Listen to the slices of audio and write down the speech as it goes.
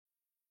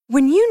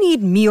When you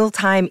need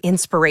mealtime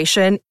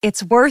inspiration,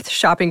 it's worth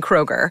shopping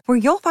Kroger, where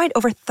you'll find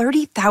over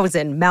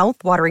 30,000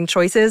 mouth-watering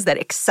choices that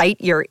excite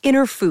your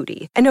inner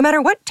foodie. And no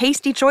matter what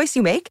tasty choice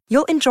you make,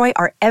 you'll enjoy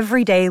our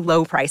everyday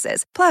low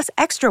prices, plus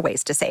extra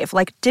ways to save,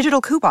 like digital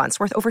coupons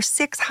worth over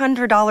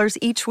 $600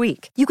 each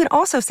week. You can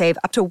also save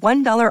up to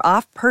 $1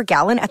 off per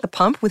gallon at the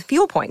pump with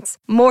fuel points.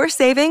 More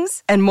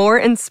savings and more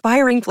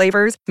inspiring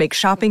flavors make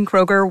shopping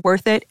Kroger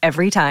worth it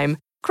every time.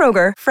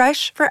 Kroger,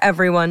 fresh for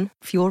everyone.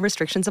 Fuel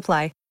restrictions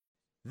apply.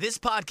 This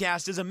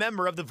podcast is a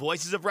member of the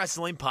Voices of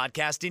Wrestling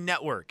Podcasting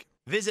Network.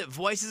 Visit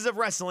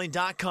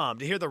voicesofwrestling.com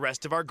to hear the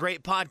rest of our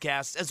great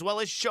podcasts, as well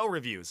as show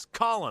reviews,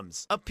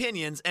 columns,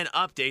 opinions, and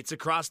updates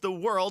across the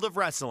world of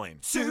wrestling.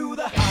 To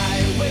the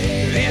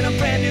highway in a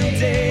brand new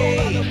day.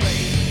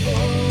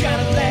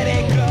 Gotta let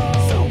it go.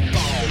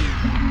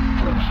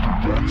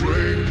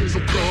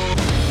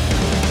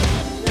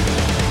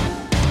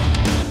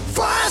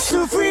 Fast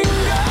to finger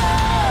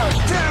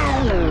down.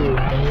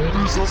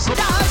 Dance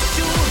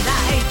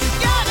tonight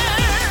together.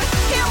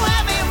 Here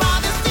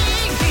everyone is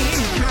singing.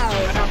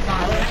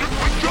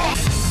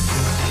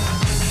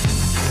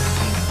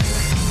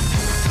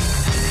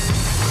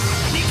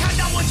 You can't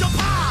know what your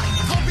part.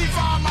 Copy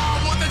from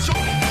what the show.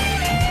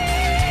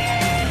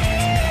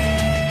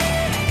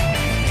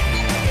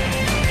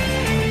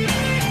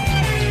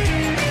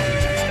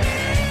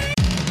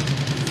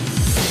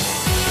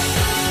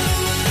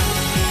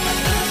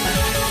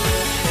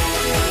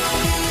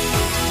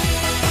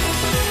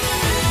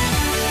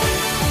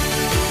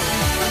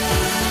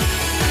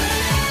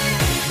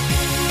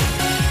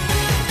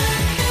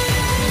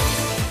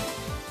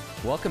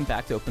 Welcome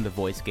back to Open the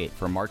Voice Gate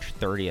for March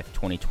 30th,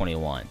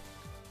 2021.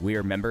 We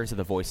are members of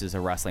the Voices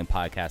of Wrestling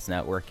Podcast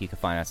Network. You can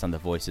find us on the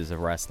Voices of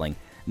Wrestling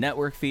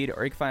Network feed,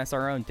 or you can find us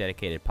our own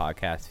dedicated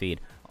podcast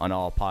feed on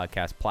all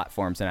podcast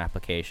platforms and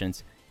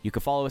applications. You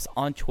can follow us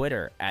on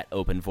Twitter at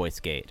Open Voice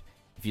Gate.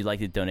 If you'd like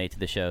to donate to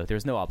the show,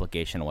 there's no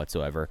obligation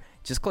whatsoever.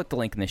 Just click the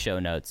link in the show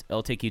notes.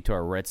 It'll take you to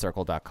our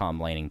redcircle.com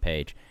landing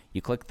page.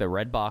 You click the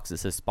red box that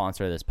says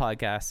sponsor this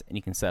podcast, and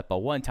you can set up a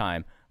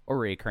one-time or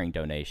recurring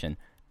donation.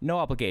 No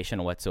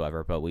obligation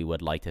whatsoever, but we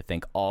would like to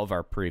thank all of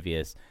our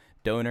previous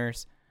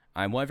donors.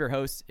 I'm one of your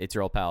hosts. It's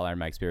your old pal, Iron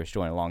Mike Spears,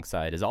 joined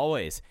alongside, as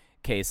always,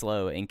 Case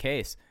Lowe. In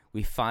Case,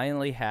 we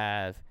finally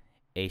have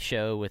a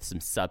show with some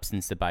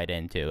substance to bite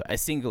into, a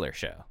singular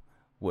show.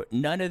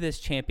 None of this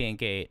Champion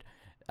Gate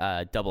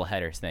double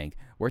headers thing.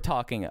 We're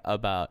talking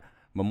about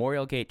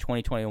Memorial Gate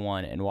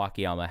 2021 and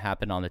Wakayama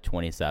happened on the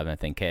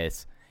 27th. In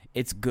Case,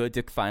 it's good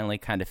to finally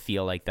kind of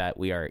feel like that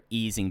we are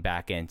easing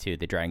back into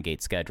the Dragon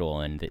Gate schedule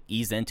and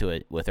ease into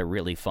it with a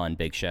really fun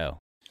big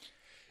show.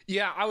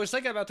 Yeah, I was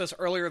thinking about this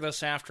earlier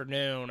this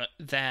afternoon,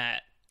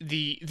 that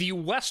the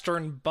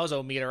Western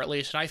buzzometer, at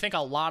least, and I think a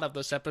lot of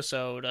this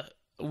episode,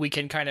 we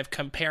can kind of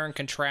compare and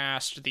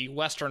contrast the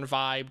Western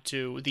vibe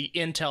to the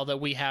intel that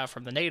we have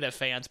from the native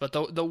fans, but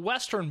the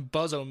Western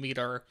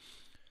buzzometer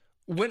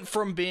went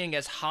from being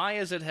as high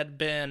as it had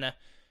been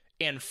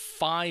in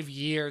 5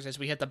 years as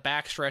we hit the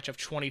backstretch of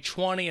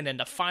 2020 and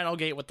into Final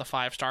Gate with the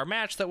 5-star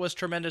match that was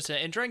tremendous,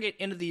 and Dragon Gate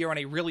ended the year on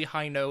a really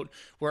high note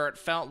where it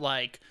felt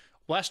like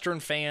Western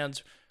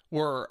fans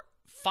were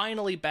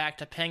finally back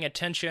to paying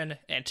attention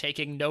and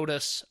taking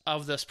notice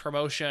of this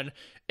promotion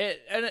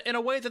in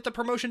a way that the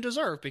promotion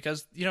deserved,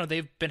 because, you know,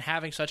 they've been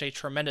having such a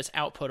tremendous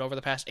output over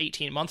the past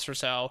 18 months or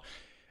so.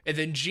 And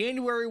then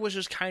January was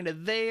just kind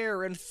of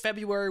there, and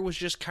February was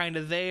just kind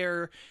of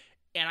there.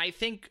 And I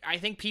think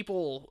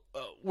people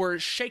were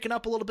shaken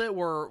up a little bit,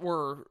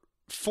 were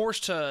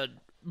forced to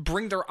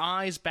bring their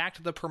eyes back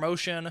to the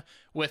promotion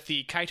with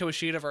the Kaito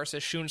Ishida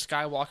versus Shun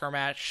Skywalker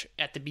match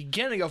at the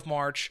beginning of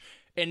March,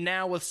 and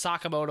now with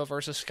Sakamoto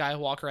versus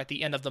Skywalker at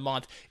the end of the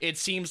month. It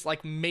seems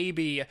like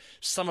maybe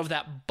some of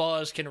that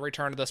buzz can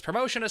return to this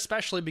promotion,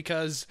 especially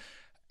because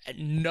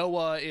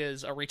Noah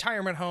is a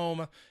retirement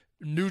home,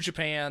 New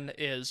Japan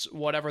is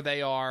whatever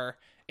they are,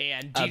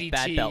 and DDT... A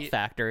bad belt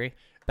factory.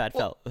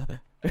 Belt.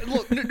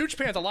 Look, New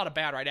Japan's a lot of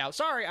bad right now.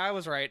 Sorry, I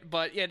was right,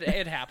 but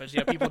it happens.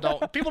 You know, people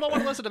don't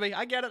want to listen to me.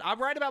 I get it. I'm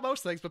right about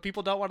most things, but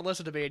people don't want to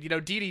listen to me. And, you know,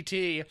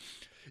 DDT,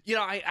 you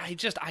know,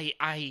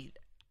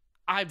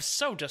 I'm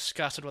so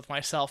disgusted with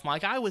myself,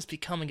 Mike. I was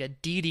becoming a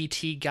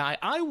DDT guy.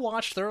 I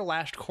watched their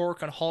last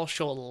Korakuen Hall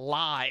show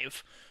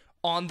live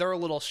on their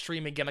little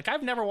streaming gimmick.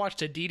 I've never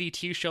watched a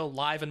DDT show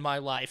live in my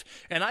life,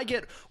 and I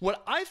get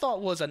what I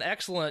thought was an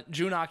excellent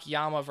Jun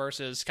Akiyama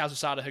versus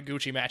Kazusada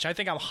Higuchi match. I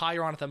think I'm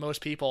higher on it than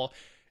most people.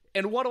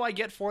 And what do I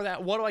get for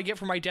that? What do I get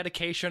for my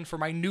dedication, for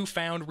my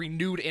newfound,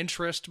 renewed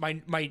interest,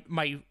 my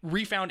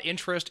refound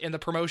interest in the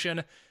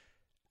promotion?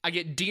 I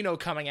get Dino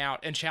coming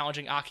out and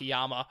challenging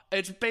Akiyama.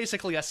 It's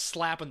basically a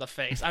slap in the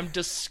face. I'm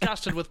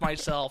disgusted with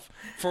myself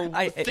for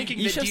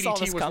thinking that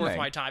DDT was worth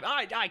my time.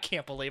 I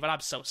can't believe it. I'm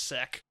so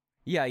sick.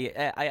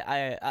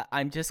 Yeah.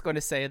 I'm just going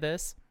to say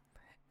this.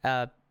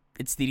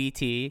 It's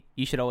DDT.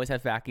 You should always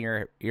have back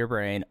in your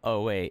brain,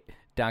 oh, wait,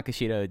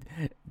 Dankashido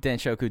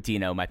Denshoku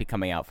Dino might be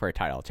coming out for a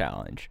title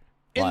challenge.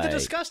 And the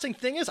disgusting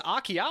thing is,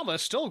 Akiyama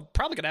is still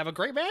probably going to have a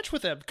great match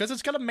with him because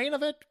it's going to main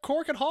event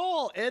Korakuen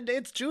Hall, and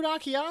it's Jun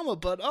Akiyama.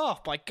 But, oh,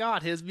 my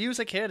God, his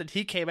music hit, and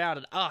he came out,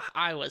 and,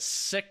 I was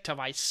sick to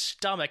my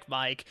stomach,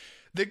 Mike.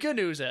 The good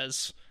news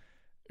is,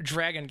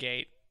 Dragon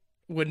Gate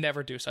would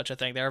never do such a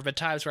thing. There have been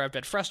times where I've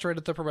been frustrated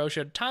with the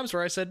promotion, times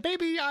where I said,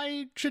 maybe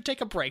I should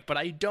take a break, but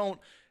I don't.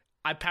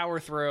 I power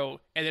through,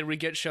 and then we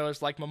get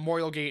shows like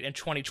Memorial Gate in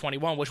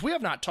 2021, which we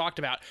have not talked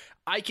about.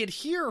 I could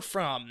hear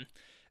from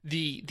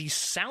the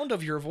sound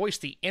of your voice,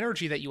 the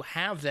energy that you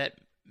have, that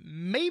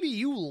maybe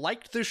you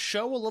liked this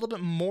show a little bit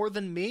more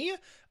than me,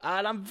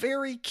 and I'm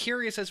very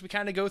curious as we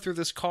kind of go through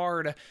this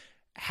card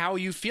how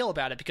you feel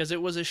about it, because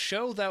it was a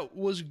show that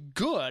was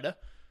good,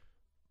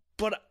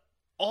 but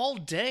all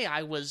day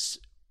I was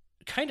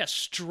kind of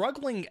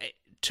struggling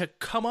to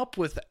come up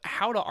with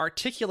how to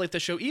articulate the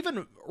show.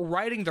 Even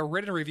writing the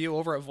written review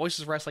over at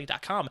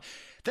voicesofwrestling.com,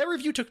 that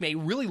review took me a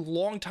really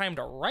long time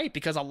to write,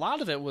 because a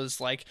lot of it was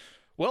like,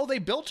 well, they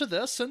built to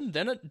this, and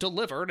then it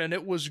delivered, and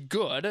it was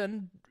good,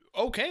 and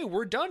okay,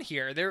 we're done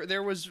here.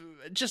 There was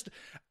just...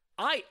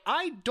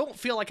 I don't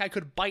feel like I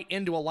could bite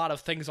into a lot of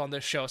things on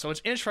this show, so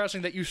it's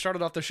interesting that you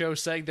started off the show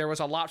saying there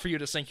was a lot for you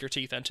to sink your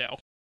teeth into.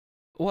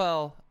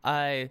 Well,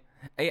 I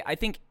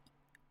think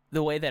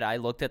the way that I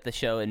looked at the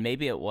show, and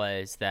maybe it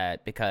was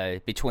that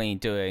because between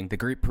doing the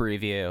group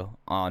preview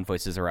on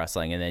Voices of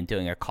Wrestling and then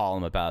doing a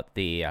column about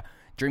the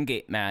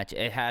Dreamgate match,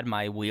 it had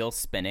my wheels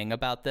spinning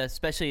about this,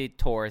 especially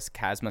towards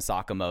Kazuma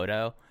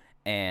Sakamoto,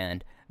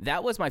 and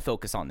that was my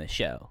focus on this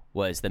show,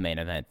 was the main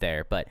event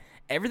there. But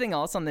everything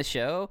else on the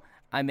show,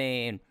 I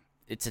mean,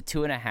 it's a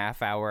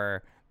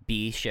 2.5-hour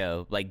B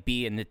show, like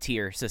B in the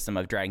tier system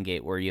of Dragon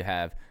Gate, where you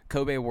have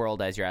Kobe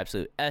World as your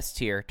absolute S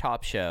tier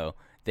top show,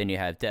 then you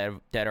have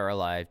Dead or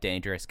Alive,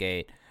 Dangerous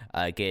Gate,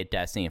 Gate of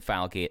Destiny, and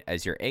Final Gate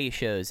as your A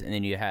shows, and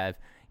then you have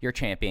your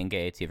Champion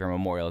Gates, you have your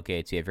Memorial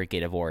Gates, you have your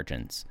Gate of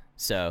Origins.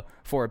 So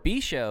for a B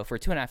show for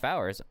 2.5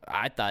 hours,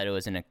 I thought it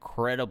was an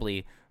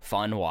incredibly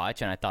fun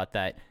watch, and I thought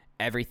that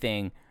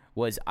everything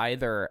was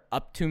either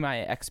up to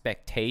my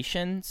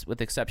expectations, with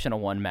the exception of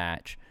one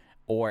match,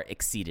 or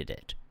exceeded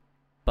it.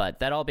 But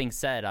that all being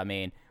said, I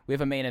mean, we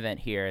have a main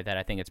event here that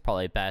I think it's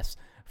probably best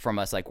from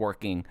us, like,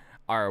 working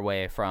our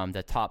way from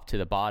the top to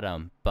the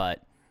bottom.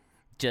 But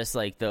just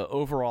like the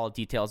overall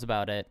details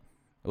about it,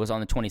 it was on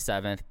the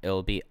 27th. It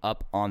will be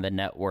up on the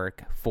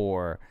network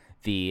for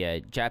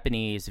the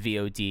Japanese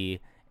VOD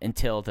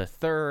until the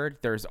 3rd.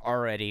 There's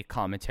already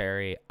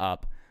commentary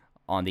up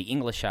on the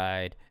English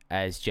side,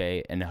 as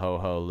Jay and Ho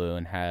Ho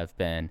Loon have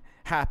been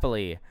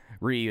happily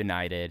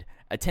reunited.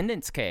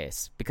 Attendance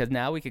case, because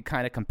now we could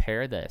kind of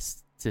compare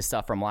this to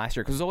stuff from last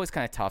year, because it was always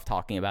kind of tough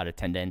talking about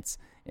attendance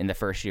in the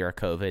first year of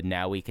COVID.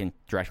 Now we can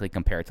directly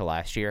compare it to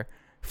last year.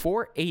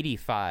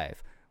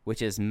 485,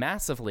 which is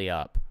massively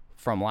up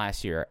from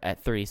last year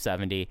at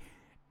 370.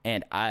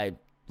 And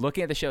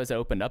looking at the shows that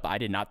opened up, I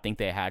did not think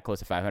they had close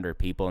to 500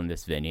 people in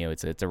this venue.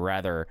 It's a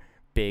rather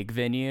big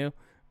venue,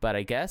 but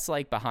I guess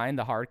like behind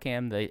the hard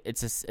cam,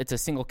 it's a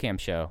single cam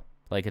show.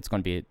 Like, it's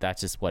going to be,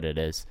 that's just what it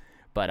is.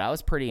 But I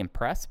was pretty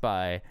impressed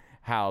by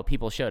how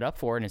people showed up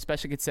for it, and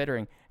especially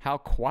considering how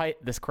quiet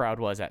this crowd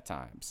was at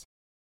times.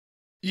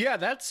 Yeah,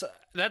 that's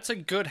a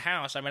good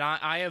house. I mean,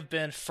 I have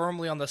been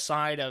firmly on the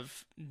side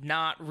of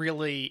not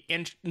really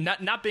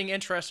not being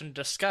interested in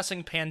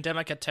discussing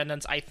pandemic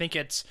attendance. I think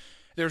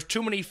there's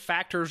too many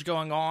factors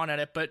going on in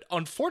it, but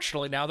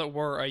unfortunately, now that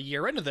we're a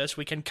year into this,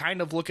 we can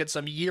kind of look at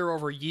some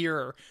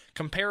year-over-year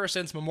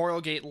comparisons.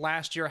 Memorial Gate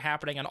last year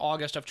happening in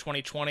August of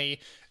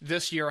 2020,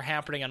 this year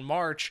happening in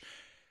March.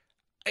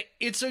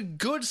 It's a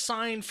good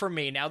sign for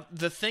me. Now,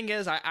 the thing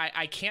is,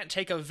 I can't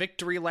take a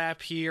victory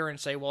lap here and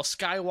say, well,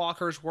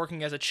 Skywalker's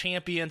working as a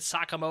champion,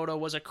 Sakamoto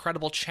was a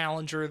credible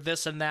challenger,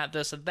 this and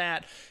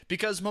that,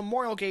 because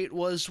Memorial Gate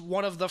was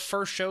one of the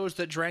first shows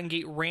that Dragon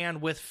Gate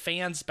ran with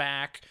fans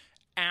back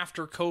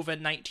after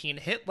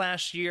COVID-19 hit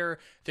last year.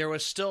 There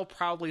was still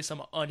probably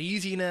some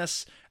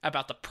uneasiness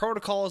about the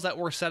protocols that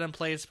were set in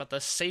place, about the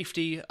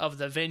safety of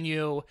the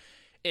venue.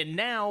 And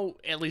now,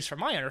 at least from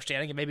my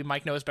understanding, and maybe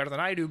Mike knows better than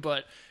I do,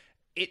 but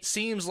it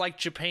seems like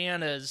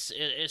Japan is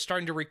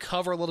starting to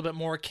recover a little bit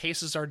more.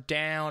 Cases are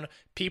down.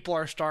 People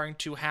are starting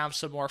to have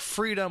some more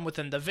freedom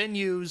within the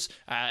venues.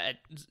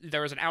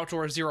 There was an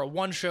outdoor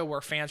 0-1 show where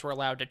fans were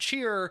allowed to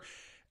cheer.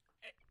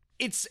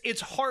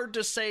 It's hard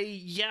to say,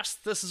 yes,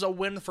 this is a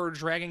win for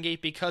Dragon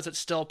Gate because it's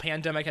still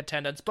pandemic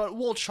attendance, but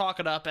we'll chalk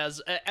it up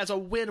as a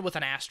win with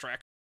an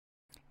asterisk.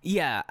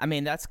 Yeah, I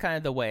mean, that's kind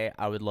of the way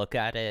I would look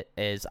at it,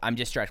 is I'm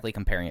just directly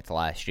comparing it to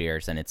last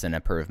year's, and it's an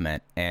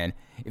improvement. And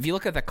if you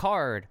look at the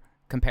card,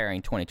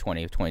 comparing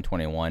 2020 to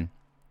 2021,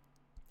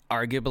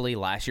 arguably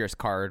last year's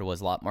card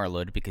was a lot more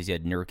loaded because you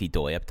had Naruki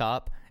Doi up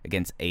top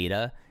against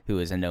Ada, who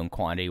is a known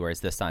quantity, whereas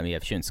this time you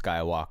have Shun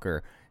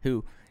Skywalker,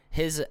 who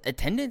his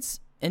attendance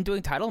in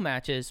doing title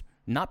matches,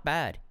 not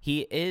bad.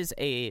 He is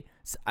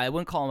I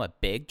wouldn't call him a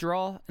big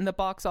draw in the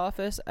box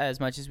office as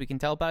much as we can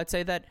tell, but I'd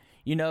say that,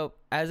 you know,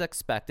 as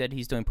expected,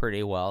 he's doing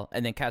pretty well.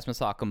 And then Kazuma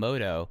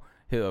Sakamoto,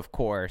 who, of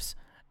course,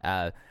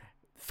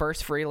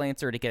 first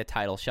freelancer to get a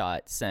title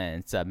shot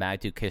since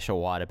Magdu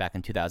Kishawada back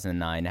in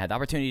 2009. Had the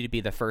opportunity to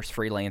be the first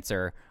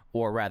freelancer,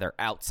 or rather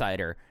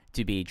outsider,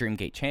 to be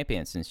Dreamgate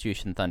champion since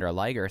Jushin Thunder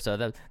Liger. So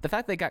the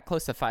fact they got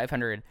close to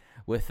 500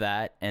 with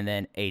that, and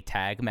then a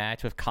tag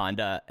match with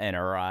Kanda and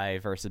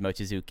Arai versus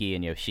Mochizuki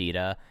and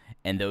Yoshida,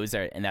 and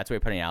that's what we're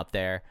putting out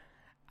there.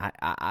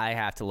 I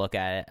have to look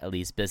at it, at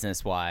least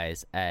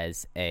business-wise,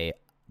 as a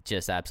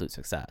just absolute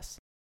success.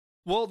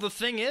 Well, the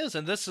thing is,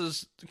 and this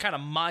is kind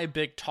of my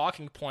big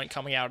talking point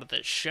coming out of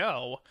this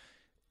show,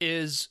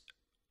 is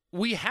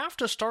we have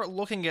to start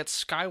looking at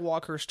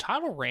Skywalker's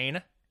title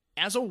reign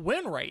as a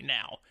win right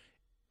now.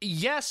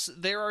 Yes,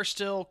 there are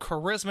still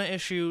charisma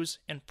issues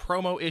and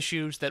promo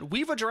issues that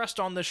we've addressed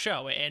on the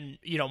show. And,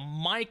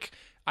 Mike,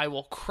 I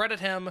will credit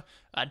him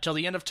until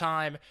the end of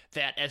time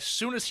that as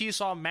soon as he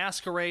saw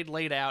Masquerade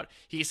laid out,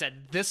 he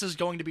said, this is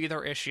going to be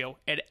their issue.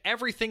 And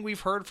everything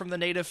we've heard from the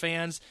native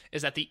fans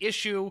is that the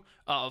issue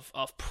of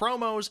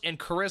promos and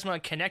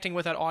charisma connecting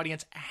with that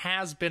audience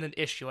has been an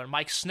issue. And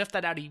Mike sniffed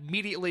that out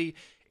immediately,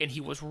 and he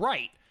was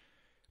right.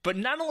 But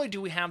not only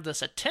do we have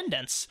this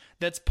attendance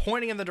that's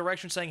pointing in the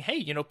direction saying,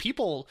 hey,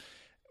 people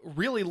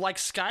really like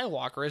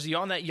Skywalker. Is he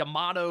on that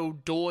Yamato,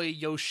 Doi,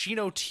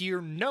 Yoshino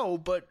tier? No,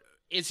 but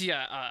is he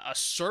a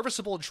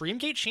serviceable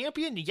Dreamgate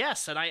champion?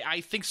 Yes, and I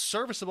think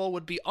serviceable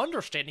would be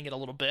understating it a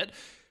little bit,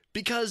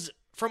 because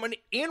from an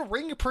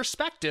in-ring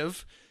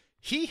perspective,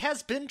 he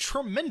has been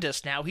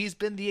tremendous now. He's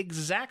been the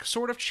exact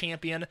sort of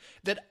champion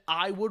that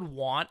I would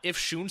want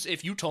if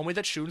you told me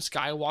that Shun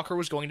Skywalker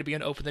was going to be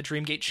an Open the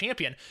Dreamgate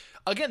champion.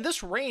 Again,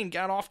 this reign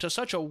got off to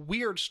such a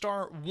weird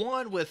start,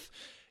 one with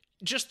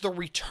just the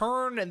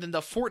return and then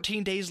the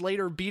 14 days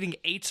later beating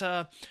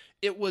Eita.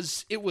 It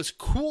was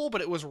cool,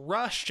 but it was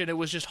rushed, and it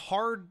was just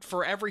hard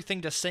for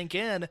everything to sink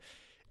in.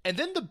 And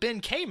then the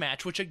Ben K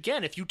match, which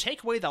again, if you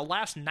take away the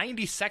last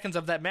 90 seconds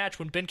of that match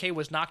when Ben K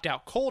was knocked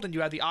out cold and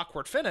you had the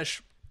awkward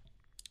finish,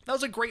 that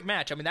was a great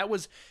match. I mean, that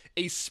was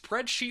a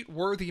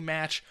spreadsheet-worthy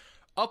match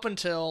up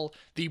until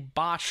the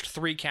botched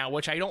 3 count,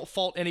 which I don't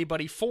fault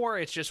anybody for.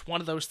 It's just one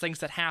of those things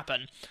that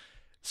happen.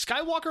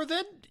 Skywalker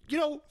then,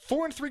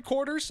 4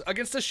 3/4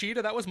 against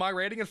Ishida. That was my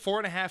rating, and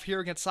 4.5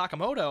 here against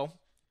Sakamoto.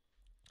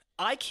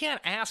 I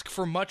can't ask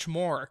for much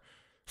more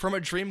from a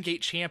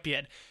Dreamgate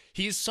champion.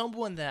 He's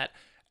someone that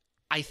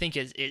I think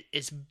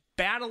is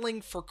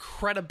battling for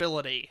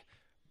credibility,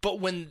 but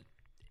when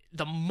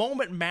the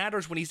moment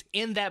matters, when he's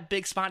in that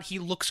big spot, he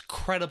looks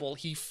credible.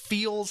 He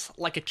feels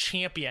like a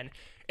champion.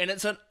 And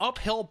it's an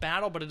uphill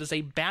battle, but it is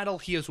a battle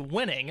he is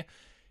winning.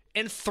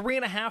 And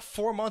 3.5,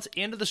 4 months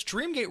into this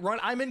Dreamgate run,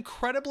 I'm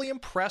incredibly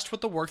impressed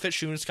with the work that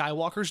Shun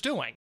Skywalker's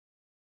doing.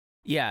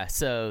 Yeah,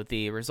 so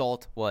the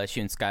result was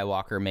Shun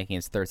Skywalker making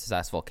his third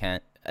successful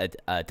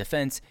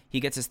defense. He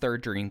gets his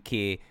third Dream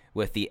Key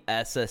with the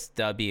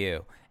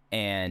SSW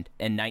and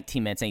in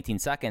 19 minutes, 18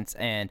 seconds.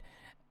 And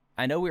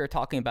I know we were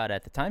talking about it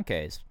at the time,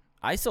 Case.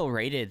 I still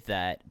rated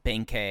that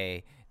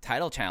Benkei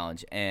title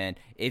challenge, and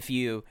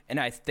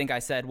I think I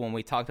said when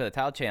we talked about the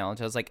title challenge,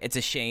 I was like, it's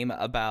a shame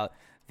about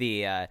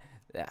the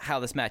how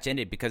this match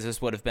ended, because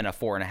this would have been a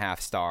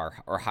 4.5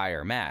 star or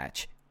higher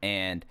match.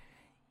 And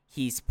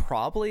he's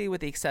probably,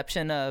 with the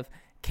exception of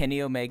Kenny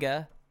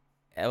Omega,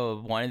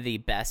 one of the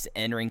best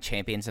in-ring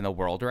champions in the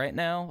world right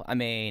now. I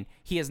mean,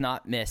 he has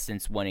not missed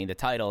since winning the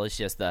title. It's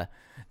just the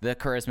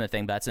charisma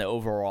thing. But that's an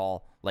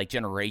overall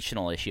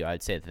generational issue,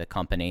 I'd say, that the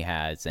company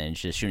has, and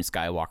just Shun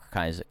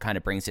Skywalker kind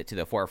of brings it to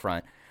the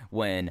forefront.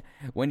 When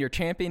your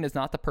champion is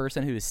not the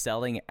person who's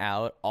selling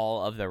out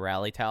all of the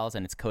rally towels,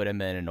 and it's Kota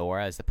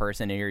Minoura as the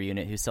person in your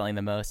unit who's selling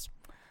the most,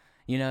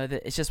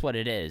 it's just what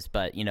it is.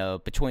 But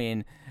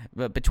between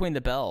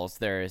the bells,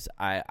 there's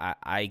I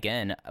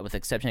again, with the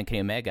exception of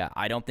Kenny Omega,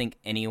 I don't think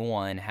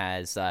anyone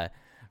has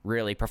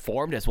really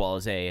performed as well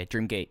as a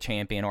Dreamgate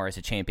champion or as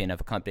a champion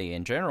of a company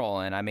in general.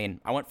 And I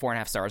mean, I went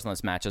 4.5 stars on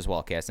this match as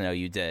well, Cass. I know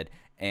you did,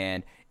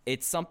 and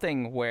it's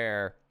something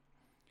where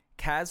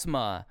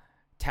Kazma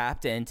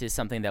tapped into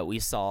something that we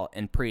saw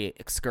in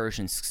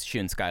pre-excursion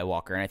Shun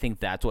Skywalker, and I think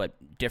that's what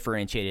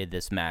differentiated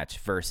this match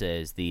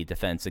versus the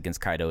defense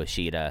against Kaito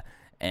Ishida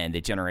and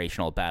the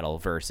generational battle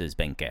versus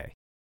Benkei.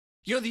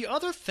 The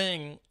other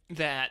thing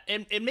that,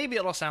 and maybe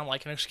it'll sound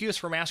like an excuse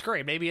for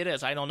Masquerade, maybe it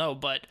is, I don't know,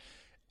 but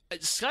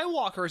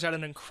Skywalker is at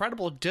an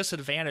incredible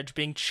disadvantage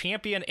being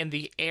champion in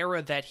the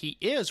era that he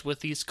is with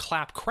these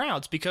clap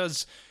crowds,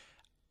 because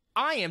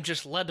I am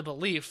just led to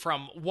believe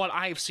from what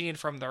I've seen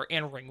from their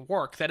in-ring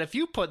work that if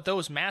you put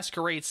those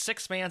Masquerade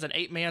 6-mans and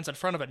 8-mans in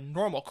front of a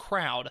normal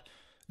crowd,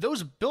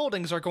 those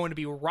buildings are going to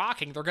be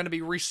rocking. They're going to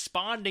be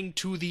responding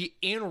to the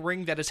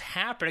in-ring that is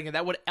happening, and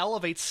that would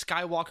elevate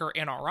Skywalker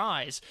in our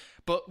eyes.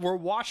 But we're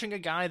watching a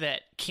guy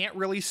that can't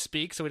really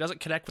speak, so he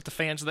doesn't connect with the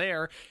fans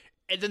there,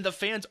 and then the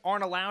fans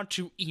aren't allowed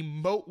to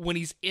emote when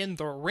he's in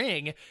the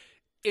ring,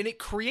 and it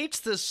creates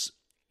this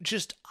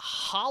just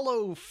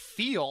hollow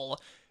feel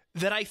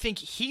that I think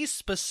he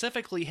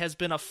specifically has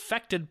been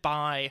affected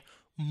by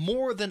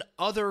more than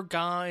other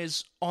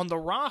guys on the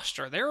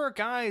roster. There are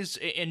guys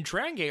in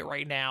Dragon Gate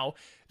right now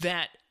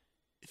that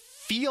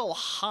feel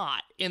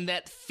hot and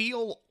that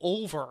feel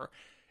over,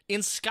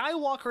 And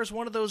Skywalker is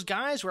one of those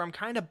guys where I'm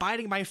kind of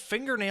biting my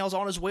fingernails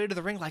on his way to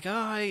the ring, like, oh,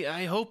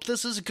 I hope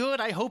this is good.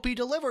 I hope he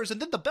delivers.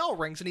 And then the bell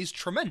rings and he's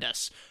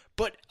tremendous.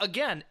 But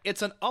again,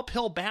 it's an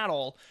uphill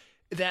battle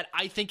that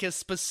I think is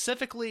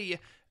specifically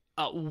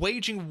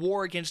waging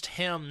war against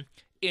him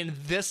in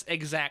this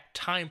exact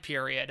time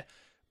period.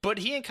 But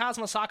he and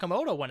Kazuma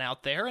Sakamoto went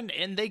out there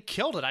and they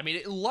killed it. I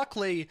mean,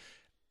 luckily,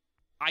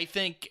 I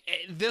think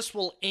this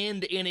will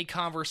end any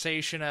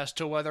conversation as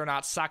to whether or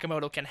not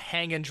Sakamoto can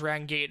hang in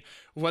Dragon Gate,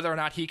 whether or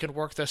not he can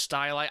work this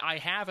style. I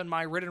have in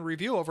my written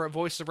review over at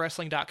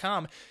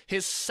voicesofwrestling.com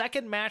his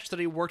second match that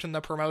he worked in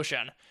the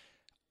promotion.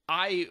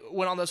 I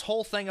went on this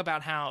whole thing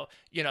about how,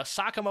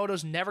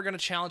 Sakamoto's never going to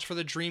challenge for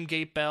the Dream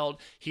Gate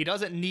belt. He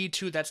doesn't need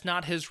to. That's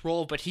not his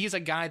role, but he's a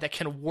guy that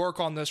can work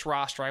on this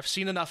roster. I've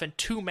seen enough in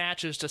 2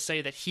 matches to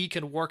say that he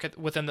can work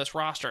within this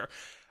roster.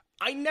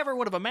 I never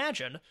would have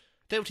imagined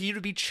that he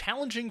would be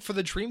challenging for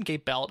the Dream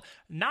Gate belt,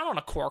 not on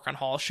a Korakuen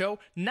Hall show,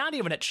 not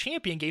even at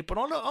Champion Gate, but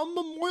on a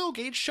Memorial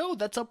Gate show.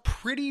 That's a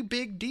pretty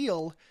big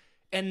deal.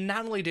 And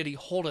not only did he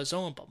hold his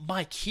own, but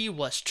Mike, he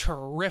was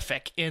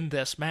terrific in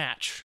this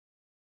match.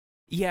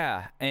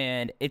 Yeah,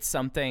 and it's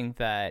something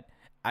that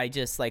I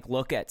just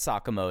look at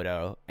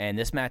Sakamoto, and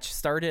this match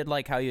started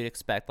like how you'd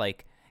expect,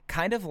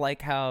 kind of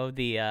like how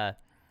the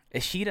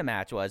Ishida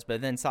match was,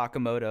 but then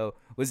Sakamoto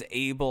was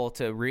able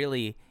to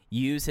really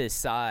use his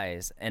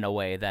size in a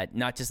way that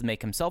not just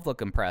make himself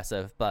look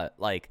impressive, but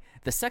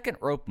the second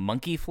rope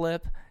monkey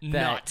flip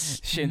that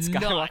Shin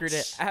Skywalker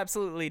did,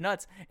 absolutely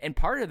nuts. And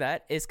part of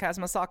that is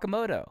Kazuma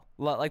Sakamoto.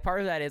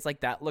 Part of that is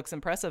that looks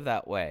impressive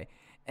that way.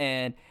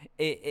 And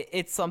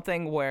it's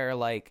something where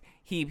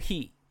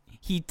he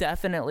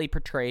definitely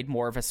portrayed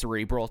more of a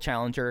cerebral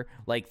challenger,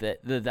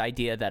 the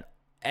idea that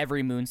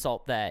every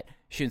moonsault that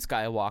Shun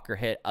Skywalker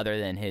hit, other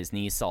than his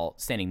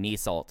standing knee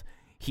salt,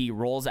 he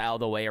rolls out of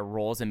the way or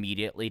rolls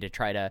immediately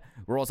to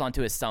rolls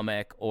onto his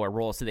stomach or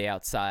rolls to the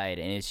outside,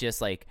 and it's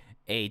just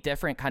a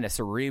different kind of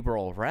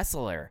cerebral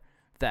wrestler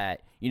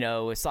that, with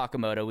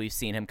Sakamoto, we've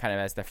seen him kind of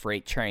as the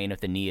freight train of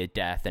the knee of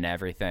death and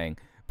everything.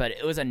 But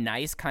it was a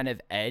nice kind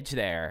of edge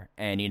there.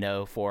 And,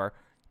 for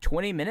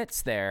 20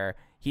 minutes there,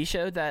 he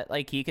showed that,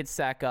 he could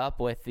stack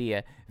up with the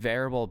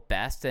variable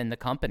best in the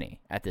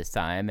company at this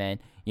time. And,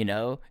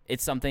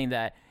 it's something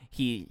that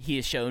he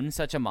has shown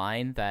such a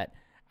mind that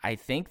I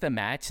think the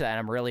match that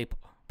I'm really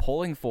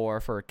pulling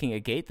for King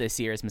of Gate this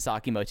year is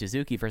Masaki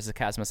Mochizuki versus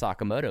Kazuma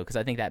Sakamoto. Because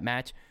I think that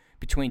match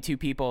between two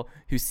people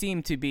who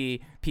seem to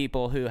be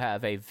people who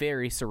have a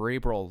very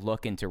cerebral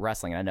look into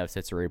wrestling. I know I've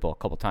said cerebral a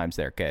couple times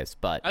there, Case,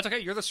 but that's okay.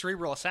 You're the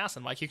cerebral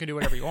assassin, Mike. You can do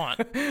whatever you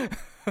want.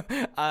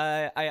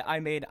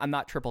 I'm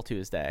not Triple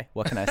Tuesday.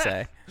 What can I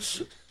say?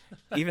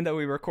 Even though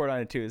we record on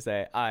a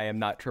Tuesday, I am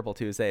not Triple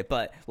Tuesday.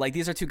 But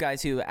these are two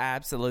guys who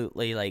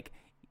absolutely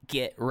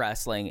get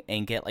wrestling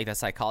and get the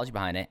psychology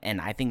behind it. And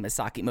I think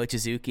Masaki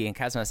Mochizuki and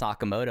Kazuma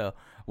Sakamoto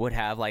would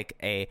have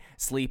a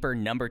sleeper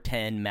number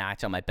 10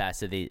 match on my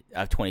best of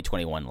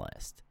 2021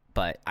 list.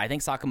 But I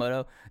think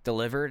Sakamoto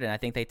delivered, and I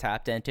think they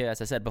tapped into,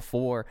 as I said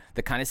before,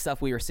 the kind of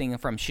stuff we were seeing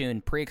from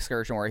Shun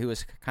pre-excursion, where he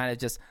was kind of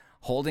just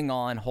holding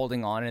on,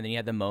 and then you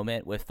had the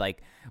moment with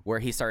where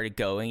he started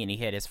going and he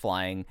hit his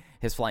flying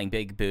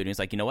big boot, and he's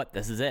like, you know what,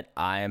 this is it.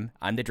 I'm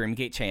the Dream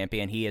Gate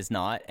champion. He is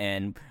not,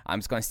 and I'm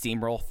just going to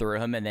steamroll through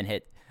him and then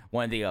hit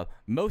one of the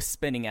most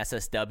spinning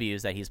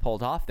SSWs that he's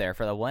pulled off there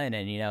for the win,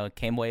 and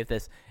came away with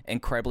this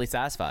incredibly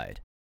satisfied.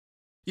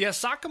 Yeah,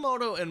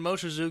 Sakamoto and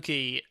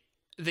Mochizuki,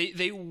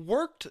 they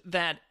worked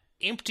that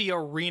empty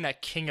arena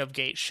King of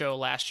Gate show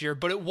last year,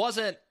 but it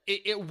wasn't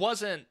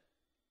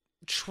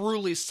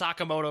truly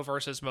Sakamoto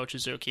versus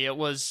Mochizuki. It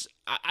was,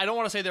 I don't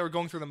want to say they were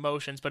going through the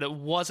motions, but it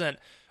wasn't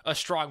a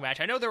strong match.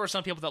 I know there were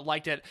some people that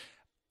liked it.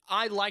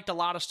 I liked a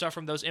lot of stuff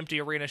from those empty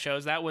arena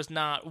shows. That was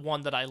not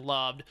one that I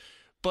loved.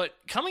 But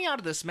coming out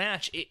of this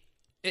match,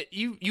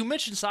 you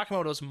mentioned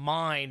Sakamoto's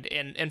mind,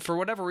 and for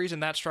whatever reason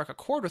that struck a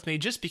chord with me,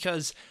 just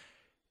because,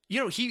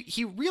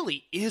 he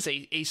really is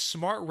a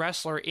smart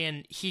wrestler,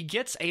 and he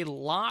gets a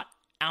lot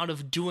out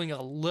of doing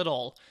a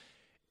little.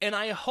 And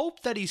I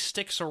hope that he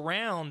sticks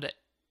around,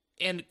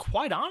 and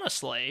quite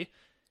honestly,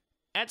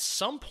 at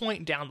some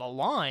point down the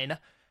line,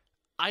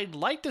 I'd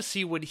like to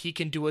see what he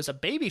can do as a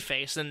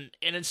babyface, and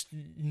it's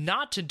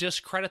not to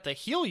discredit the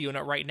heel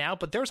unit right now,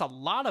 but there's a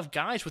lot of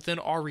guys within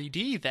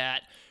RED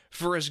that,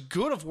 for as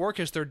good of work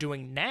as they're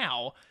doing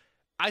now,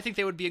 I think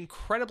they would be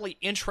incredibly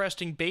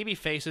interesting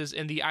babyfaces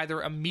in the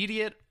either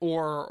immediate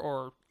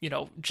or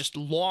just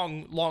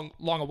long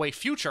away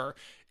future,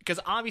 because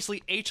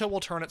obviously Eita will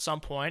turn at some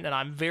point, and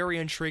I'm very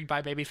intrigued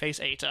by babyface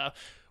Eita.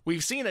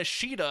 We've seen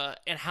Ishida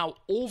and how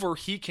over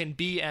he can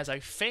be as a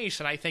face,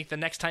 and I think the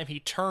next time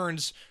he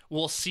turns,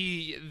 we'll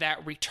see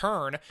that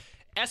return.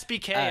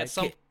 SBK at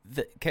some...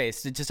 Okay,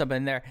 so just up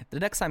in there,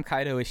 the next time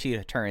Kaito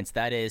Ishida turns,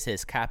 that is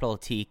his capital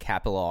T,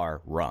 capital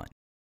R run.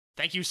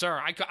 Thank you,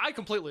 sir. I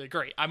completely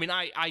agree. I mean,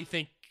 I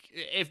think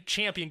if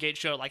Champion Gate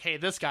showed, like, hey,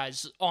 this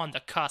guy's on the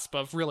cusp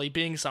of really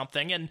being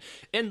something. And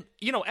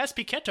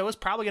SP Kento is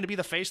probably going to be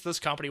the face of this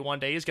company one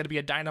day. He's going to be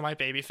a dynamite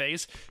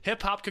babyface.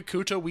 Hip Hop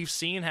Kakuta, we've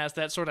seen, has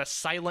that sort of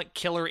silent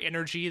killer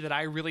energy that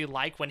I really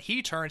like. When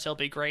he turns, he'll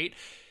be great.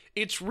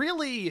 It's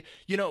really,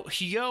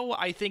 Hyo,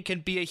 I think,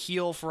 can be a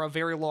heel for a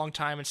very long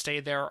time and stay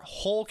there.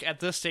 Hulk, at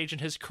this stage in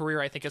his career,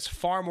 I think is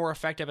far more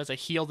effective as a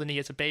heel than he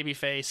is a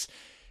babyface.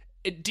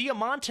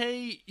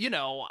 Diamante,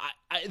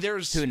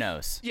 there's... Who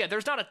knows? Yeah,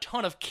 there's not a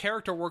ton of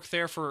character work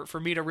there for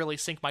me to really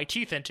sink my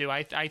teeth into.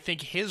 I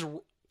think his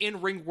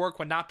in-ring work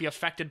would not be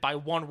affected by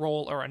one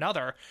role or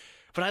another.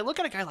 But I look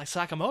at a guy like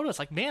Sakamoto, it's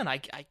like, man,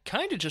 I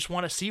kind of just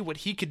want to see what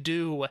he could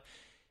do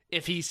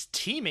if he's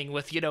teaming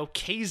with,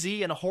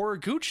 KZ and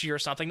Horiguchi or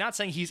something. Not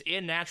saying he's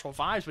in Natural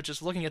Vibes, but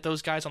just looking at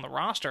those guys on the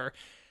roster,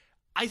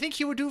 I think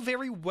he would do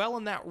very well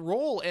in that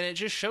role, and it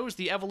just shows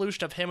the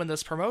evolution of him in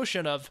this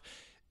promotion of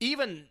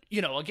even,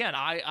 again,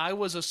 I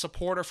was a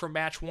supporter for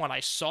match 1. I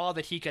saw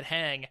that he could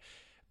hang,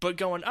 but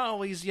going,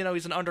 oh, he's an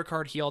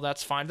undercard heel,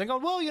 that's fine. Then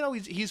going, well,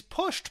 he's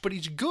pushed, but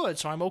he's good,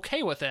 so I'm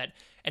okay with it.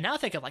 And now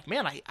thinking, like,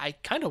 man, I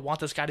kind of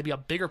want this guy to be a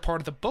bigger part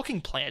of the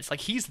booking plans.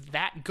 Like, he's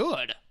that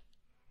good.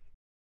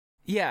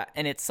 Yeah,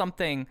 and it's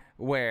something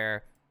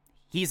where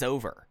he's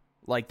over.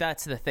 Like,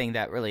 that's the thing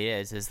that really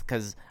is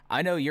because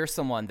I know you're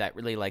someone that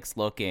really likes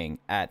looking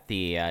at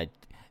the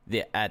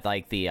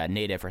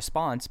native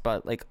response,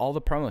 but like all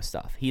the promo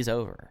stuff, he's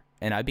over.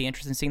 And I'd be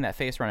interested in seeing that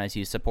face run as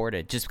you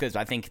supported, just because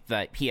I think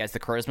that he has the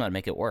charisma to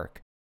make it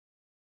work.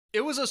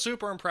 It was a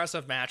super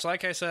impressive match.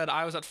 Like I said,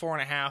 I was at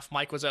 4.5.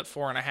 Mike was at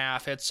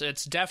 4.5.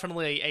 It's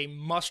definitely a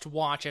must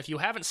watch. If you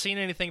haven't seen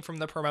anything from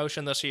the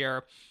promotion this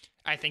year,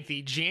 I think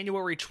the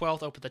January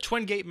 12th Open the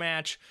Twin Gate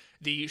match,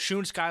 the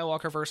Shun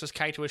Skywalker versus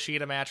Kaito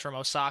Ishida match from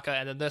Osaka,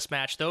 and then this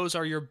match, those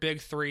are your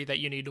big 3 that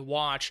you need to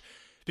watch.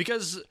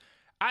 Because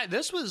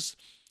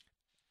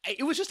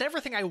it was just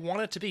everything I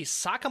wanted it to be.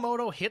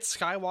 Sakamoto hit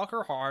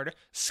Skywalker hard.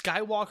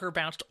 Skywalker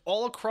bounced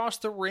all across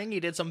the ring. He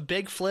did some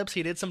big flips.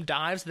 He did some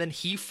dives. Then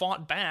he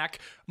fought back.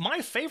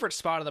 My favorite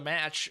spot of the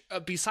match,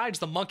 besides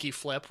the monkey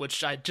flip,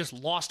 which I just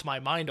lost my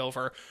mind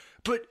over,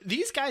 but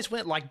these guys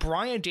went like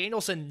Bryan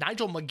Danielson,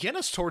 Nigel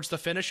McGuinness towards the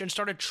finish and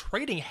started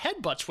trading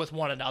headbutts with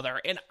one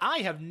another. And I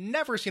have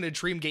never seen a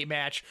Dreamgate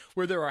match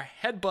where there are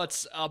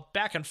headbutts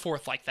back and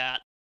forth like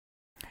that.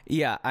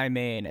 Yeah, I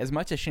mean, as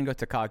much as Shingo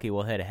Takagi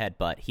will hit a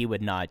headbutt, he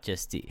would not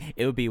just... It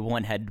would be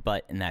one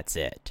headbutt and that's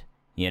it,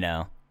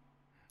 Yeah,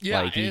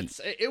 like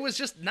it was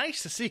just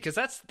nice to see, because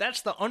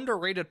that's the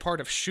underrated part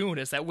of Shun,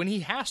 is that when he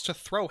has to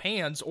throw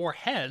hands or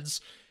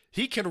heads,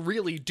 he can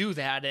really do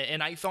that,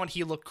 and I thought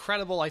he looked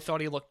credible. I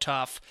thought he looked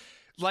tough.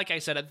 Like I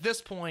said, at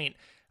this point,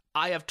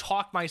 I have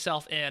talked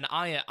myself in.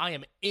 I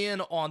am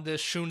in on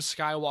this Shun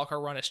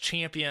Skywalker run as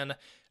champion.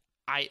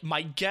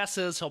 My guess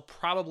is he'll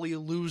probably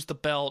lose the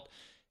belt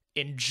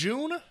in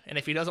June, and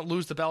if he doesn't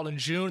lose the belt in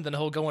June, then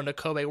he'll go into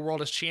Kobe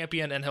World as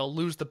champion, and he'll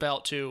lose the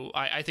belt to,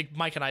 I think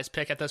Mike and I's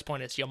pick at this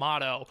point is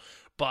Yamato,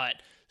 but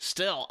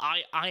still,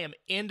 I am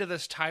into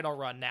this title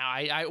run now.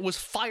 I was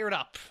fired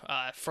up,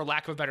 for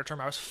lack of a better term.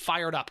 I was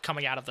fired up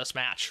coming out of this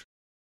match.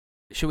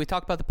 Should we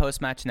talk about the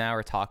post-match now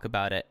or talk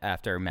about it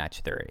after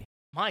match 3?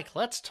 Mike,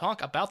 let's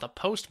talk about the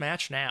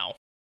post-match now.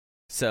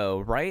 So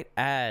right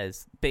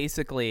as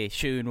basically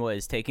Shun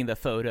was taking the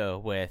photo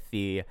with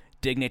the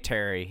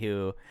dignitary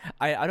who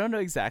I don't know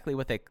exactly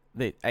what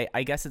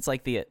I guess it's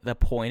like the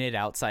pointed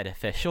outside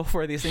official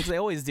for these things. They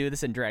always do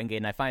this in Dragon Gate,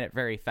 and I find it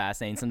very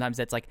fascinating. Sometimes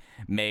it's like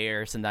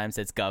mayor, sometimes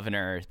it's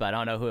governors, but I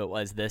don't know who it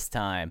was this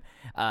time.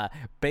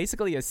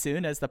 Basically, as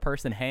soon as the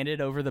person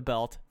handed over the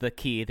belt, the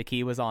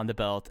key was on the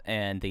belt,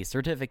 and the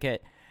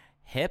certificate,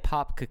 Hip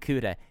Hop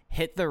Kakuta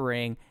hit the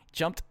ring,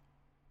 jumped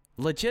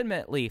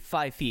legitimately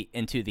 5 feet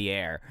into the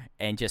air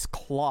and just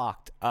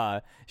clocked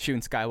Shun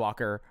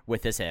Skywalker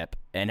with his hip,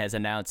 and has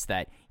announced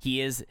that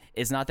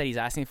it's not that he's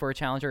asking for a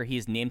challenger,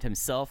 he's named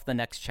himself the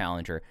next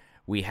challenger.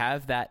 We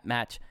have that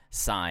match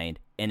signed,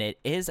 and it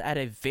is at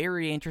a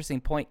very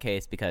interesting point,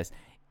 Case, because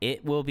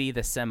it will be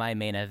the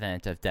semi-main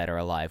event of Dead or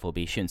Alive. Will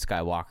be Shun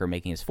Skywalker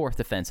making his 4th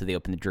defense of the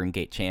Open the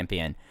Dreamgate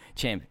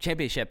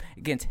championship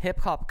against Hip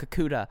Hop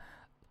Kakuta,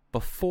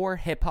 before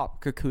Hip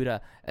Hop Kakuta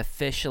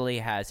officially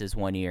has his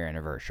 1-year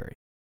anniversary.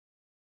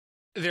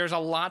 There's a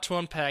lot to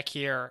unpack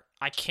here.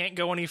 I can't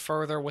go any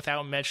further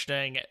without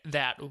mentioning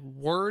that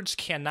words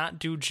cannot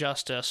do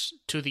justice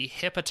to the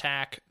hip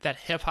attack that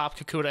Hip Hop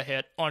Kakuta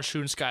hit on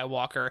Shun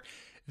Skywalker.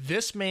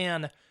 This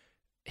man,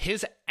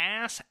 his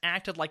ass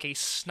acted like a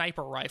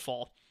sniper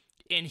rifle,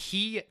 and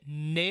he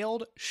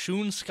nailed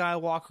Shun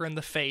Skywalker in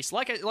the face.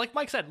 Like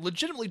Mike said,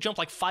 legitimately jumped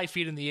like 5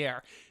 feet in the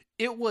air.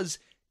 It was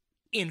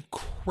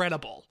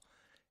incredible.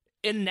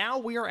 And now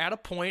we are at a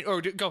point,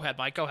 or go ahead,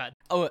 Mike, go ahead.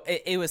 Oh,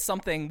 it was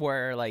something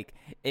where, like,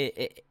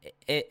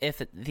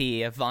 if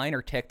the Vine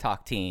or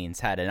TikTok teens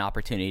had an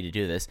opportunity to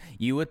do this,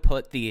 you would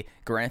put the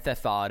Grand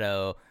Theft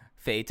Auto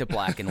Fade to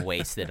Black and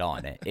Wasted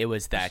on it. It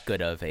was that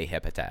good of a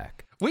hip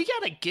attack. We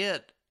gotta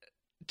get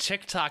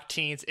TikTok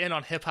teens in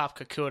on Hip Hop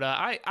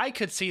Kakuta. I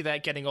could see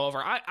that getting over.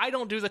 I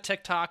don't do the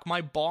TikTok. My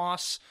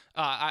boss,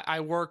 I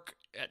work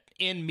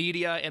in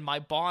media, and my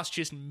boss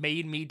just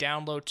made me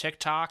download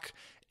TikTok,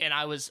 and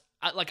I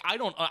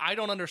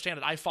don't understand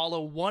it. I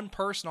follow one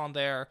person on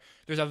there.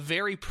 There's a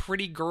very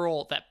pretty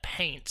girl that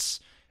paints,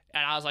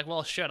 and I was like,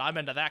 well, shit, I'm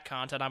into that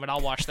content. I mean,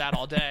 I'll watch that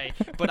all day.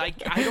 But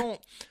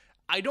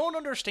I don't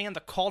understand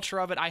the culture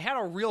of it. I had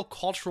a real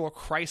cultural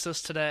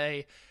crisis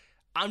today.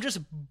 I'm just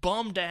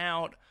bummed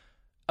out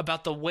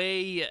about the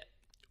way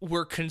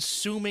we're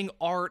consuming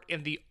art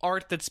and the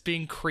art that's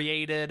being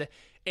created.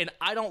 And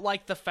I don't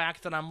like the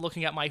fact that I'm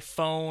looking at my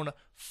phone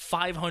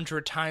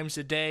 500 times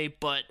a day,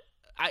 but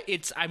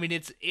it's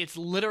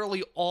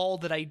literally all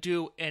that I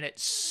do, and it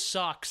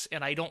sucks,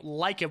 and I don't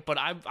like it. But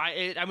I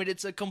mean,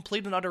 it's a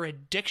complete and utter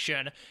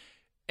addiction.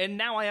 And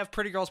now I have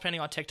pretty girls painting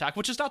on TikTok,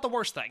 which is not the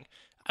worst thing.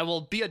 I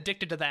will be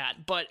addicted to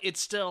that, but it's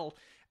still.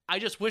 I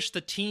just wish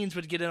the teens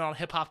would get in on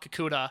Hip Hop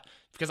Kakuta,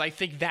 because I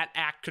think that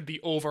act could be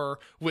over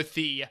with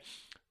the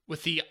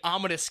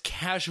ominous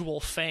casual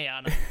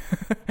fan.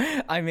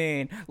 I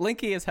mean,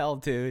 Linky is hell,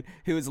 dude,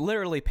 who is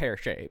literally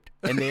pear-shaped,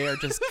 and they are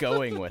just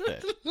going with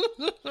it.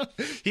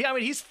 Yeah, I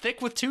mean, he's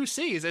thick with 2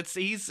 C's.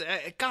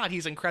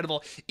 He's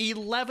incredible.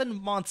 11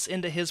 months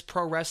into his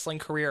pro wrestling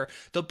career,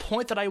 the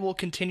point that I will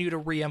continue to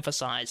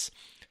reemphasize,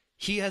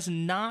 he has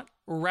not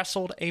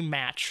wrestled a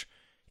match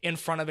in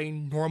front of a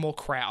normal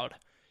crowd.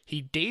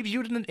 He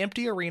debuted in an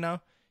empty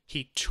arena.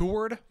 He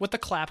toured with the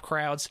clap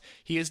crowds.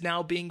 He is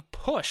now being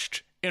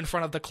pushed in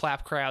front of the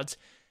clap crowds.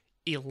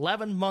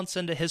 11 months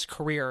into his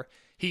career,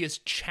 he is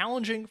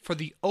challenging for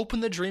the Open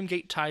the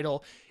Dreamgate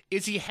title.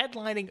 Is he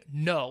headlining?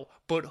 No,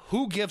 but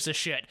who gives a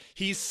shit?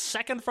 He's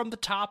second from the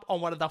top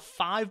on one of the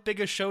 5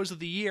 biggest shows of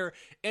the year.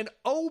 And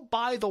oh,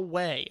 by the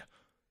way,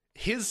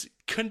 his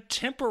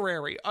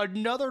contemporary,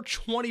 another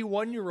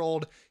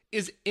 21-year-old,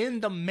 is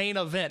in the main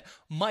event.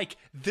 Mike,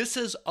 this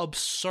is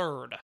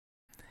absurd.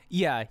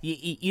 Yeah,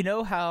 you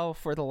know how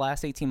for the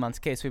last 18 months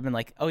case, we've been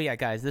like, oh yeah,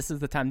 guys, this is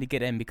the time to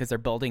get in because they're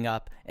building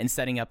up and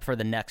setting up for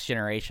the next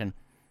generation.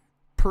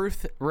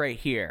 Proof right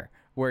here,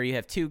 where you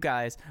have 2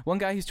 guys, one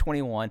guy who's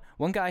 21,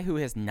 one guy who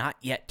has not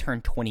yet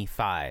turned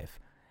 25,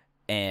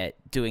 and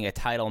doing a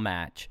title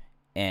match,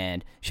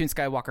 and Shun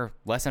Skywalker,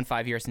 less than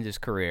 5 years into his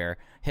career,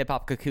 Hip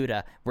Hop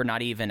Kakuta, we're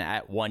not even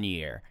at 1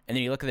 year. And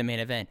then you look at the main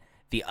event,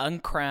 the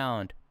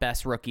uncrowned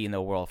best rookie in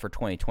the world for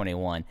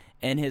 2021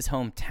 in his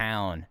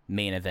hometown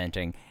main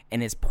eventing,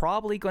 and is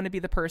probably going to be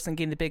the person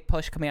getting the big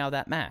push coming out of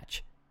that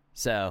match.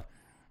 So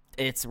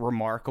it's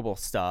remarkable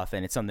stuff,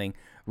 and it's something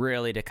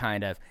really to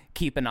kind of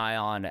keep an eye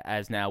on,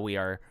 as now we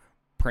are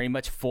pretty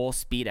much full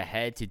speed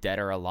ahead to Dead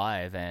or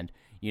Alive. And,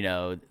 you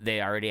know,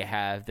 they already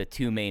have the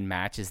 2 main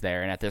matches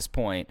there, and at this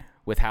point,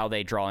 with how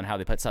they draw and how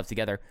they put stuff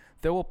together,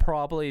 there will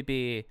probably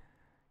be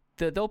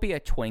there'll be a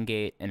twin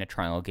gate and a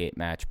triangle gate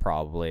match,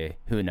 probably.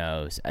 Who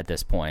knows at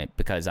this point,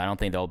 because I don't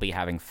think they'll be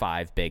having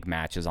 5 big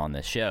matches on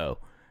this show.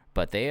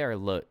 But they are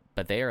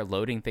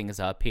loading things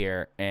up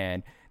here,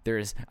 and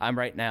I'm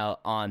right now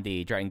on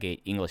the Dragon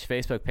Gate English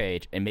Facebook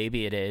page, and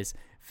maybe it is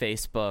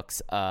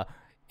Facebook's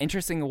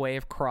interesting way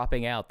of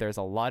cropping out. There's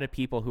a lot of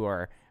people who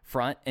are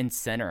front and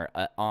center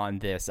on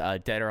this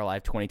Dead or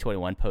Alive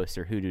 2021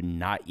 poster who do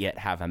not yet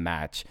have a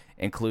match,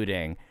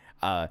 including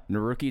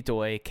Naruki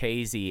Doi,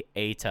 KZ,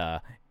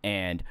 Eita,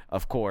 and,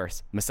 of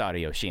course, Masato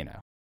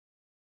Yoshino.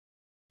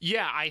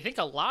 Yeah, I think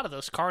a lot of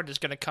this card is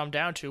going to come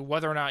down to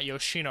whether or not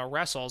Yoshino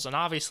wrestles, and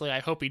obviously I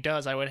hope he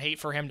does. I would hate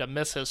for him to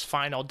miss his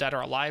final Dead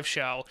or Alive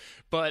show,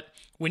 but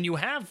when you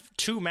have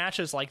 2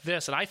 matches like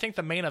this, and I think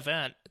the main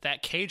event,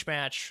 that cage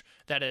match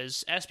that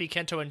is SB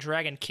Kento and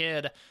Dragon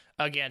Kid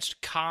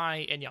against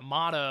Kai and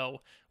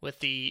Yamato, with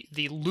the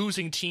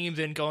losing team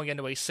then going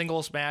into a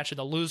singles match, and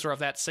the loser of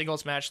that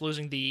singles match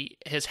losing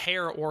his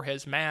hair or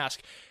his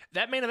mask,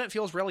 that main event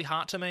feels really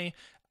hot to me.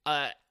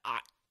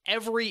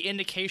 Every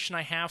indication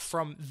I have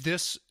from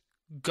this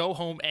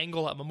go-home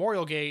angle at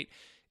Memorial Gate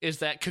is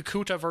that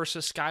Kakuta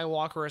versus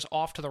Skywalker is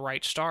off to the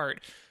right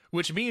start,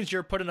 which means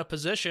you're put in a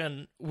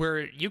position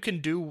where you can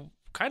do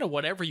kind of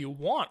whatever you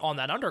want on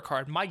that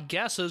undercard. My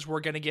guess is we're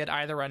going to get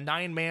either a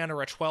 9-man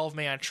or a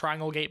 12-man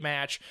Triangle Gate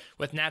match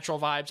with Natural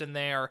Vibes in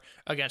there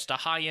against a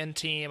high-end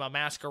team, a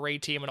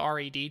Masquerade team, an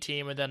RED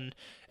team, and then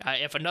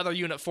if another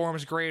unit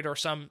forms, great, or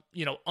some,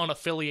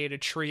 unaffiliated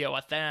trio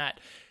at that.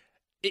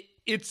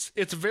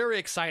 It's very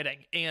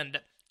exciting. And,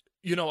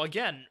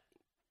 again,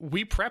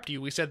 we prepped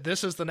you. We said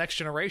this is the next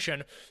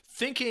generation,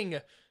 thinking,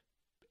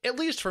 at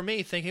least for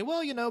me, thinking,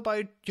 well,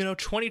 by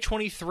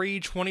 2023,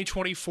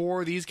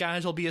 2024, these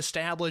guys will be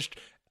established.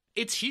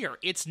 It's here.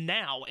 It's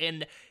now.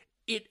 And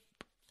it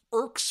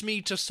irks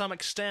me to some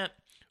extent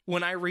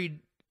when I read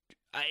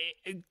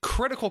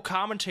critical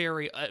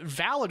commentary,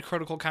 valid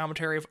critical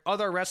commentary of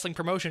other wrestling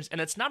promotions, and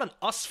it's not an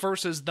us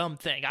versus them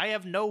thing. I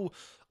have no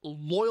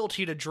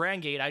loyalty to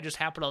Dragon Gate. I just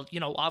happen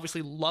to,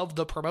 obviously love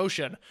the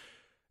promotion.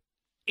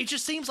 It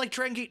just seems like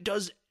Dragon Gate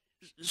does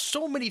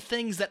so many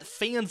things that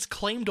fans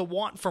claim to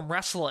want from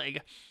wrestling,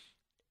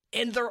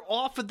 and they're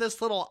off at this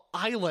little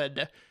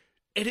island,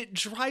 and it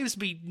drives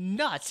me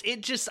nuts.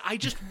 I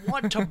just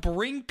want to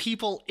bring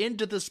people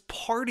into this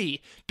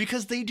party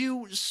because they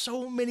do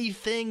so many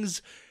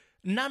things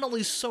not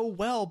only so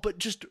well, but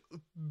just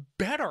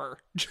better.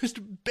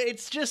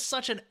 It's just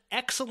such an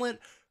excellent,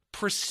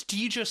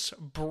 prestigious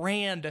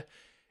brand.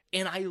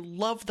 And I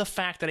love the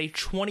fact that a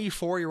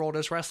 24-year-old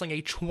is wrestling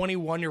a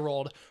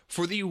 21-year-old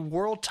for the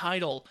world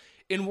title,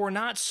 and we're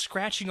not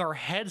scratching our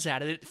heads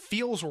at it. It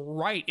feels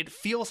right. It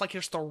feels like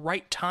it's the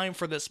right time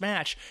for this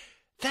match.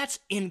 That's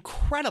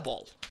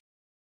incredible.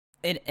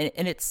 And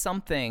it's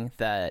something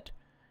that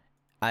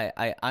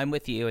I'm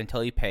with you.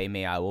 Until you pay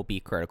me, I will be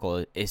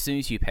critical. As soon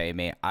as you pay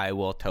me, I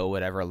will toe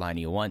whatever line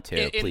you want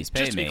to. Please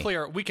pay me. Just to be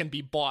clear, we can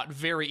be bought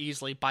very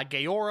easily by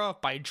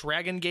Gaora, by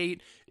Dragon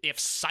Gate. If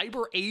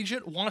Cyber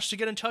Agent wants to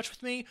get in touch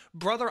with me,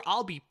 brother,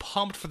 I'll be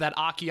pumped for that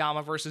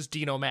Akiyama versus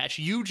Dino match.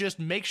 You just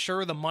make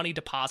sure the money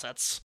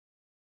deposits.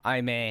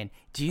 I mean,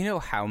 do you know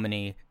how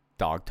many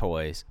dog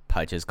toys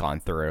Pudge has gone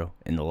through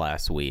in the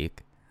last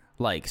week?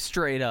 Like,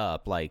 straight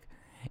up, like...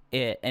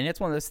 And it's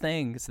one of those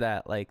things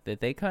that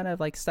that they kind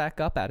of stack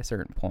up at a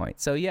certain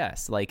point. So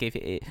yes,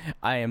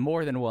 I am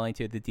more than willing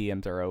to. The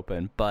DMs are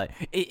open, but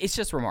it's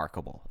just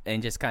remarkable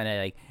and just kind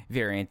of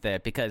variant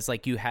that, because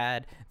you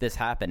had this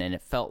happen and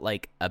it felt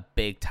like a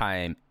big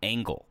time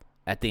angle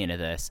at the end of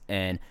this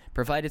and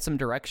provided some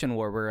direction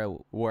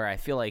where I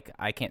feel like,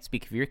 I can't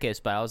speak for your case,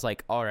 but I was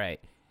like, all right,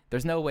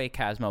 there's no way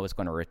Kazuma was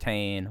going to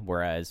retain,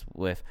 whereas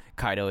with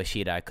Kaito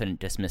Ishida, I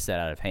couldn't dismiss that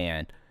out of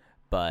hand.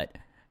 But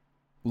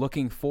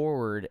looking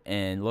forward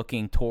and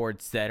looking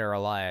towards Dead or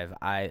Alive,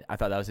 I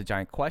thought that was a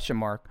giant question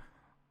mark.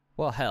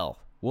 Well, hell,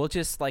 we'll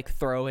just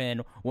throw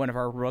in one of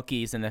our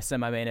rookies in the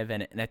semi-main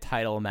event in a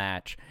title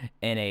match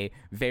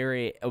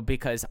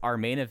because our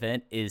main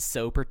event is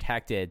so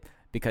protected,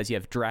 because you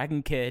have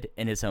Dragon Kid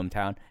in his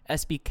hometown,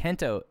 SB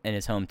Kento in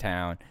his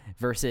hometown,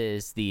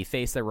 versus the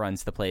face that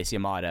runs the place,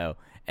 Yamato,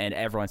 and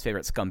everyone's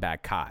favorite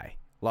scumbag Kai.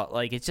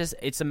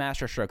 It's a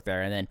masterstroke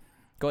there. And then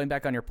going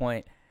back on your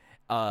point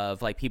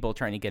of people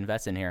trying to get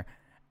invested in here,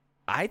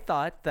 I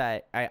thought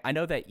that I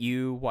know that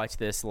you watched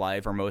this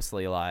live or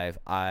mostly live.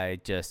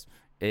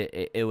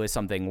 It was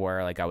something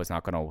where I was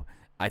not gonna.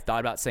 I thought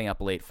about staying up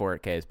late for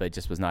it, but it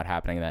just was not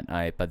happening that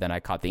night. But then I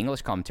caught the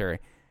English commentary.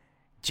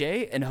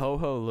 Jay and Ho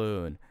Ho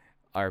Loon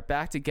are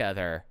back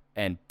together,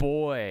 and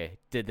boy,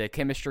 did the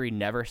chemistry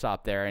never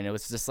stop there. And it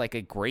was just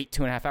a great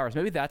 2.5 hours.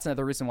 Maybe that's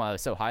another reason why I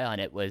was so high on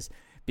it, was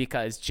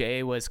because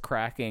Jay was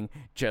cracking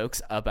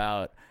jokes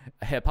about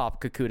Hip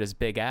Hop Kakuta's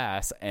big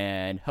ass,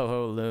 and Ho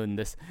Ho Loon,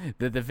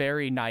 the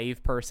very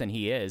naive person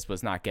he is,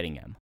 was not getting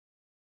him.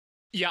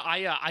 Yeah,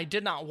 I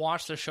did not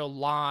watch the show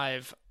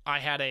live. I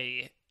had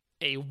a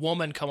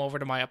woman come over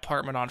to my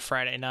apartment on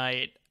Friday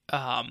night.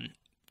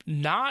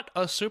 Not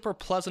a super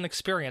pleasant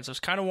experience. It was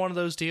kind of one of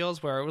those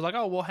deals where it was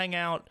oh, we'll hang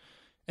out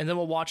and then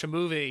we'll watch a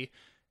movie.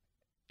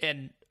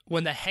 And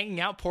when the hanging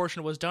out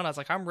portion was done, I was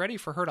I'm ready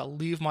for her to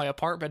leave my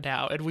apartment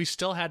now, and we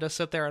still had to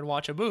sit there and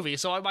watch a movie.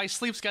 So my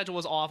sleep schedule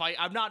was off.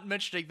 I'm not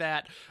mentioning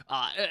that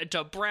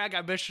to brag.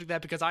 I'm mentioning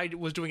that because I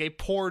was doing a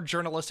poor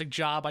journalistic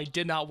job. I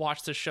did not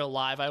watch the show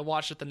live. I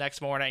watched it the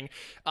next morning.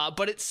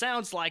 But it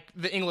sounds like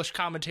the English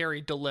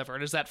commentary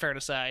delivered. Is that fair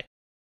to say?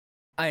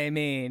 I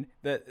mean,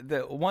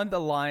 the one of the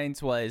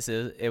lines was,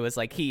 it was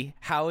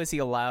how is he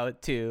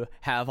allowed to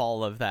have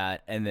all of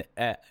that? And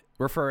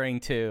referring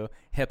to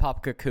Hip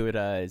Hop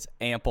Kakuta's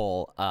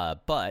ample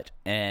butt,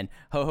 and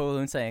Ho Ho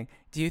Loon saying,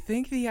 do you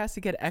think he has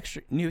to get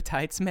extra new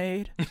tights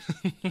made?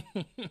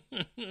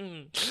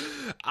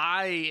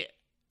 I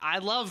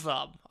love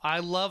them. I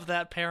love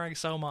that pairing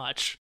so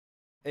much.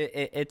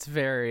 It's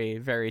very,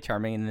 very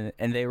charming,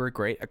 and they were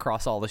great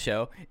across all the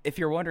show. If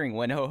you're wondering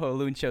when Ho Ho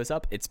Loon shows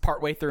up, it's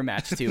partway through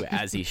match 2,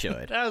 as he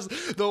should. That was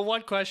the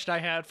one question I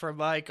had for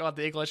Mike on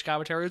the English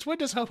commentary, is when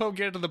does Ho Ho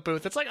get into the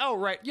booth? It's oh,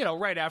 right,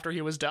 right after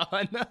he was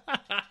done.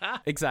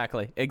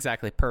 Exactly.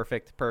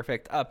 Perfect.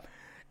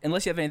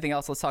 Unless you have anything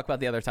else, let's talk about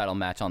the other title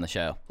match on the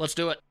show. Let's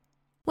do it.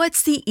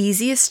 What's the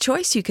easiest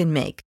choice you can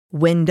make?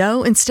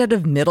 Window instead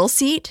of middle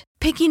seat?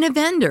 Picking a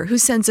vendor who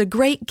sends a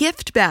great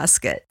gift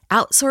basket?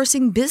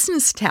 Outsourcing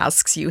business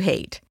tasks you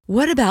hate?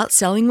 What about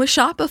selling with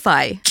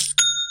Shopify?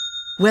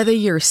 Whether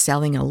you're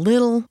selling a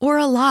little or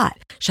a lot,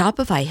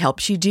 Shopify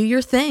helps you do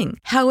your thing,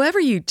 however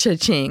you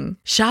cha-ching.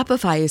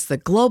 Shopify is the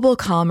global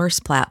commerce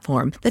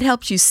platform that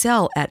helps you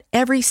sell at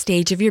every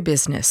stage of your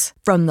business.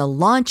 From the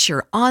launch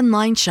your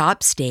online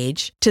shop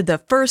stage to the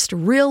first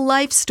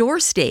real-life store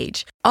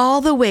stage,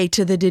 all the way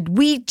to the did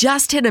we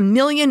just hit 1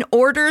 million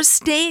orders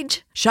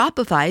stage.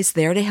 Shopify's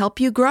there to help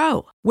you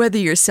grow. Whether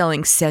you're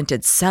selling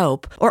scented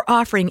soap or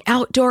offering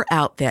outdoor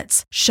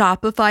outfits,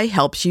 Shopify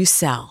helps you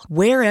sell.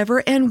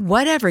 Wherever and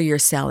whatever you're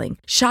selling,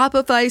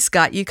 Shopify's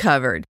got you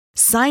covered.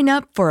 Sign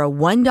up for a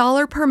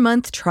 $1 per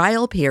month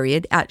trial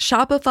period at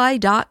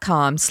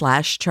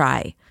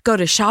shopify.com/try. Go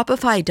to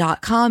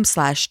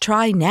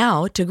shopify.com/try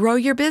now to grow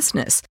your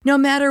business, no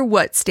matter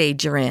what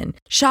stage you're in.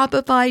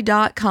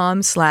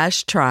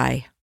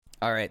 Shopify.com/try.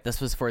 All right, this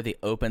was for the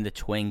Open the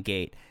Twin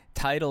Gate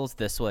titles.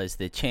 This was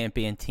the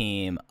champion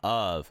team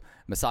of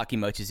Masaki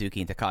Mochizuki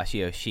and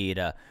Takashi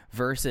Yoshida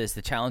versus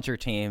the challenger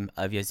team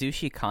of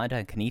Yasushi Kanda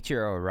and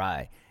Kenichiro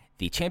Arai.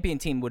 the champion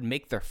team would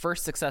make their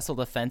first successful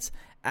defense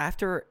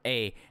after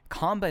a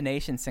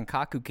combination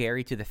Senkaku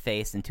Gary to the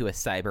face into a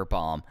cyber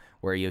bomb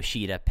where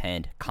Yoshida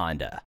pinned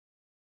Kanda.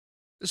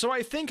 So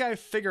I think I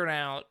figured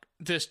out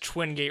this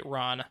Twin Gate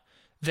run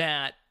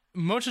that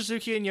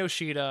Mochizuki and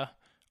Yoshida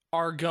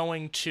are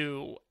going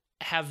to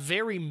have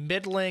very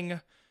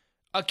middling,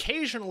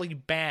 occasionally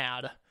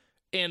bad,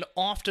 and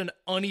often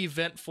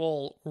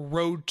uneventful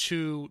Road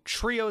to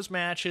Trios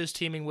matches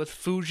teaming with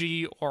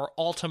Fuji or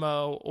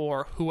Ultimo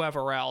or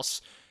whoever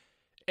else.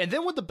 And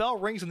then when the bell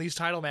rings in these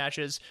title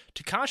matches,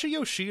 Takashi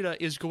Yoshida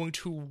is going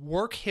to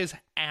work his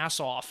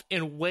ass off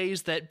in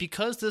ways that,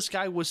 because this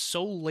guy was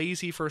so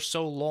lazy for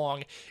so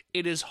long,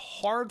 it is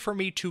hard for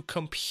me to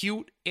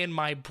compute in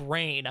my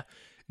brain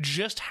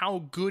just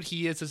how good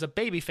he is as a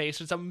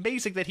babyface. It's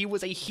amazing that he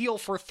was a heel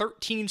for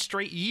 13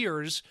 straight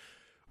years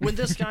when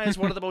this guy is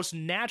one of the most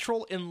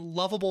natural and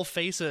lovable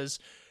faces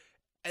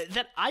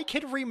that I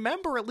can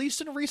remember, at least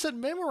in recent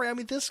memory. I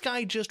mean, this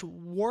guy just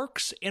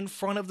works in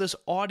front of this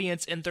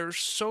audience, and they're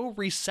so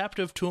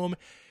receptive to him,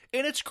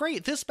 and it's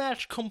great. This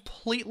match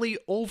completely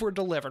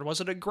over-delivered.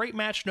 Was it a great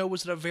match? No.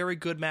 Was it a very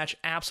good match?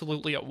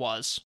 Absolutely it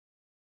was.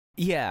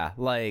 Yeah,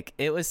 like,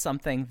 it was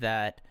something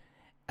that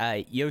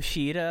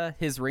Yoshida,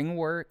 his ring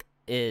work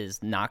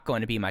is not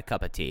going to be my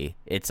cup of tea.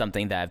 It's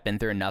something that I've been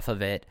through enough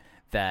of it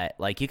that,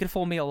 like, you can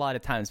fool me a lot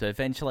of times, but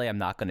eventually I'm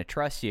not going to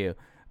trust you.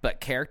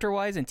 But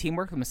character-wise and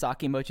teamwork with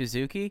Masaki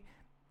Mochizuki,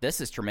 this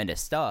is tremendous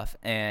stuff.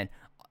 And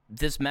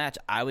this match,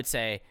 I would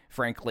say,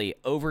 frankly,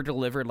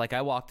 over-delivered. Like,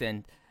 I walked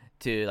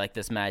into, like,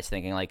 this match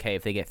thinking, like, hey,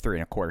 if they get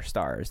 3.25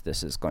 stars,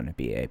 this is going to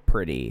be a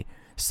pretty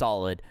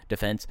solid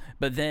defense.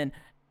 But then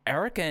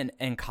Erica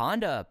and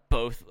Kanda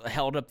both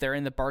held up there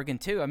in the bargain,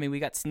 too. I mean, we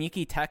got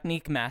sneaky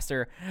technique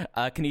master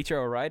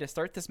Kenichiro Arai to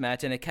start this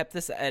match, and it kept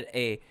this at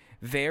a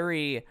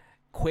very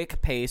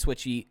quick pace,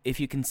 which if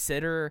you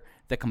consider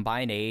the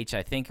combined age,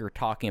 I think you're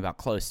talking about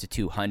close to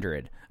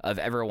 200 of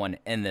everyone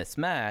in this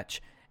match.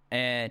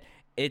 And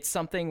it's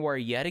something where,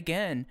 yet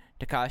again,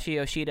 Takashi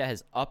Yoshida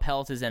has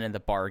upheld his end of the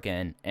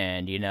bargain.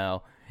 And, you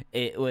know,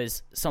 it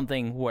was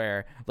something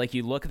where, like,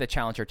 you look at the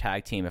challenger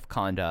tag team of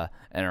Kanda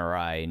and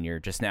Arai, and you're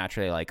just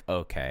naturally like,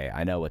 okay,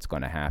 I know what's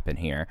going to happen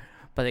here.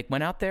 But they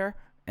went out there,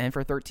 and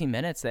for 13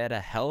 minutes, they had a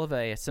hell of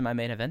a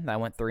semi-main event that I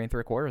went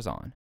 3.75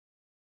 on.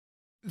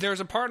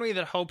 There's a part of me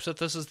that hopes that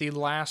this is the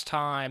last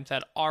time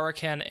that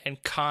Araken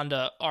and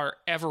Kanda are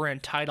ever in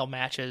title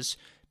matches,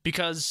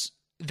 because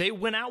they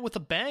went out with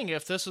a bang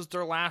if this is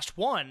their last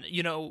one.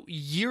 You know,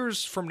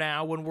 years from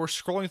now, when we're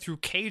scrolling through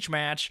Cage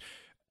Match,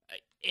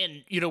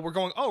 and, you know, we're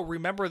going, oh,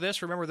 remember this.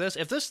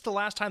 If this is the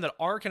last time that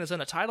Araken is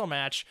in a title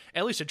match,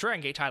 at least a Dragon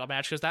Gate title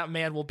match, because that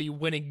man will be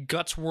winning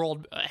Guts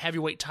World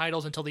heavyweight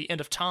titles until the end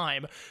of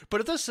time.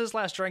 But if this is his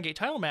last Dragon Gate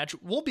title match,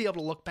 we'll be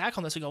able to look back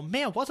on this and go,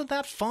 man, wasn't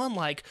that fun?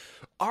 Like,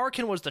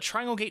 Araken was the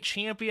Triangle Gate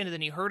champion, and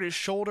then he hurt his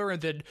shoulder,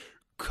 and then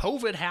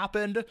COVID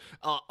happened,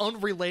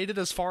 unrelated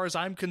as far as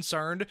I'm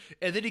concerned,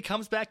 and then he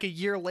comes back a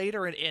year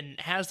later and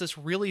has this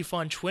really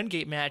fun Twin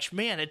Gate match.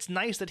 Man, it's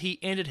nice that he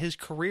ended his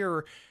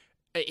career,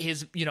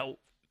 his, you know,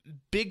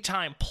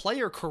 big-time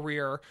player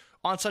career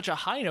on such a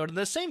high note. And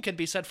the same can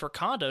be said for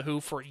Kanda,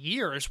 who for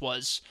years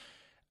was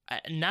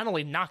not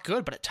only not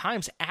good, but at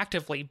times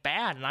actively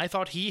bad. And I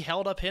thought he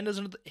held up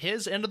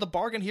his end of the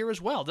bargain here as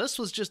well.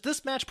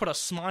 This match put a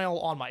smile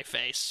on my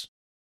face.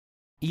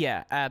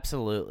 Yeah,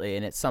 absolutely.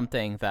 And it's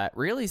something that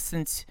really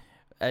since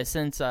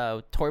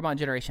Toryumon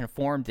Generation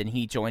formed and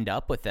he joined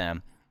up with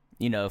them,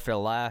 you know, for the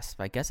last,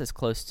 I guess it's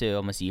close to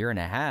almost a year and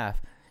a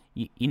half,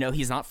 you know,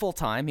 he's not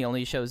full-time. He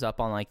only shows up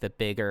on, like, the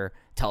bigger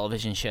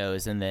television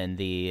shows and then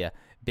the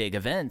big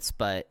events,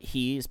 but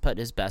he's put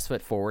his best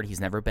foot forward. He's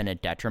never been a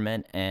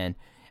detriment, and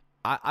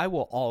I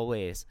will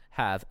always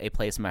have a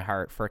place in my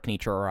heart for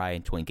Kenichiro Arai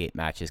in Twin Gate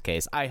matches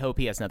case. I hope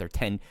he has another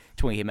 10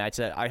 Twin Gate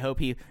matches. I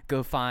hope he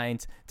go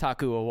finds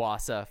Taku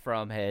Iwasa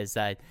from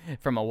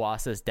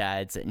Iwasa's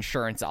dad's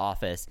insurance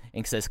office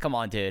and says, come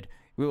on, dude,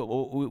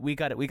 we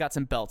got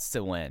some belts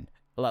to win.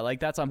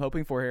 Like, that's what I'm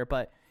hoping for here,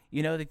 but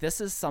you know,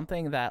 this is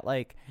something that,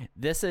 like,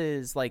 this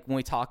is, like, when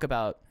we talk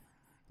about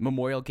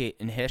Memorial Gate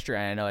in history,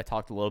 and I know I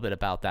talked a little bit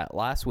about that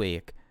last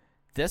week,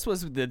 this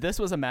was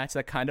a match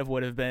that kind of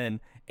would have been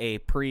a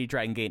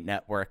pre-Dragon Gate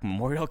Network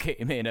Memorial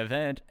Gate main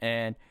event,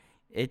 and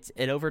it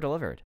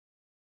over-delivered.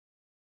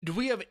 Do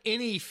we have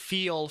any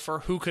feel for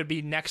who could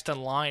be next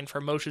in line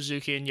for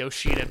Mochizuki and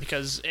Yoshida?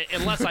 Because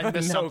unless I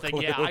missed something,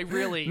 clue. Yeah, I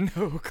really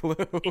no clue.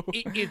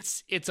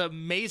 It's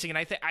amazing,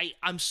 and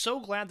I'm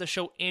so glad the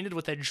show ended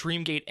with a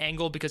Dreamgate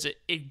angle, because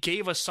it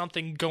gave us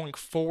something going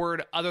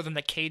forward other than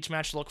the cage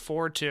match to look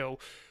forward to.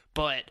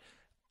 But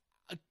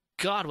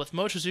God, with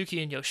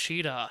Mochizuki and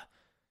Yoshida,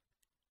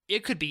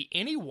 it could be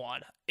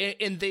anyone,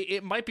 and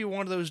it might be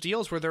one of those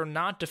deals where they're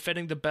not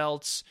defending the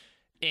belts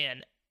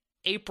in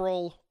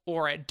April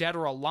or at Dead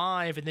or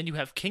Alive, and then you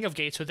have King of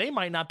Gate, so they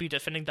might not be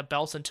defending the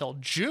belts until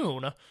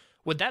June.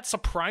 Would that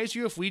surprise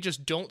you if we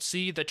just don't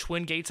see the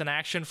Twin Gates in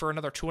action for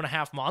another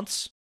 2.5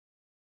 months?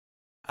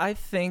 I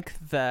think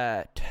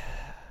that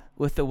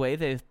with the way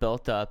they've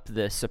built up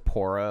the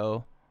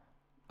Sapporo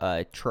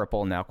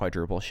triple, now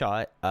quadruple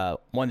shot.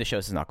 One of the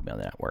shows is not going to be on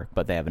the network,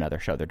 but they have another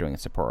show they're doing in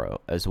Sapporo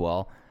as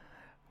well.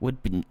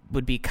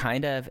 Would be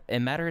kind of, it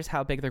matters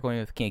how big they're going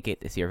with King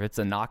Gate this year. If it's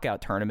a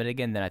knockout tournament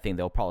again, then I think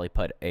they'll probably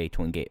put a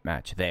Twin Gate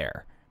match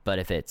there. But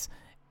if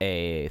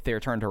they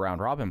return to round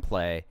robin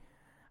play,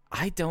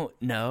 I don't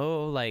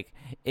know. Like,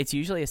 it's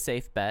usually a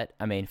safe bet.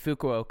 I mean,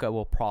 Fukuoka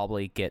will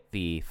probably get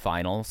the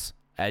finals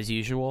as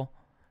usual.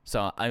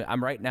 So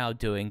I'm right now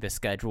doing the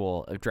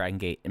schedule of Dragon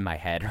Gate in my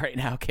head right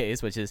now,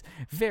 Case, which is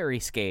very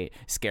scary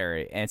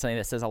and something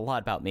that says a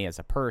lot about me as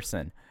a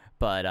person.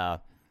 But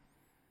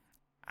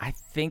I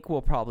think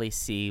we'll probably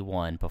see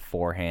one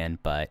beforehand,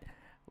 but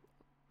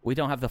we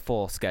don't have the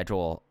full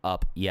schedule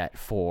up yet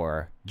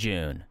for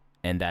June,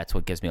 and that's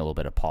what gives me a little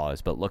bit of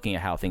pause. But looking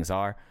at how things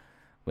are,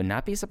 would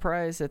not be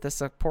surprised at the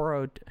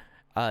Sapporo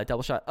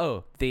double shot.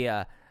 Oh,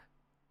 the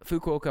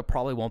Fukuoka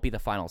probably won't be the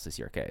finals this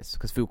year, Case,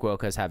 because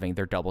Fukuoka is having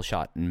their double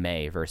shot in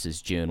May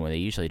versus June when they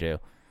usually do.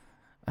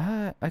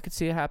 I could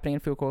see it happening in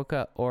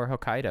Fukuoka or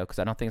Hokkaido, because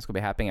I don't think it's going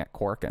to be happening at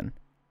Korakuen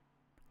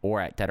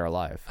or at Dead or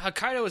Alive.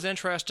 Hokkaido is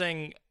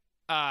interesting.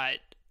 I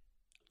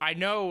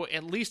know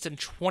at least in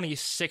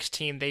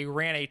 2016 they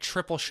ran a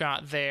triple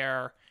shot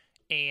there,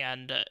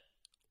 and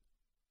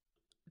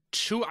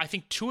two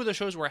of the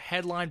shows were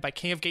headlined by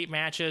King of Gate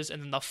matches,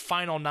 and then the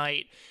final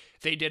night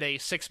they did a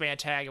 6-man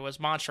tag. It was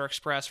Monster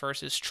Express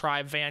versus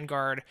Tribe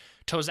Vanguard,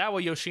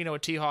 Tozawa Yoshino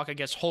and T-Hawk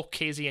against Hulk,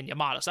 KZ, and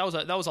Yamato. So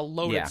that was a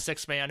loaded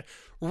 6-man.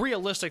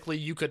 Realistically,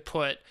 you could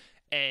put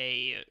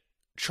a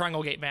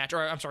Triangle Gate match,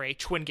 or I'm sorry, a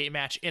Twin Gate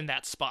match in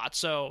that spot.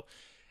 So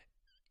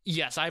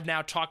yes, I've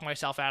now talked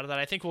myself out of that.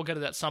 I think we'll get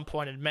it at some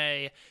point in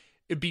May.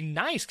 It'd be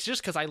nice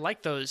just because I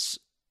like those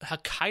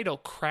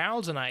Hokkaido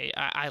crowds, and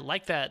I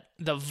like that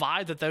the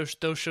vibe that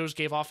those shows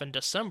gave off in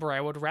December.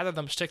 I would rather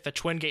them stick the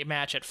Twin Gate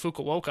match at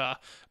Fukuoka,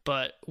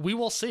 but we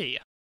will see.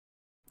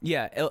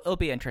 Yeah, it'll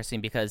be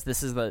interesting because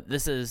this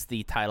is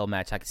the title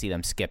match I could see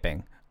them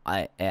skipping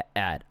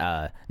at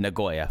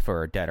Nagoya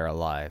for Dead or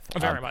Alive.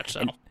 Very much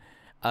so.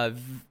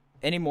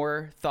 Any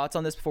more thoughts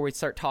on this before we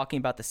start talking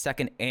about the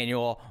second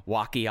annual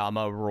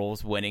Wakayama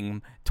Rules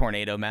winning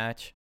tornado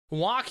match?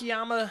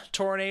 Wakayama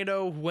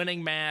Tornado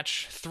winning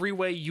match,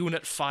 3-way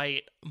unit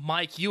fight.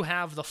 Mike, you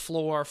have the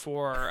floor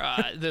for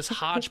this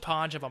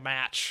hodgepodge of a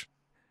match.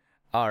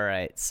 All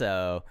right,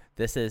 so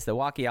this is the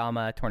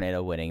Wakayama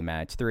Tornado winning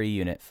match,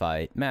 3-unit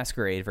fight.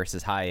 Masquerade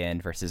versus High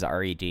End versus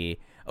RED.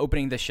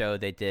 Opening the show,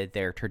 they did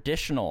their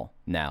traditional,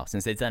 now,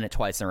 since they've done it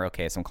twice in a row,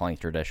 so I'm calling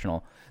it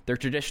traditional, their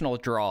traditional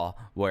draw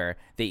where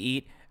they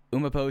eat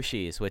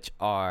umeboshis, which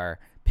are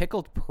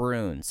pickled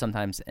prunes,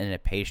 sometimes in a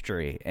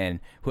pastry, and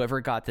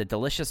whoever got the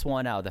delicious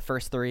one out of the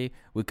first 3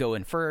 would go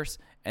in first,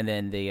 and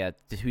then the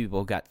 2 people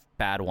who got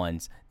bad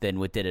ones then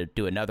would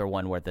do another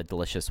one where the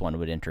delicious one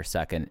would enter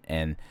second,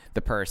 and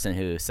the person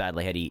who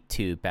sadly had to eat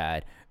 2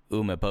 bad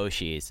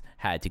umeboshis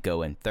had to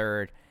go in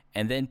third.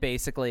 And then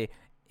basically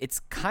it's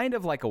kind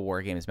of like a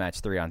War Games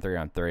match,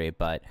 3-on-3-on-3,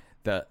 but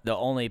the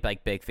only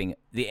like big thing,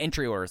 the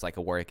entry order is like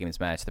a War Games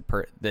match.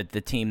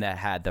 The team that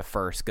had the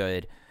first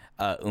good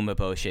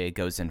umeboshi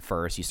goes in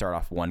first. You start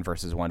off 1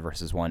 versus 1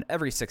 versus 1.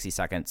 Every 60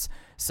 seconds,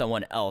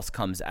 someone else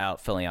comes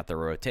out filling out the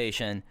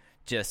rotation.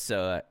 Just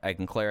so I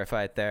can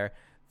clarify it there,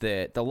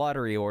 the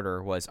lottery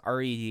order was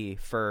RED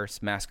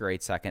first,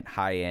 Masquerade second,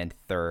 High End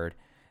third.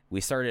 We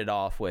started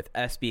off with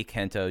SB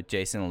Kento,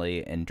 Jason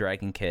Lee, and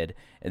Dragon Kid,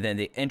 and then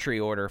the entry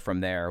order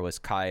from there was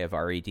Kai of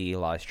RED,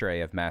 La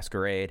Estrella of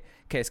Masquerade,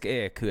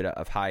 Keisuke Ikuda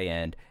of High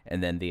End,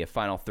 and then the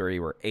final 3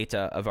 were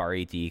Eita of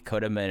RED,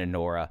 Kota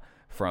Minoura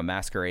from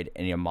Masquerade,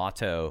 and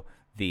Yamato,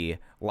 the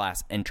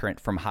last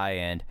entrant from High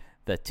End.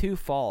 The 2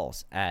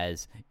 falls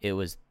as it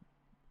was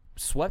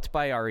swept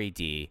by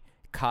RED.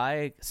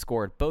 Kai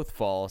scored both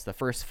falls. The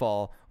first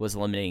fall was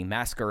eliminating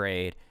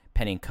Masquerade,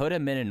 penning Kota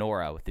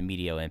Minoura with the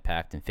medial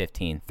impact in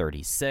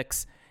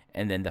 15:36.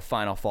 And then the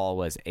final fall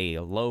was a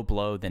low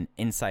blow, then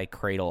inside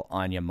cradle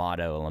on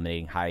Yamato,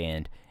 eliminating High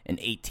End in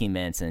 18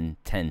 minutes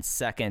and 10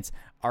 seconds.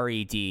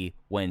 RED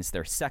wins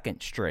their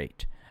second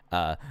straight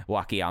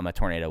Wakayama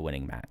Tornado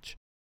winning match.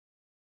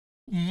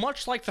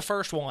 Much like the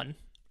first one,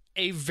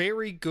 a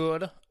very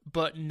good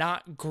but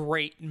not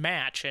great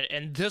match.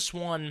 And this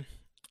one,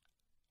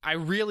 I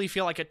really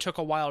feel like it took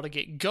a while to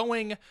get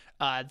going.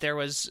 There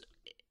was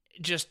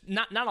just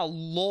not a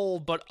lull,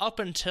 but up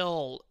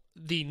until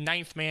the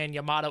 9th man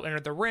Yamato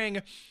entered the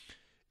ring,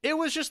 it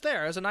was just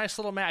there. It was a nice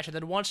little match. And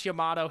then once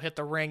Yamato hit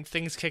the ring,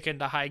 things kick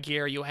into high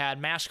gear. You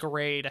had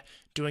Masquerade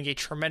doing a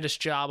tremendous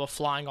job of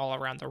flying all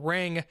around the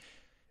ring.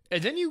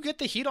 And then you get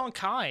the heat on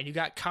Kai, and you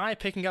got Kai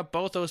picking up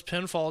both those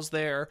pinfalls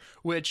there,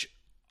 which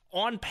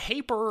on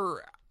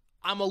paper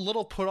I'm a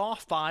little put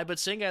off by, but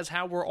seeing as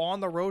how we're on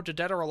the road to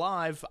Dead or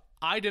Alive,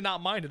 I did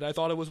not mind it. I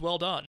thought it was well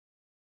done.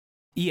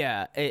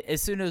 Yeah,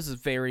 as soon as it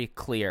was very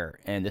clear,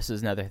 and this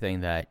is another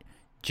thing that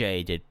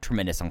Jay did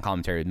tremendous on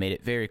commentary, made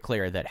it very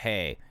clear that,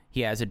 hey,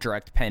 he has a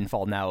direct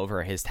pinfall now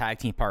over his tag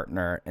team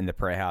partner in the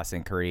Parejas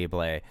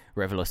Increíble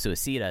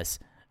Revoluciones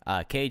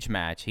cage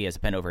match. He has a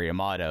pin over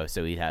Yamato,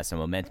 so he has some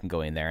momentum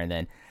going there. And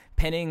then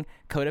pinning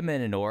Kota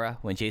Minoura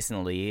when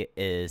Jason Lee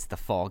is the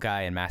fall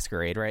guy in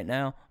Masquerade right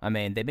now. I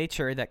mean, they made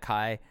sure that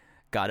Kai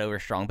got over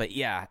strong, but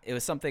yeah, it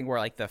was something where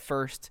like the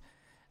first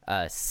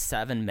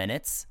 7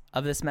 minutes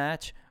of this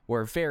match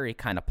were very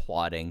kind of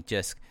plodding,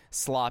 just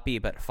sloppy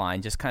but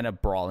fine, just kind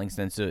of brawling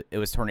since it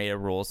was Tornado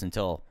Rules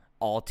until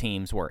all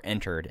teams were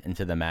entered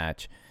into the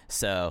match.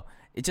 So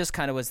it just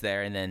kind of was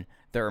there, and then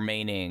the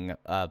remaining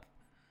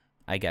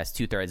I guess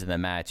 2/3 of the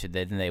match,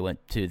 then they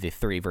went to the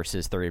 3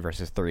 versus 3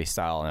 versus 3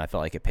 style, and I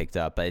felt like it picked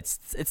up. But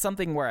it's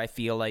something where I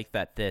feel like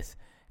that this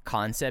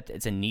concept,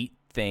 it's a neat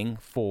thing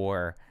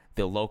for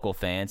the local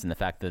fans, and the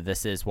fact that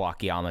this is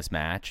Wakayama's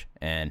match,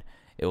 and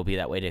it will be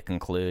that way to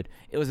conclude.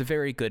 It was a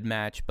very good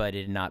match, but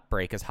it did not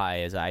break as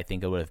high as I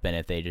think it would have been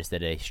if they just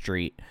did a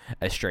straight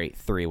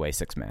 3-way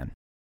 6-man.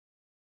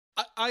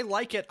 I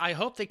like it. I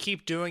hope they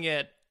keep doing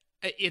it.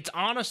 It's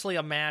honestly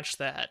a match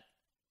that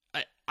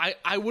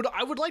I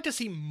would like to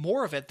see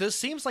more of it. This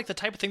seems like the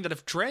type of thing that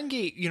if Dragon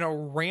Gate,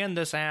 ran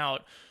this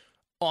out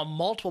on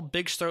multiple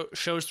big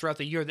shows throughout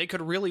the year, they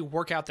could really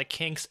work out the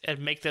kinks and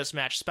make this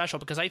match special,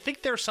 because I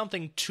think there's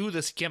something to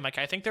this gimmick.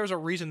 I think there's a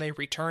reason they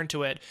return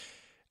to it.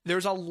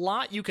 There's a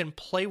lot you can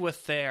play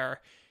with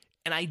there,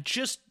 and I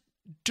just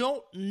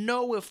don't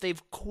know if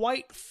they've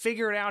quite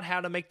figured out how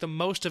to make the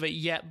most of it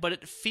yet, but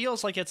it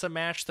feels like it's a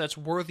match that's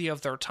worthy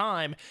of their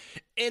time.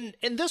 And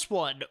this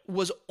one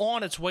was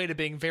on its way to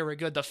being very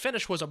good. The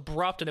finish was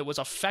abrupt and it was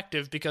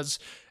effective because,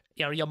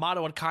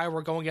 Yamato and Kai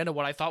were going into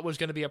what I thought was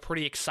going to be a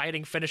pretty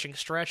exciting finishing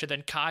stretch, and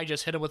then Kai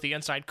just hit him with the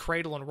inside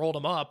cradle and rolled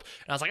him up.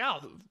 And I was like, oh,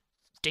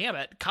 damn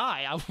it,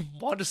 Kai, I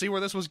wanted to see where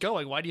this was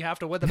going. Why do you have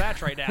to win the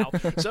match right now?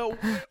 So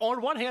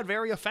on one hand,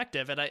 very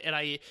effective. And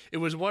it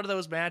was one of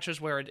those matches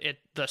where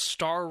the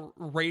star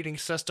rating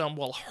system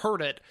will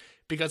hurt it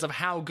because of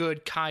how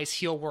good Kai's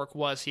heel work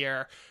was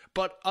here.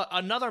 But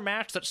another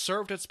match that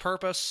served its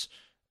purpose,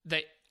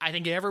 that I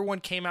think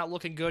everyone came out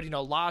looking good.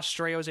 La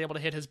Estrella was able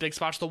to hit his big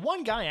spots. The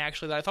one guy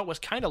actually that I thought was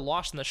kind of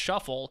lost in the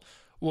shuffle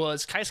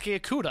was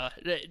Keisuke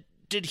Okuda.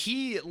 Did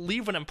he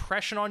leave an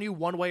impression on you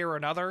one way or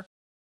another?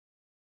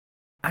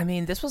 I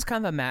mean, this was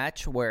kind of a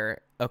match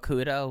where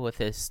Okuda, with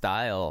his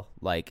style,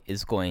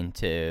 is going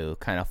to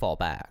kind of fall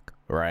back,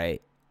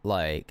 right?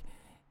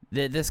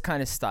 This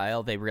kind of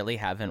style, they really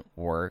haven't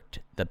worked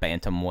the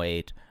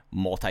bantamweight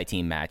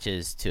multi-team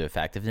matches to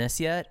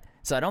effectiveness yet.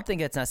 So I don't think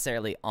it's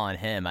necessarily on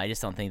him. I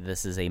just don't think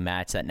this is a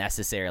match that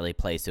necessarily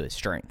plays to his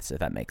strengths, if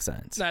that makes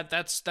sense.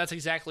 That's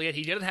exactly it.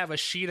 He didn't have a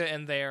Shida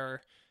in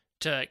there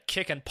to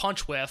kick and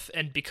punch with,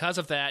 and because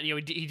of that,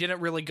 he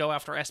didn't really go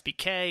after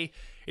SBK.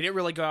 He didn't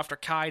really go after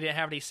Kai. He didn't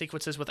have any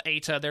sequences with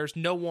Eita. There's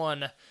no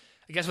one,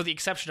 I guess with the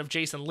exception of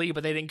Jason Lee,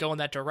 but they didn't go in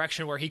that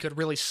direction where he could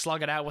really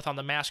slug it out with on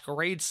the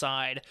Masquerade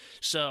side.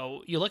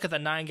 So you look at the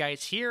 9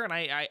 guys here, and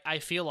I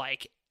feel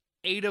like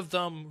 8 of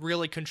them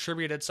really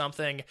contributed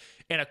something,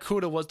 and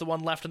Okuda was the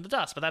one left in the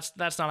dust. But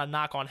that's not a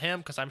knock on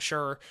him, because I'm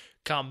sure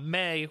come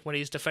May, when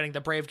he's defending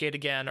the Brave Gate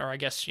again, or I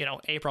guess,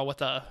 April with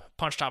the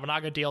Punch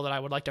Tominaga deal that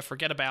I would like to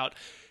forget about,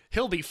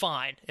 he'll be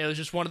fine. It was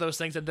just one of those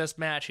things in this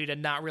match, he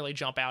did not really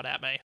jump out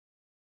at me.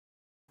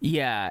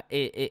 Yeah,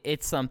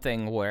 it's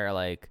something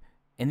where,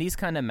 in these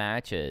kind of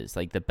matches,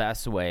 the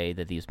best way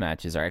that these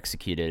matches are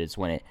executed is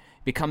when it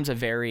becomes a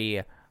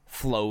very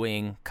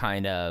flowing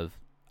kind of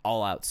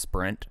all-out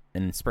sprint,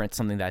 and sprint's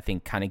something that I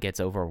think kind of gets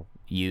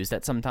overused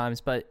at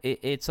sometimes, but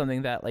it's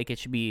something that, it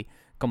should be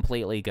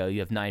completely go. You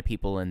have 9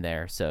 people in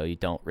there, so you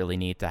don't really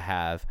need to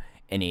have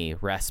any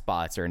rest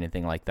spots or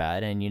anything like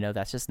that, and,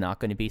 that's just not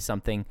going to be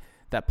something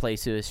that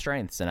plays to his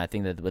strengths. And I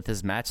think that with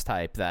this match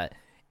type, that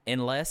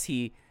unless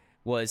he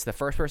was the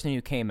first person who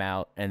came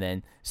out and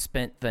then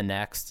spent the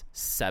next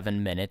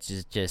 7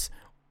 minutes just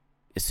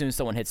as soon as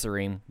someone hits the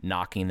ring,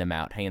 knocking them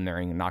out, hanging in the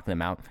ring, knocking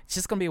them out, it's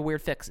just going to be a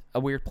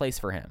weird place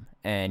for him.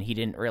 And he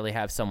didn't really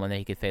have someone that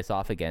he could face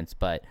off against,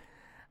 but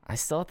I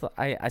still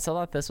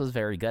thought this was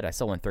very good. I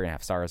still went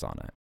 3.5 stars on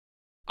it.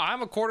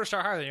 I'm a quarter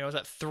star higher than you. I was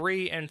at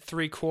 3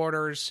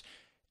 3/4.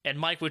 And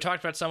Mike, we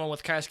talked about someone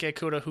with Keisuke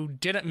Okuda who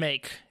didn't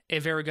make a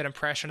very good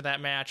impression of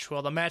that match.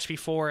 Well, the match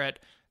before it,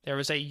 there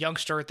was a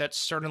youngster that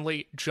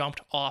certainly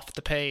jumped off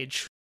the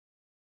page.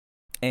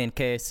 In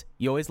case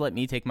you always let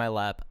me take my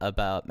lap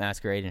about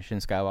Masquerade and Shin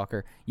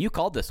Skywalker, you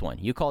called this one.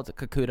 You called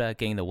Kakuta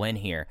getting the win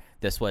here.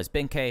 This was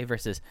Ben-K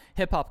versus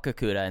Hip Hop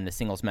Kakuta in the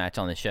singles match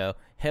on the show.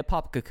 Hip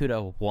Hop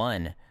Kakuta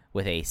won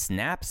with a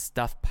snap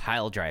stuff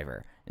pile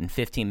driver in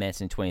 15 minutes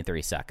and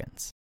 23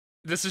 seconds.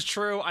 This is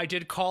true. I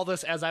did call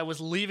this as I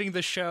was leaving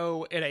the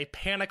show in a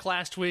panic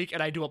last week,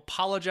 and I do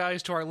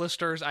apologize to our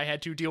listeners. I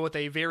had to deal with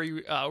a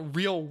very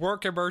real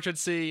work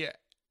emergency.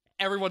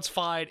 Everyone's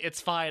fine. It's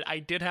fine. I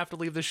did have to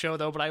leave the show,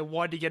 though, but I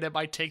wanted to get in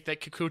my take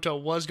that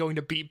Kakuta was going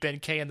to beat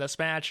Ben-K in this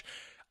match.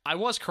 I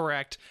was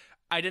correct.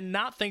 I did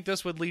not think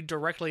this would lead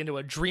directly into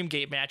a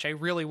Dreamgate match. I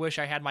really wish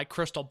I had my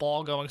crystal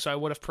ball going, so I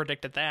would have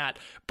predicted that.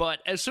 But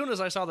as soon as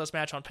I saw this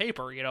match on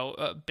paper,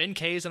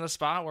 Ben-K's in a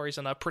spot where he's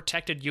in a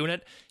protected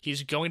unit.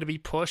 He's going to be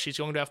pushed. He's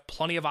going to have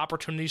plenty of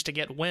opportunities to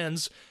get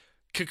wins.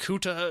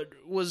 Kakuta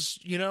was,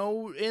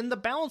 in the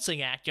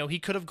balancing act. He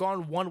could have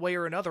gone one way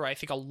or another. I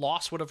think a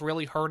loss would have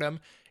really hurt him,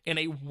 and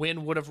a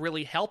win would have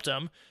really helped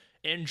him.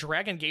 And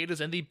Dragon Gate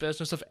is in the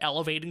business of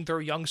elevating their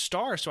young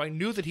star, so I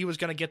knew that he was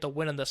going to get the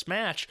win in this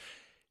match.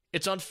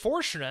 It's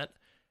unfortunate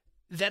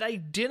that I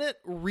didn't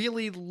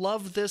really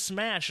love this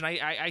match, and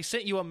I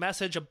sent you a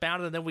message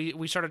about it, and then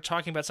we started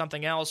talking about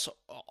something else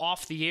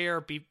off the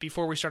air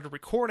before we started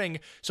recording,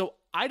 so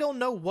I don't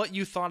know what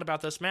you thought about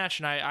this match,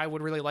 and I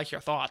would really like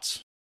your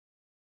thoughts.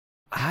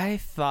 I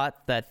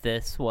thought that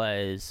this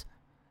was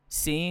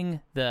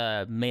seeing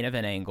the main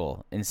event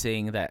angle and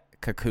seeing that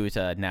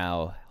Kakuta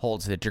now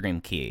holds the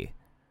Dream Key.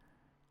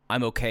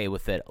 I'm okay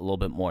with it a little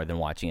bit more than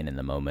watching it in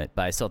the moment,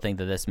 but I still think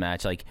that this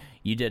match, like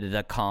you did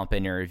the comp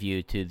in your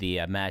review to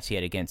the match he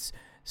had against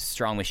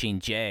Strong Machine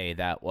J,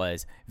 that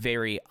was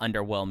very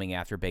underwhelming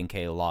after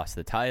Ben-K lost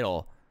the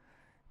title.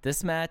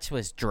 This match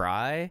was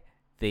dry.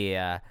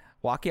 The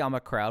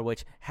Wakayama crowd,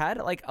 which had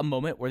like a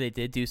moment where they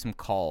did do some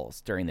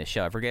calls during the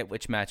show. I forget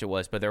which match it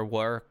was, but there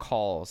were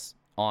calls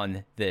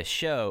on this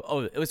show.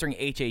 Oh, it was during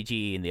HAGE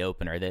in the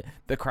opener.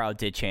 The crowd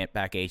did chant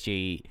back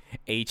HAGE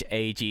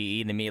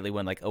and immediately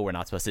went like, oh, we're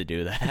not supposed to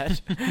do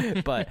that.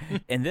 But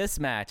in this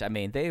match, I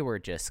mean, they were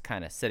just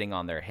kind of sitting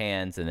on their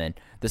hands. And then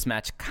this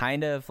match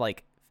kind of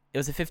like, it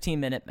was a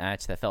 15-minute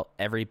match that felt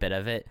every bit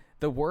of it.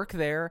 The work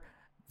there,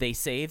 they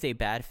saved a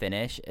bad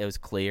finish. It was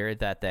clear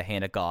that the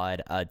Hand of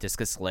God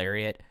discus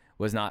lariat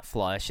was not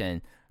flush,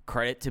 and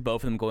credit to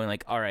both of them going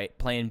like, all right,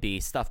 plan B,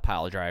 stuff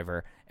pile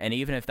driver. And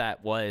even if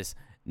that was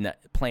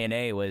plan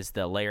A was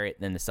the lariat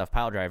and then the stuff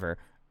pile driver,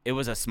 it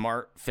was a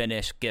smart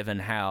finish given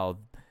how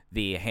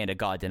the Hand of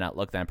God did not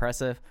look that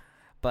impressive.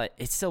 But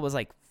it still was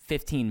like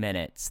 15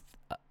 minutes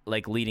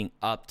like leading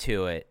up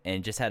to it,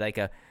 and just had like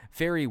a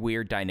very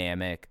weird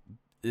dynamic.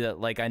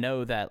 Like I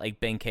know that like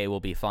Ben-K will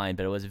be fine,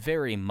 but it was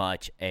very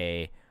much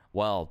a,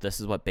 well, this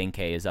is what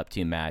Ben-K is up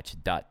to match ...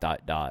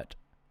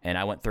 And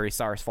I went 3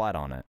 stars flat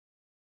on it.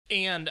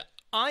 And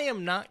I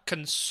am not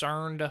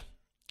concerned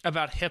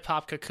about Hip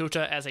Hop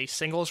Kakuta as a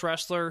singles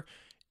wrestler.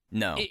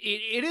 No.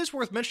 It is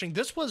worth mentioning,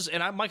 this was,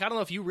 and Mike, I don't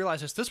know if you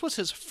realize this was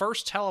his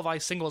first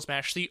televised singles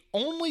match. The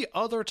only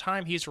other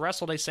time he's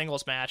wrestled a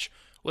singles match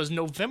was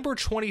November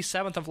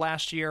 27th of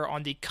last year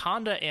on the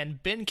Kanda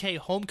and Ben-K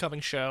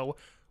Homecoming show,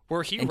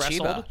 where he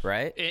wrestled... Chiba,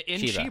 right?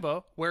 In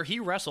Chiba, where he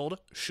wrestled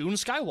Shun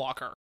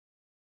Skywalker.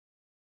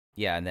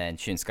 Yeah, and then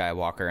Shun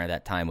Skywalker at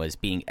that time was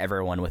being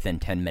everyone within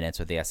 10 minutes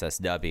with the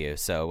SSW,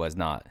 so it was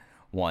not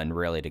one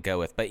really to go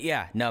with. But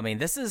yeah, no, I mean,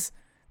 this was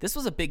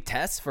a big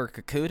test for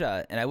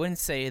Kakuta, and I wouldn't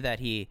say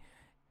that he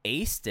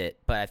aced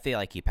it, but I feel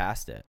like he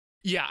passed it.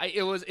 Yeah,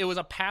 it was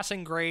a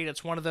passing grade.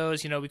 It's one of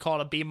those, we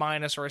call it a B-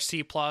 or a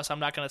C+. I'm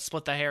not going to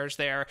split the hairs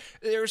there.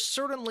 There's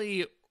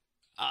certainly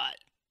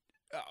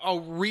a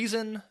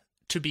reason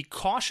to be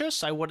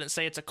cautious. I wouldn't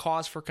say it's a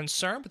cause for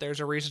concern, but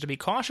there's a reason to be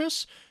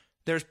cautious.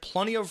 There's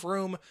plenty of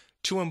room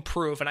to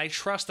improve, and I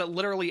trust that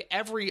literally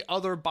every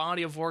other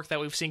body of work that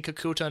we've seen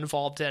Kakuta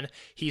involved in,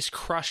 he's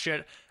crushed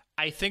it.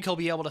 I think he'll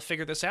be able to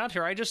figure this out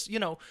here. I just,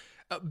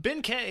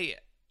 Ben-K,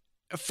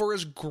 for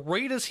as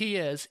great as he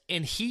is,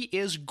 and he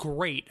is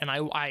great, and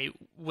I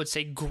would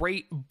say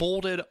great,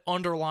 bolded,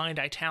 underlined,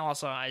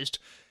 italicized,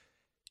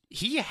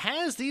 he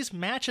has these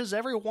matches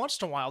every once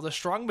in a while, the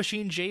Strong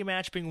Machine J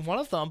match being one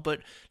of them,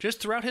 but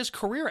just throughout his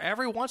career,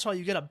 every once in a while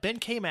you get a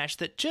Ben-K match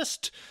that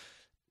just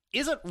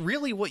isn't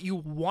really what you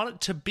want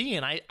it to be,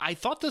 and I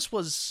thought this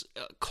was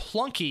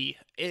clunky.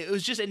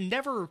 It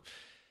never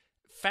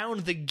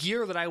found the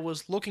gear that I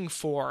was looking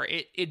for.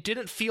 It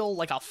didn't feel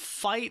like a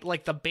fight,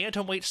 like the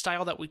bantamweight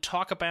style that we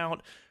talk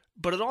about,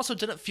 but it also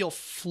didn't feel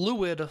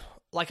fluid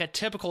like a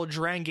typical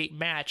Dragon Gate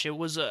match. It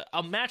was a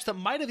match that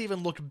might have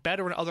even looked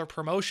better in other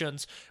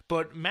promotions,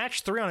 but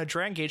match 3 on a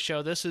Dragon Gate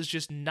show, this is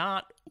just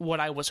not what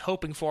I was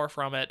hoping for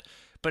from it.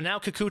 But now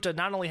Kakuta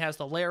not only has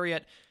the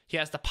lariat, he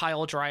has the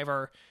pile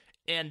driver,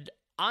 and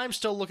I'm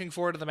still looking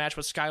forward to the match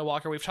with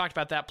Skywalker. We've talked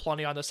about that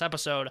plenty on this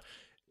episode.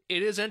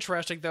 It is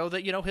interesting, though,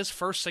 that, his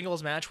first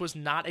singles match was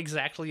not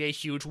exactly a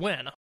huge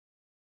win.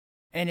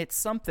 And it's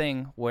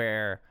something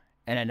where,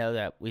 and I know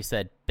that we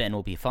said Ben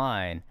will be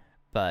fine,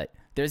 but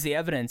there's the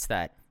evidence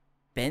that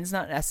Ben's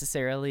not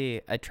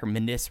necessarily a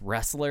tremendous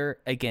wrestler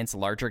against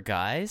larger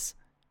guys,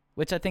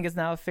 which I think is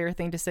now a fair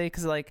thing to say,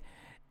 because, like,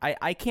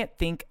 I can't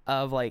think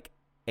of, like,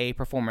 a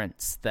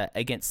performance that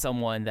against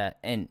someone that,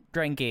 and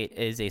Dragon Gate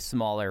is a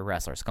smaller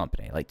wrestlers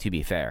company, like, to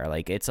be fair,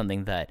 like, it's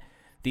something that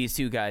these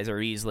two guys are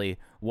easily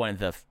one of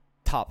the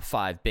top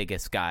 5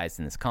 biggest guys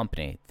in this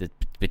company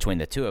between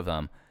the two of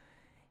them.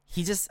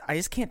 I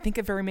just can't think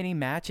of very many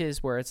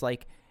matches where it's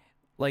like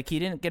he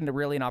didn't get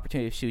really an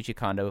opportunity with Shuji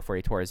Kondo before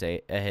he tore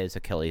his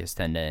Achilles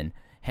tendon.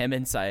 Him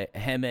and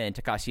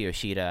Takashi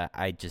Yoshida,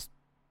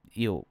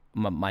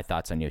 my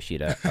thoughts on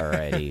Yoshida are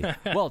already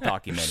well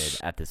documented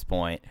at this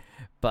point,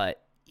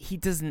 but he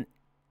doesn't.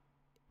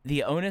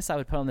 The onus I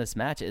would put on this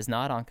match is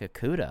not on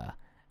Kakuta.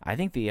 I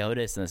think the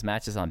onus in this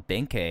match is on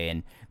Ben-K,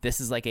 and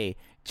this is like a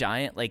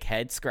giant like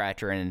head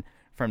scratcher. And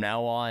from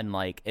now on,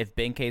 like if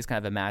Ben-K is kind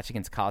of a match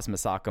against Kazuma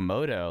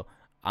Sakamoto,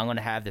 I'm going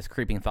to have this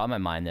creeping thought in my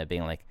mind that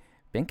being like,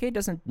 Ben-K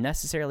doesn't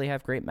necessarily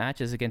have great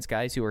matches against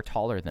guys who are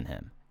taller than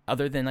him,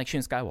 other than like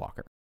Shun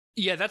Skywalker.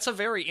 Yeah, that's a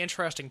very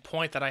interesting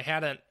point that I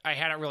hadn't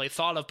really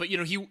thought of. But, you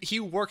know, he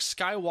works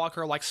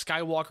Skywalker like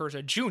Skywalker's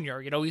a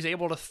junior. You know, he's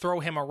able to throw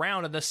him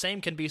around, and the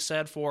same can be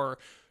said for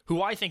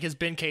who I think is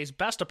Ben-K's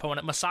best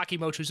opponent, Masaki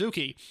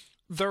Mochizuki.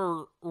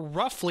 They're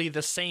roughly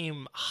the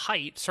same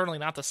height, certainly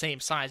not the same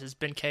size as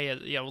Ben-K.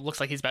 You know, looks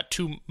like he's about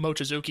 2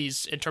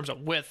 Mochizukis in terms of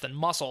width and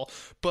muscle.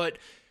 But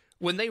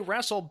when they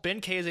wrestle,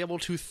 Ben-K is able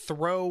to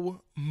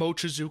throw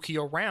Mochizuki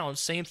around.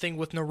 Same thing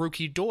with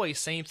Naruki Doi.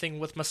 Same thing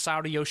with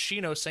Masato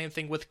Yoshino. Same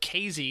thing with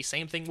KZ.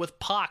 Same thing with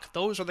Pac.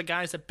 Those are the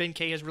guys that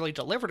Ben-K has really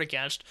delivered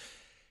against.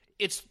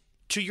 It's,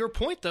 to your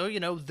point, though, you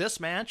know, this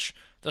match,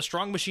 the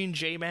Strong Machine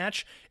J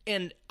match,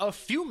 and a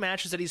few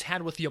matches that he's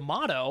had with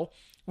Yamato,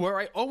 where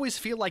I always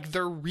feel like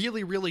they're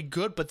really, really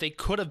good, but they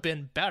could have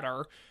been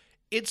better.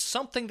 It's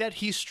something that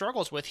he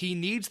struggles with. He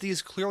needs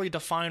these clearly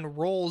defined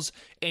roles,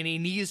 and he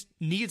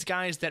needs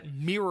guys that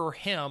mirror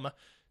him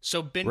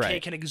so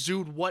Ben-K can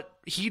exude what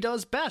he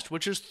does best,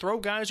 which is throw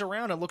guys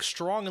around and look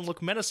strong and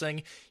look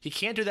menacing. He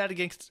can't do that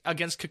against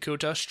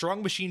Kakuta.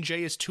 Strong Machine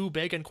J is too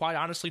big and quite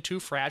honestly too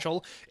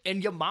fragile,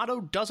 and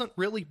Yamato doesn't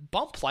really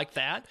bump like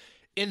that,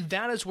 and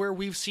that is where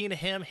we've seen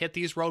him hit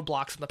these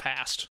roadblocks in the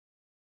past.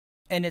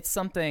 And it's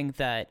something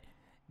that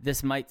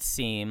this might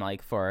seem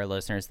like for our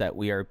listeners that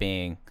we are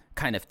being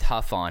kind of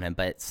tough on him,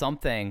 but it's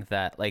something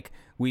that like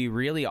we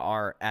really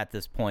are at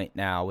this point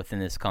now within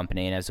this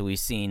company. And as we've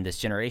seen this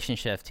generation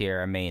shift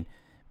here, I mean,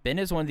 Ben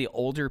is one of the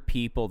older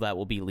people that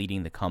will be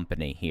leading the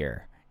company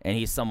here. And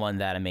he's someone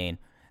that, I mean,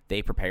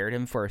 they prepared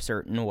him for a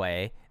certain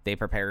way. They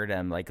prepared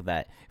him like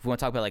that. If we want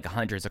to talk about like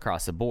hundreds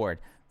across the board,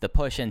 the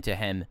push into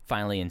him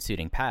finally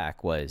suiting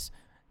Pac was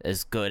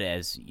as good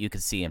as you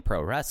could see in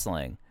pro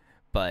wrestling.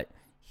 But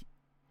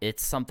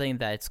it's something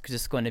that's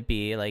just going to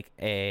be like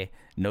a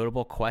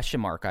notable question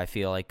mark, I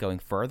feel like, going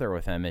further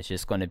with him. It's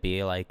just going to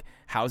be like,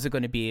 how's it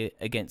going to be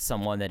against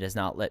someone that does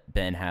not let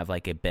Ben have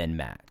like a Ben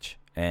match?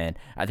 And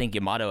I think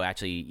Yamato,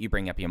 actually, you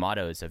bring up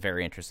Yamato is a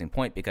very interesting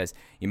point, because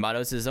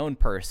Yamato's his own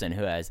person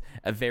who has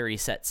a very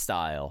set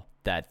style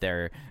that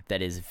there's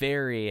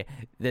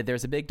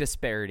a big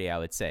disparity, I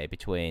would say,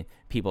 between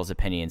people's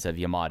opinions of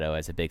Yamato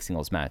as a big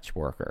singles match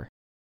worker.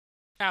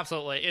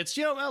 Absolutely. It's,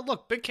 you know,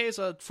 look, Big K is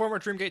a former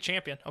Dreamgate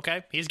champion,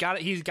 okay? He's got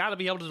to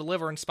be able to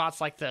deliver in spots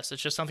like this.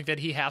 It's just something that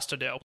he has to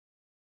do.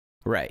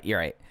 Right, you're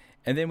right.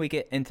 And then we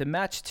get into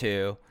match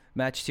 2.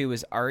 Match 2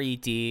 is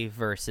RED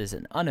versus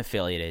an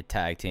unaffiliated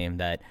tag team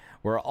that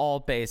were all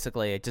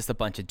basically just a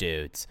bunch of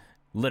dudes.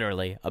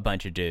 Literally a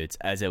bunch of dudes,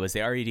 as it was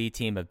the RED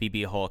team of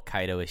BB Hulk,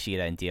 Kaito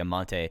Ishida, and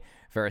Diamante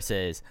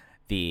versus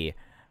the,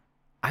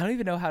 I don't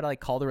even know how to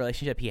like call the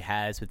relationship he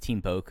has with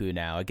Team Boku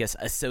now. I guess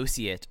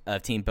associate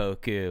of Team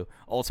Boku,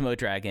 Ultimo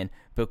Dragon,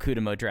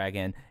 Bokudamo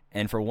Dragon,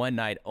 and for one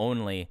night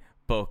only,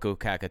 Boku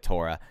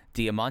Kakatora.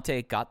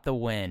 Diamante got the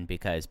win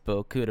because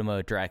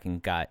Bokudamo Dragon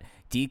got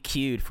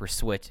DQ'd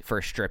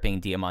for stripping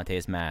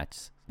Diamante's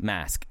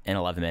mask in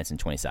 11 minutes and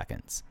 20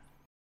 seconds.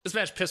 This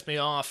match pissed me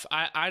off.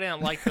 I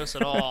didn't like this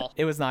at all.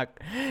 It was not...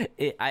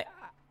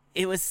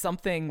 It was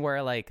something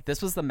where, like,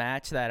 this was the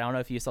match that, I don't know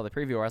if you saw the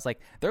preview, where I was like,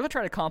 they're going to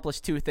try to accomplish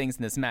 2 things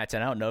in this match,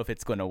 and I don't know if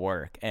it's going to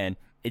work. And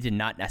it did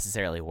not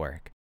necessarily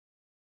work.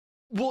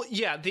 Well,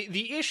 yeah,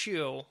 the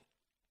issue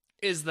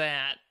is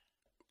that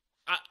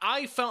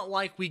I felt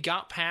like we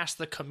got past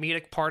the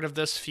comedic part of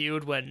this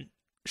feud when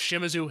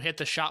Shimizu hit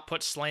the shot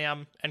put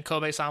slam and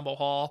Kobe Sambo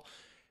Hall.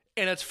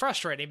 And it's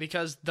frustrating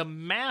because the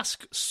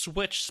mask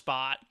switch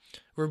spot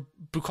where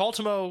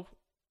Bukaltamo,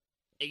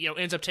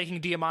 ends up taking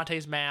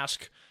Diamante's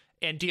mask,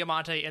 and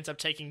Diamante ends up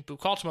taking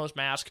Bukaltamo's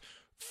mask.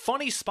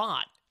 Funny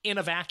spot in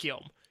a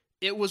vacuum.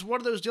 It was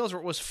one of those deals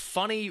where it was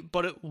funny,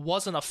 but it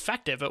wasn't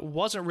effective. It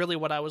wasn't really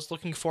what I was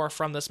looking for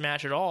from this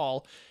match at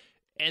all.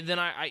 And then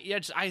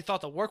I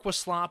thought the work was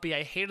sloppy.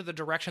 I hated the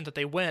direction that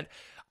they went.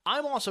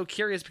 I'm also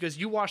curious because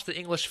you watched the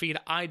English feed.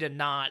 I did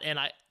not. And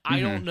I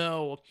don't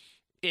know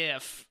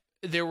if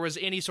there was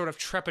any sort of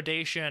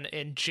trepidation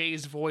in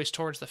Jay's voice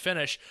towards the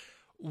finish.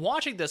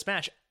 Watching this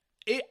match,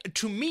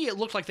 to me, it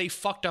looked like they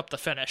fucked up the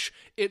finish.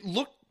 It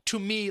looked to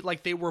me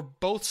like they were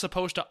both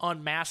supposed to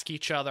unmask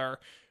each other,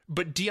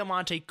 but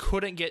Diamante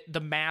couldn't get the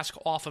mask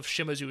off of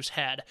Shimizu's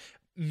head.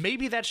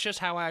 Maybe that's just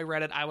how I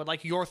read it. I would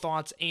like your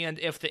thoughts, and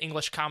if the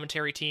English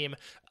commentary team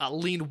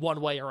leaned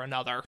one way or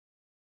another.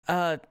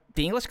 The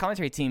English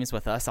commentary team is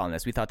with us on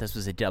this. We thought this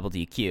was a double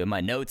DQ. In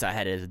my notes, I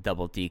had it as a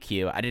double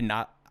DQ. I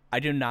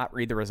did not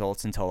read the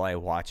results until I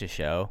watched a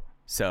show,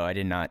 so I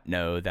did not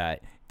know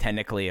that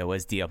technically it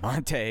was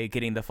Diamante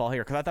getting the fall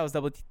here, because I thought it was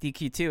double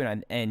DQ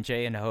too, and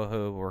Jay and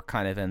Ho-Ho were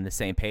kind of on the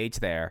same page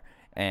there,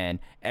 and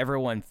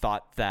everyone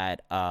thought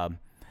that I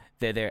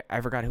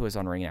forgot who was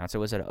on ring announcer.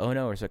 Was it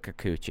Ono or was it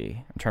Kikuchi?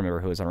 I'm trying to remember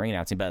who was on ring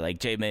announcing, but like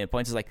Jay made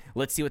points is like,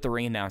 let's see what the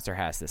ring announcer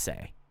has to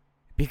say.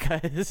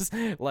 Because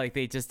like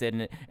they just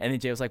didn't, and then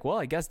Jay was like, well,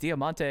 I guess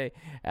Diamante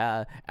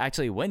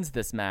actually wins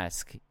this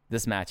match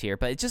this match here,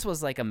 but it just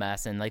was like a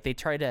mess. And like they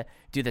tried to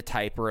do the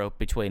tightrope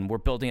between we're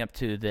building up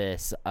to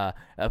this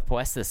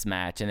Apuestas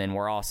match, and then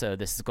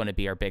this is going to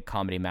be our big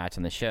comedy match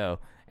on the show.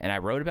 And I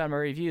wrote about in my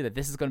review that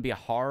this is going to be a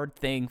hard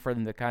thing for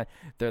them to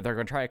they're going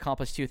to try to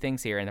accomplish two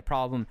things here. And the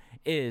problem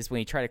is when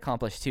you try to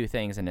accomplish two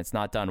things and it's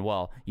not done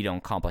well, you don't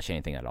accomplish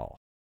anything at all.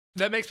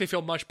 That makes me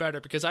feel much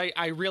better because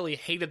I really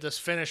hated this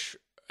finish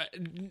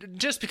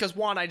just because,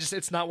 one,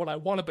 it's not what I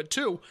wanted, but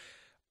two,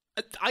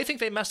 I think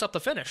they messed up the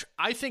finish.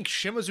 I think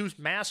Shimizu's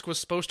mask was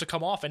supposed to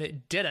come off and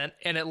it didn't,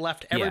 and it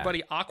left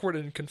everybody awkward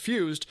and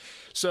confused.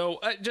 So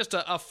just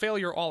a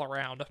failure all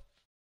around.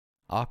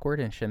 Awkward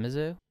and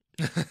Shimizu?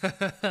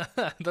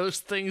 Those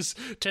things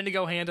tend to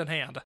go hand in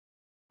hand.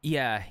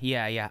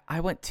 Yeah. I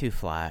went too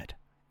flat,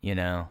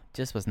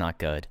 just was not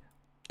good.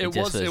 It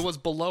was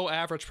below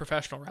average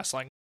professional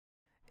wrestling.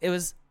 It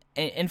was,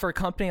 and for a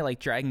company like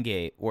Dragon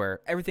Gate,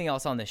 where everything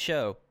else on the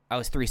show, I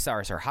was 3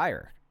 stars or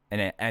higher.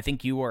 And I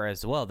think you were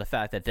as well, the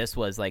fact that this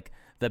was like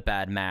the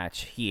bad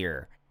match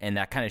here. And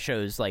that kind of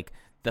shows like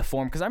the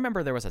form. Because I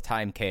remember there was a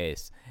time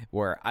case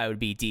where I would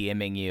be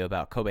DMing you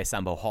about Kobe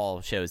Sambo Hall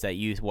shows that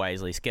you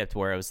wisely skipped,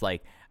 where it was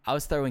like, I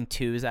was throwing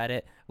 2s at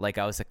it. Like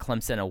I was a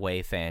Clemson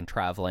away fan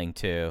traveling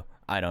to,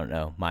 I don't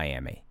know,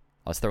 Miami.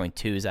 I was throwing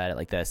 2s at it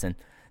like this. And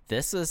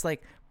this was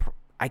like,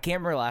 I can't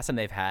remember the last time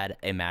they've had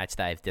a match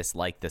that I've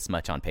disliked this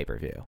much on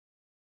pay-per-view.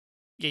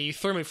 Yeah, you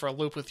threw me for a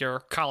loop with your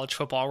college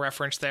football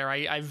reference there.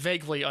 I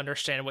vaguely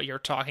understand what you're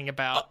talking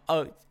about.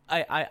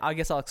 I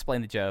guess I'll explain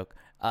the joke.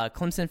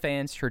 Clemson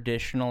fans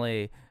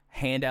traditionally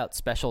hand out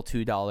special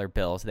 $2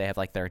 bills. They have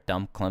like their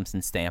dumb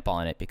Clemson stamp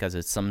on it because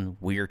it's some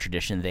weird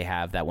tradition they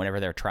have that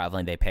whenever they're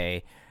traveling, they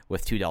pay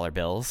with $2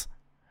 bills.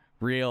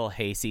 Real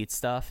hayseed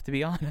stuff, to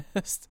be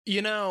honest.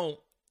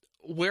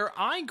 Where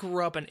I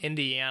grew up in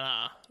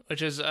Indiana,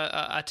 which is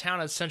a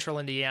town in central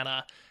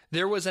Indiana,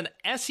 there was an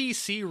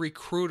SEC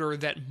recruiter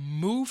that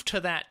moved to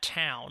that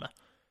town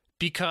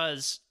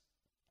because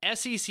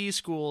SEC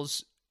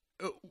schools,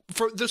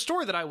 for the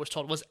story that I was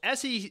told, was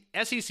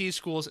SEC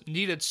schools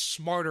needed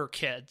smarter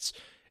kids.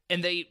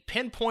 And they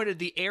pinpointed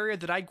the area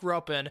that I grew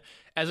up in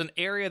as an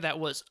area that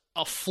was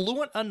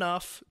affluent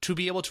enough to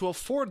be able to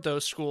afford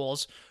those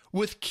schools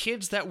with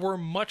kids that were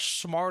much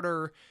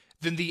smarter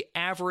than the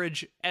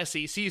average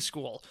SEC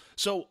school.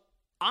 So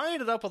I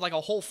ended up with like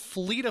a whole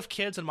fleet of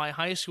kids in my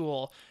high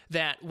school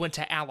that went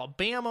to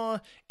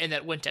Alabama and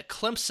that went to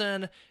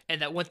Clemson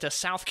and that went to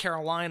South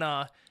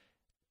Carolina,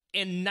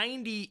 and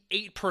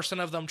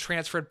 98% of them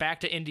transferred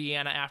back to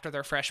Indiana after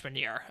their freshman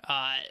year.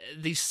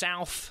 The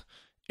South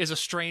is a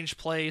strange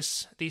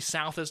place. The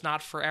South is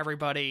not for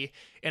everybody,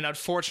 and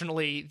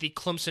unfortunately, the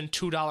Clemson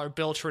 $2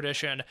 bill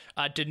tradition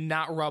did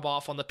not rub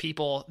off on the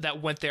people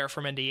that went there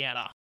from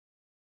Indiana.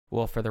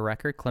 Well, for the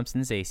record,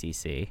 Clemson's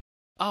ACC.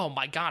 Oh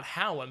my God,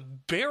 how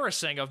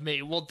embarrassing of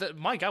me. Well,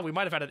 my God, we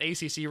might have had an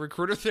ACC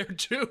recruiter there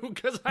too,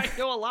 because I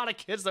know a lot of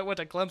kids that went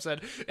to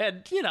Clemson.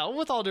 And,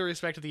 with all due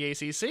respect to the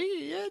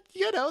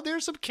ACC,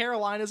 there's some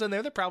Carolinas in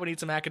there that probably need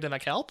some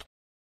academic help.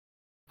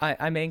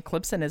 I mean,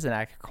 Clemson is an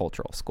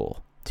agricultural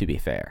school, to be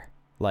fair.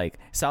 Like,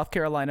 South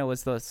Carolina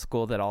was the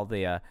school that all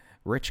the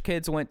rich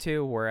kids went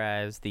to,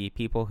 whereas the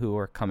people who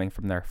were coming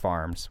from their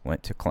farms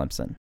went to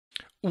Clemson.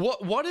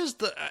 What is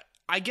the...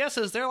 I guess,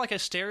 is there like a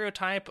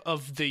stereotype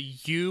of the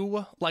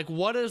U? Like,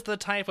 what is the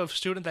type of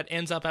student that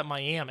ends up at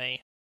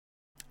Miami?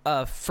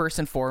 First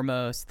and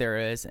foremost, there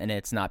is, and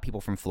it's not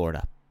people from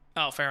Florida.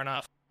 Oh, fair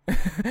enough.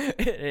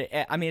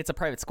 I mean, it's a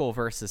private school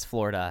versus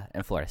Florida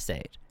and Florida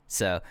State.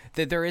 So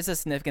there is a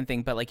significant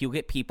thing, but like you'll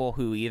get people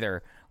who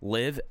either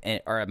live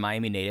are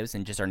Miami natives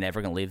and just are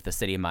never going to leave the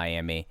city of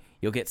Miami.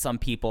 You'll get some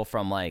people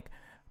from like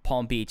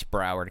Palm Beach,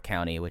 Broward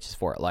County, which is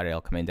Fort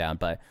Lauderdale coming down,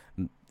 but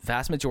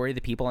vast majority of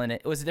the people in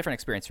it was a different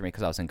experience for me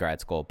because I was in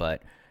grad school,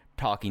 but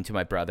talking to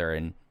my brother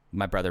and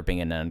my brother being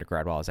in an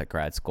undergrad while I was at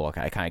grad school,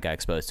 I kind of got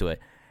exposed to it.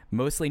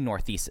 Mostly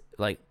Northeast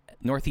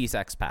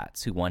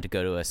expats who want to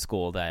go to a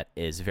school that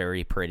is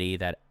very pretty,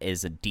 that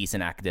is a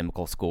decent academic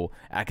school,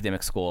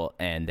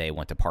 and they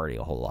want to party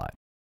a whole lot.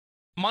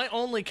 My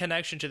only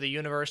connection to the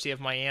University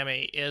of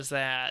Miami is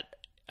that,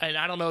 and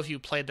I don't know if you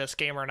played this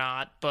game or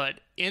not,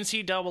 but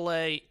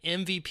NCAA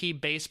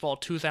MVP Baseball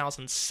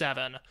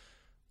 2007,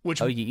 which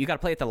you got to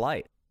play at the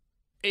light.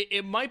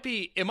 It might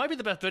be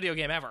the best video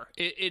game ever.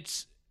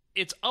 It's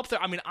up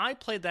there. I mean, I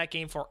played that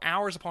game for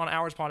hours upon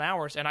hours upon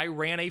hours, and I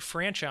ran a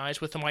franchise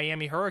with the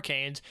Miami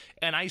Hurricanes,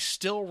 and I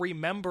still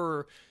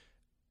remember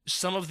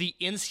some of the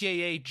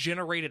NCAA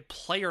generated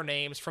player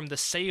names from the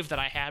save that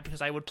I had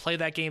because I would play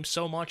that game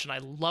so much, and I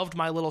loved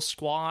my little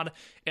squad,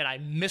 and I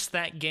missed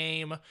that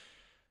game.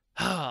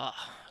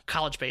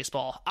 College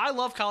baseball. I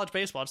love college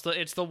baseball.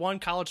 It's the one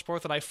college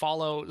sport that I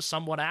follow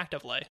somewhat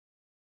actively.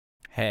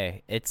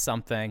 Hey, it's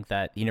something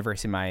that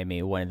University of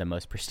Miami, one of the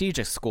most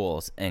prestigious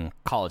schools in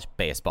college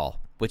baseball,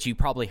 which you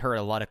probably heard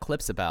a lot of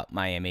clips about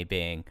Miami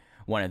being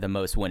one of the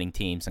most winning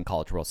teams in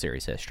College World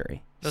Series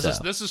history.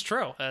 This is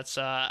true. That's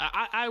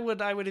I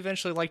would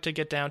eventually like to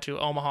get down to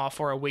Omaha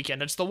for a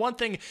weekend. It's the one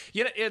thing.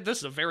 This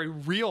is a very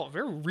real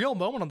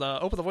moment on the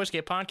Open the Voice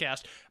Gate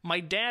podcast. My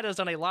dad has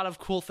done a lot of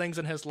cool things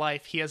in his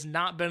life. He has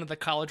not been to the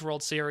College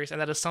World Series, and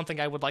that is something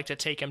I would like to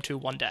take him to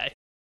one day.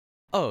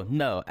 Oh,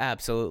 no,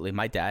 absolutely.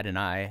 My dad and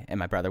I and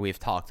my brother, we've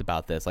talked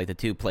about this. Like, the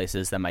two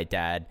places that my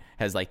dad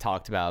has, like,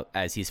 talked about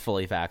as he's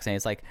fully vaccinated.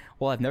 It's like,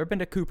 well, I've never been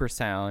to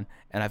Cooperstown,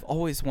 and I've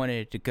always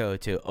wanted to go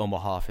to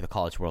Omaha for the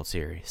College World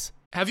Series.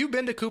 Have you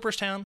been to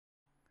Cooperstown?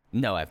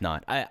 No, I've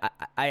not.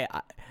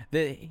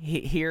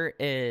 Here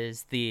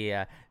is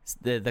the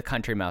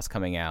country mouse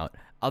coming out.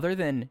 Other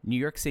than New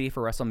York City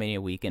for WrestleMania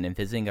weekend and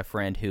visiting a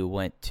friend who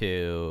went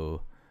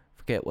to...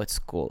 forget what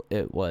school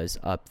it was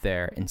up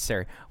there in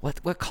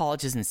what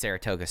college is in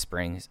Saratoga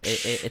Springs.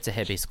 It's a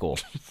hippie school.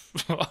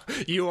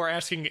 You are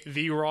asking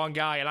the wrong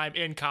guy, and I'm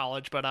in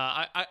college, but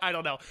I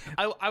don't know.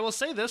 I will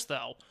say this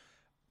though.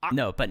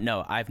 No,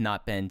 I've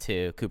not been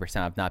to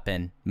Cooperstown.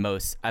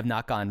 I've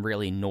not gone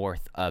really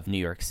north of New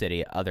York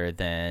City other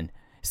than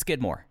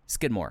Skidmore.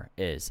 Skidmore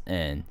is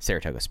in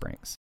Saratoga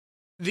Springs.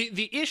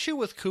 The issue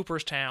with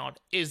Cooperstown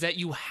is that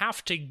you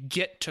have to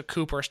get to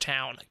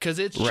Cooperstown because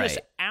it's just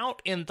out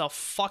in the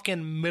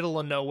fucking middle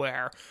of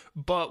nowhere.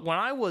 But when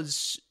I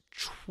was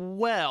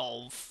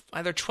 12,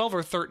 either 12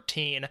 or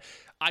 13,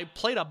 I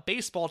played a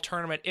baseball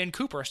tournament in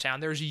Cooperstown.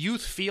 There's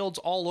youth fields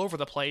all over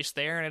the place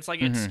there, and it's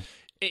like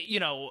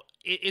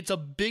it's a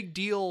big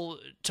deal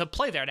to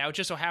play there. Now, it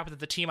just so happened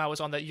that the team I was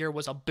on that year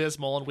was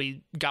abysmal, and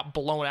we got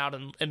blown out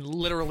in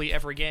literally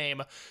every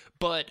game.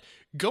 But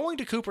going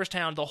to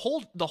Cooperstown, the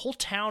whole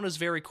town is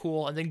very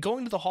cool, and then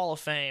going to the Hall of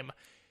Fame,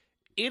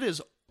 it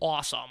is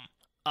awesome.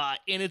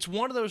 And it's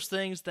one of those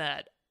things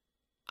that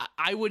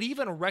I would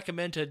even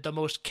recommend to the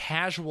most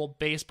casual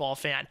baseball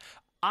fan.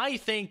 I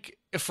think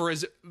for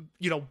as,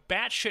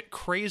 batshit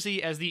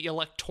crazy as the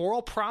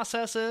electoral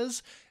process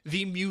is,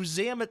 the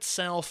museum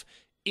itself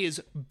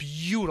is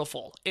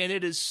beautiful, and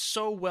it is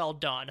so well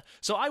done.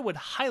 So I would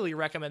highly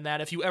recommend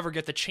that if you ever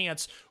get the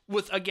chance,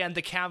 with, again,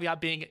 the caveat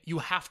being you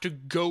have to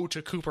go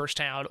to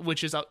Cooperstown,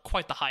 which is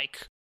quite the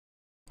hike.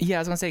 Yeah, I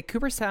was gonna say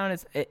Cooperstown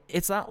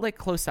it's not like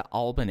close to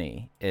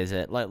Albany, is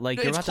it? Like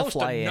you're about to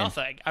fly in. It's close to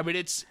nothing. I mean,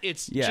 it's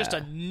just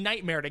a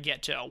nightmare to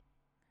get to.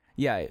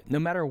 Yeah, no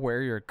matter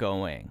where you're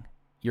going,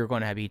 you're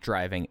going to be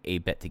driving a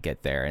bit to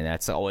get there, and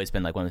that's always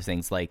been like one of those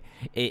things. Like,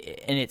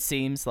 and it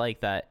seems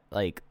like that,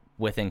 like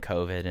within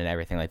COVID and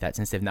everything like that,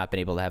 since they've not been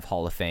able to have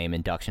Hall of Fame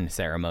induction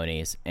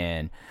ceremonies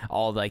and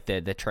all like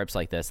the trips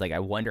like this, like I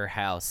wonder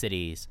how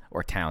cities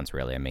or towns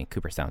really. I mean,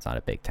 Cooperstown's not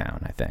a big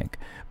town, I think,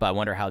 but I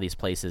wonder how these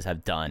places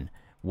have done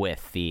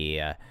with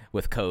the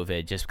with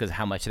COVID, just because of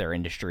how much their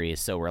industry is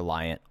so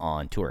reliant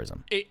on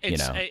tourism.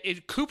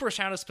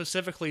 Cooperstown is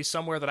specifically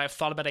somewhere that I've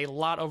thought about a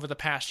lot over the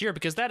past year,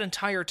 because that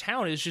entire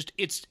town is just,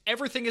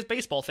 everything is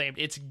baseball themed.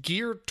 It's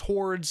geared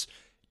towards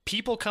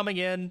people coming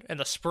in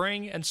the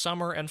spring and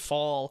summer and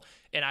fall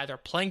and either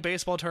playing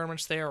baseball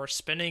tournaments there or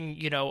spending,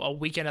 a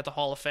weekend at the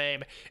Hall of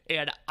Fame.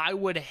 And I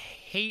would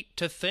hate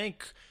to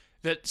think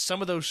that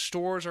some of those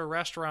stores or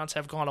restaurants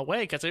have gone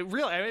away, because it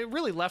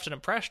really left an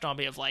impression on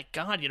me of like,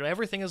 God,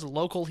 everything is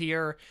local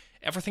here,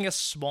 everything is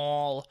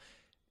small,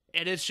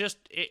 and it's just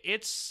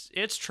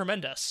it's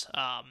tremendous.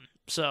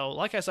 So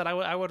like I said,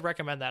 I would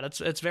recommend that.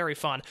 It's very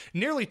fun.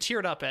 Nearly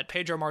teared up at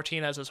Pedro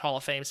Martinez's Hall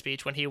of Fame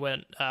speech when he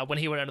went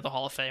into the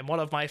Hall of Fame.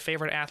 One of my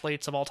favorite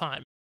athletes of all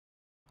time.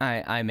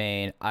 I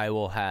mean, I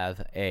will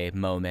have a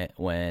moment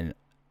when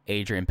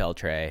Adrian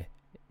Beltre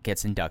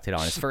gets inducted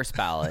on his first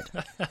ballot,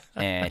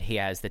 and he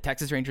has the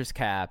Texas Rangers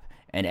cap,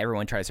 and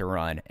everyone tries to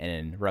run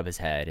and rub his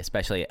head,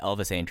 especially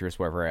Elvis Andrus,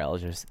 wherever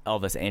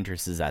Elvis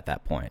Andrus is at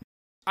that point.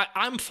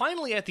 I'm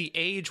finally at the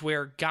age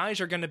where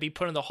guys are going to be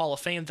put in the Hall of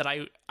Fame that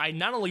I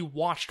not only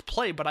watched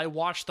play, but I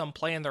watched them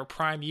play in their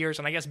prime years,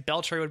 and I guess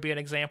Beltre would be an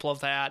example of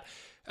that.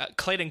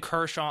 Clayton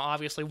Kershaw,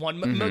 obviously, one.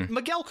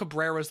 Miguel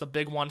Cabrera is the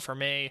big one for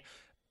me.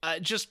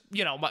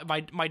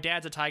 My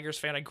dad's a Tigers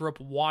fan. I grew up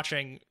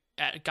watching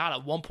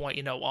at one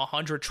point,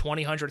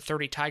 120,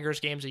 130 Tigers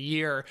games a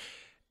year,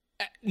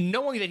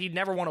 knowing that he'd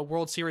never won a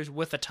World Series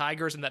with the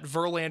Tigers and that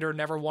Verlander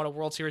never won a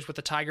World Series with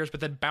the Tigers, but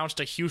then bounced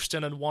to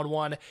Houston and won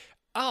one.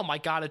 Oh my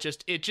God,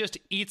 it just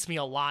eats me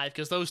alive,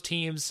 because those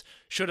teams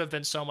should have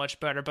been so much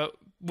better. But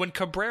when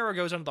Cabrera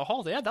goes into the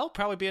Hall, that'll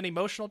probably be an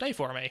emotional day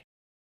for me.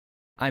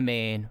 I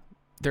mean,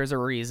 there's a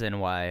reason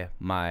why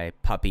my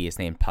puppy is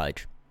named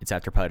Pudge. It's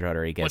after Pudge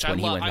Rodriguez. Which I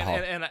love,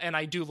 and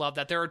I do love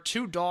that. There are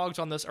two dogs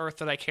on this earth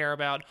that I care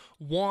about.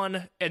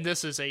 One, and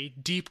this is a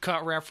deep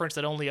cut reference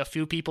that only a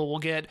few people will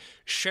get,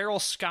 Cheryl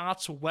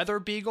Scott's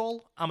Weather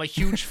Beagle. I'm a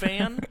huge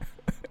fan.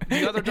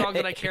 The other dog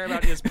that I care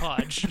about is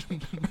Pudge.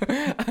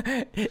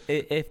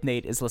 If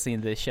Nate is listening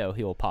to this show,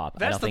 he will pop.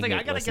 That's the thing.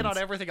 I gotta get on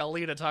everything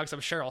Alita to talk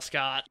some Cheryl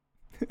Scott.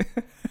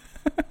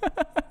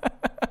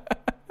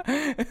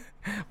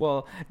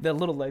 Well, the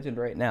little legend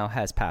right now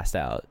has passed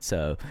out.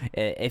 So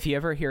if you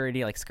ever hear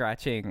any like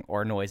scratching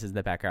or noises in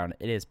the background,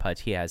 it is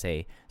Pudge. He has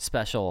a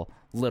special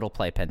little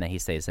playpen that he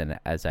stays in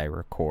as I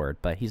record,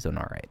 but he's doing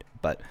all right.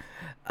 But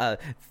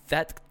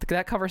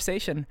that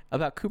conversation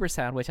about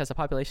Cooperstown, which has a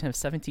population of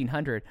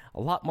 1,700,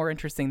 a lot more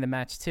interesting than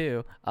match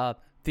 2.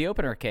 The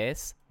opener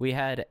case, we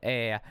had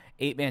a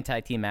 8-man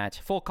tag team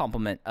match, full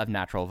complement of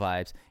Natural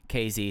Vibes,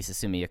 KZ,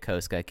 Susumu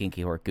Yokosuka,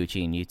 Genki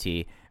Horiguchi, and UT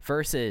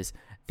versus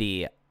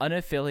the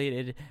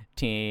unaffiliated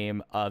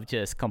team of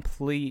just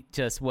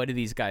what do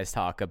these guys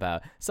talk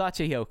about?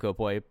 Shachihoko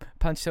Boy,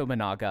 Punch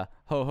Tominaga,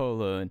 Ho Ho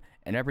Lun,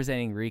 and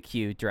representing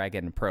Rikyū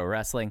Dragon Pro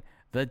Wrestling,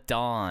 the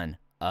Dawn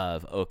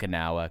of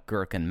Okinawa,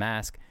 Gurukun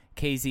Mask.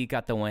 KZ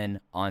got the win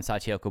on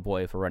Shachihoko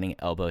Boy for running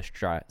elbow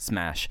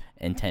smash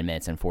in 10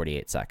 minutes and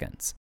 48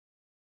 seconds.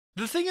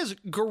 The thing is,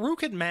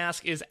 Gurukun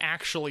Mask is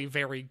actually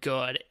very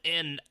good,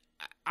 and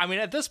I mean,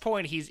 at this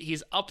point,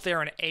 he's up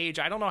there in age.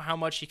 I don't know how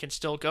much he can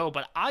still go,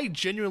 but I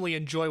genuinely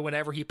enjoy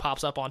whenever he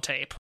pops up on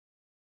tape.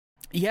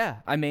 Yeah,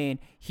 I mean,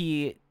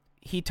 he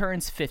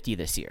turns 50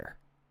 this year,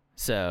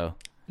 so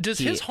does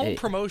his home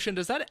promotion,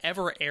 does that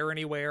ever air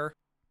anywhere?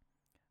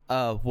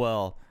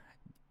 Well,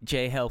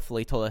 Jay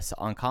helpfully told us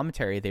on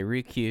commentary the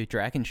Rikyū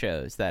Dragon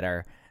shows that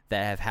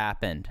have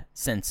happened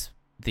since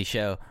the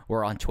show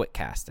were on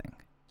Twitcasting.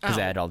 Because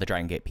they had all the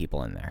Dragon Gate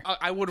people in there.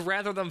 I would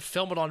rather them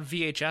film it on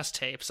VHS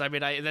tapes. I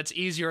mean, that's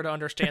easier to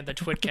understand than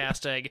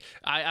Twitcasting.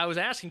 I was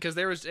asking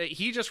because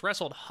he just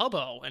wrestled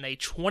Hubbo in a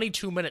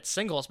 22-minute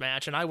singles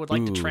match, and I would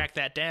like to track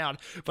that down.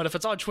 But if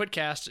it's on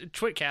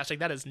Twitcasting,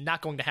 that is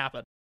not going to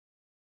happen.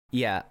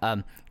 Yeah,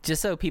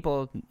 just so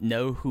people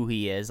know who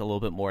he is a little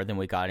bit more than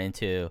we got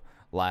into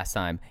last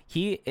time,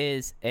 he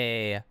is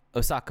a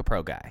Osaka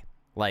Pro guy.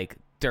 Like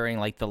during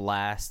the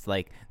last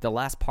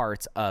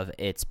parts of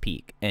its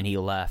peak, and he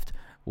left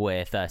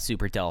with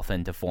Super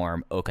Delphin to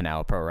form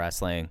Okinawa Pro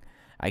Wrestling.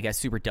 I guess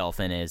Super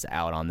Delphin is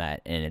out on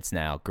that, and it's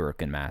now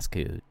Gurukun Mask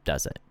who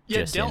does it.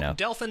 Yeah,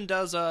 Delphin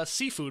does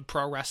Seafood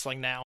Pro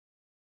Wrestling now.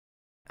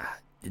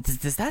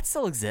 Does that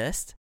still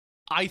exist?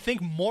 I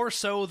think more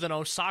so than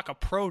Osaka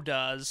Pro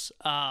does.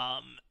 I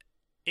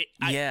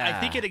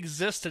think it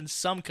exists in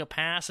some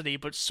capacity,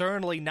 but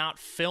certainly not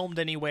filmed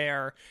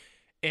anywhere.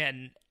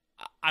 And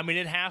I mean,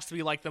 it has to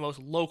be like the most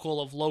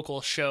local of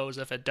local shows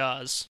if it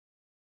does.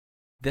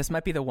 This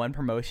might be the one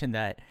promotion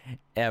that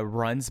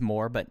runs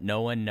more, but no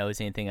one knows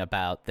anything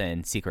about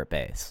than Secret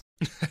Base.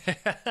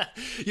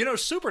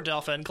 Super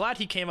Delphin, glad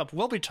he came up.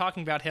 We'll be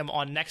talking about him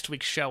on next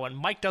week's show, and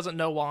Mike doesn't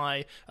know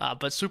why,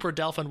 but Super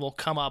Delphin will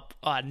come up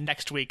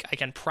next week. I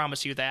can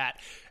promise you that.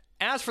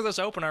 As for this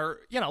opener,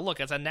 look,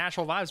 it's a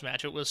Natural Vibes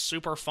match. It was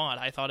super fun.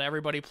 I thought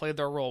everybody played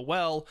their role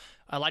well.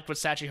 I liked what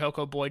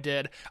Shachihoko Boy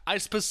did. I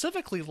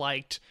specifically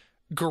liked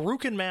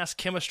Gurukun Mask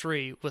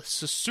chemistry with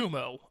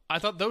Susumu. I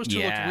thought those two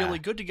looked really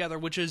good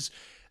together,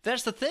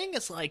 that's the thing.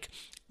 It's like,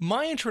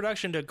 my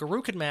introduction to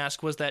Gurukun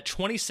Mask was that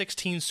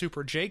 2016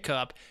 Super J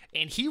Cup,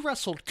 and he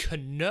wrestled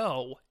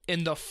Kano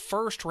in the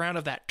first round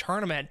of that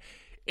tournament,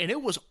 and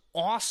it was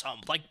awesome.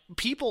 Like,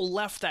 people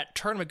left that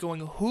tournament going,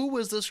 who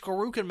was this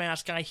Gurukun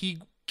Mask guy? He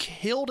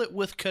killed it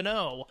with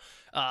Kano,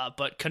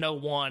 but Kano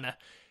won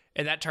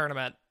in that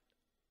tournament.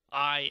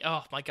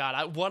 Oh my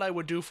God, what I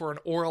would do for an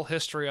oral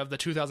history of the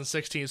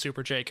 2016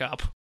 Super J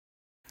Cup.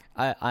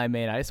 I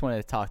just wanted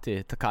to talk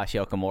to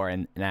Takashi Okamura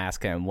and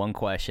ask him one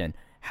question.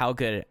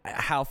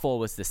 How full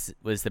was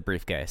the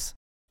briefcase?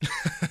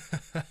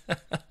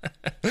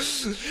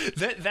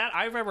 that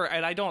I remember,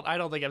 and I don't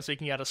think I'm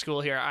speaking out of school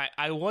here.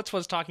 I once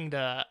was talking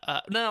to,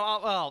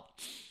 I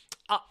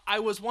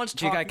was once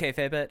talking. Do you got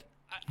kayfabe it?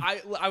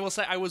 I will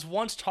say I was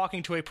once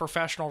talking to a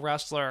professional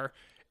wrestler,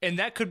 and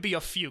that could be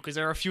a few, because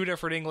there are a few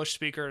different English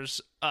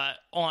speakers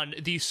on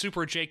these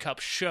Super J Cup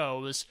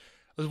shows.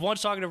 I was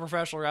once talking to a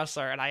professional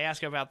wrestler, and I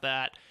asked him about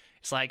that.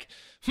 It's like,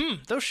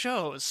 those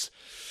shows,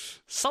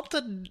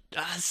 something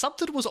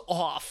was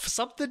off.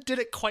 Something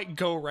didn't quite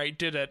go right,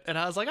 did it? And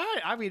I was like,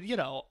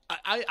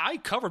 I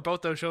covered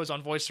both those shows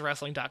on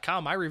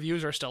voicesofwrestling.com. My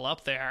reviews are still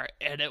up there,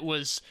 and it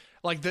was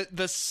like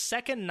the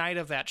second night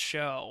of that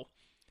show.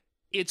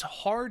 It's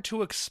hard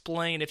to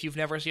explain if you've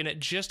never seen it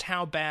just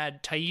how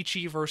bad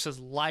Taichi versus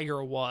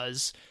Liger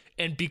was,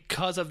 and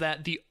because of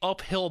that, the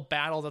uphill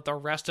battle that the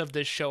rest of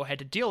this show had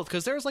to deal with.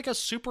 Because there's like a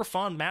super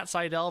fun Matt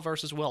Sydal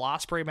versus Will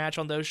Ospreay match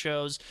on those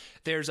shows.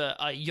 There's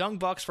a Young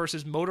Bucks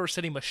versus Motor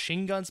City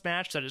Machine Guns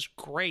match that is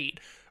great.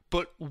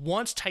 But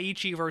once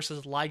Taichi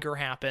versus Liger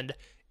happened,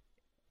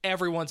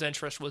 everyone's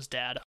interest was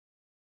dead.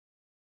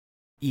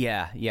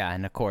 Yeah,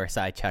 and of course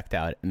I checked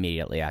out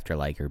immediately after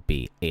Liger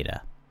beat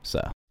Eita,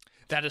 so...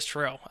 That is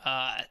true.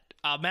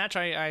 A match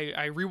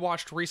I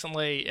rewatched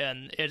recently,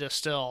 and it is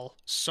still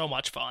so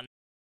much fun.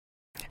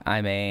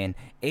 I mean,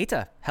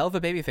 Eita, hell of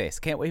a babyface.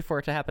 Can't wait for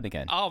it to happen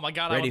again. Oh my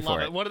God, I would love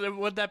it.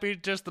 Wouldn't that be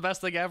just the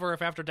best thing ever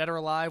if after Dead or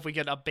Alive we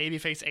get a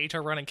babyface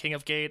Eita running King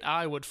of Gate?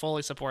 I would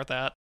fully support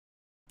that.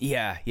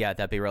 Yeah,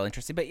 that'd be real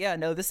interesting. But yeah,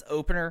 no, this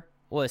opener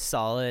was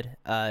solid.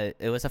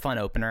 It was a fun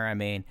opener. I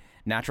mean,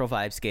 Natural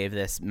Vibes gave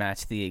this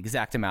match the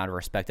exact amount of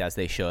respect as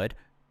they should.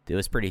 It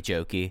was pretty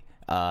jokey.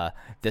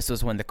 This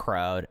was when the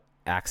crowd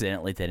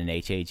accidentally did an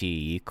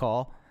HAGE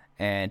call,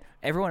 and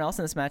everyone else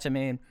in this match, I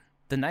mean,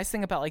 the nice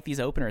thing about like these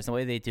openers, the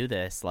way they do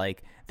this,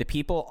 like the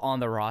people on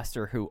the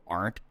roster who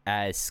aren't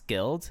as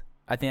skilled,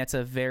 I think that's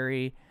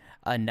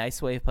a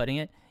nice way of putting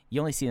it. You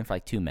only see them for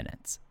like 2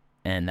 minutes,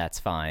 and that's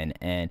fine.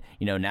 And,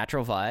 you know,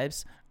 Natural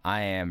Vibes,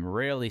 I am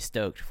really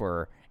stoked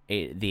for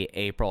the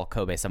April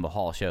Kobe Samba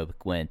Hall show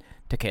when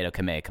Takedo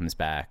Kamei comes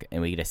back,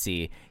 and we get to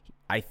see,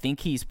 I think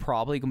he's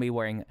probably going to be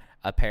wearing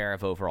a pair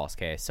of overalls,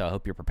 Case, so I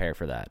hope you're prepared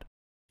for that.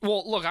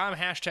 Well, look, I'm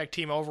hashtag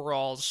team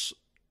overalls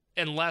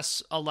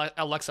unless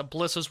Alexa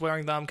Bliss is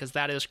wearing them, because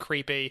that is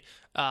creepy.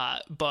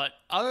 But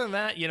other than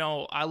that, you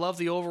know, I love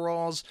the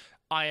overalls.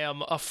 I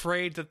am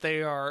afraid that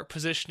they are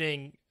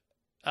positioning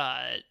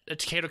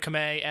Takedo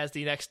Kamei as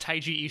the next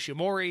Taiji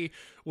Ishimori,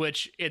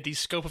 which in the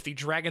scope of the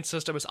Dragon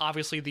system is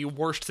obviously the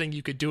worst thing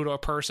you could do to a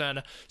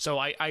person, so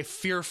I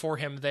fear for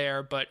him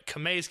there. But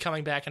Kamei's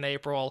coming back in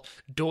April,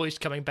 Doi's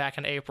coming back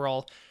in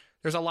April.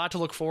 There's a lot to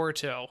look forward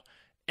to,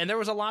 and there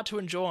was a lot to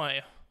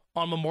enjoy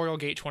on Memorial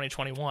Gate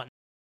 2021.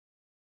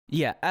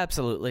 Yeah,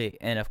 absolutely.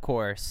 And of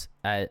course,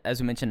 as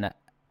we mentioned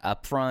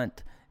up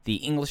front, the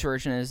English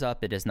version is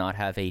up. It does not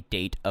have a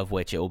date of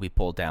which it will be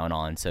pulled down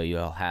on, so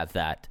you'll have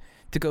that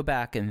to go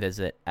back and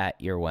visit at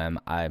your whim.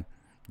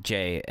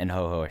 Jay and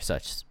Ho-Ho are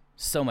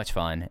so much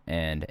fun,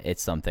 and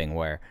it's something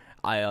where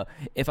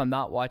if I'm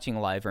not watching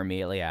live or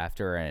immediately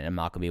after, and I'm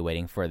not going to be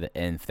waiting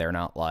and if they're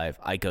not live,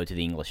 I go to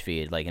the English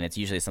feed, and it's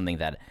usually something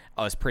that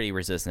I was pretty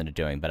resistant to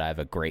doing, but I have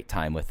a great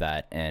time with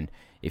that. And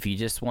if you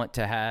just want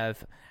to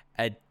have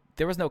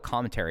there was no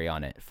commentary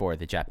on it for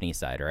the Japanese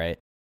side, right?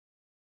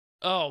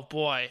 Oh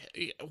boy,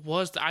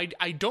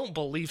 I don't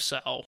believe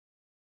so.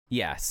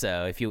 Yeah,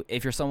 so if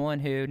you're someone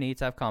who needs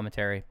to have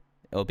commentary,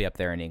 it'll be up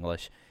there in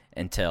English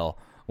until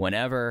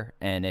whenever,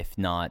 and if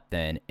not,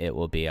 then it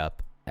will be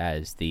up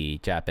as the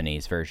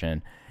Japanese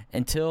version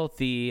until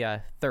the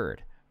 3rd,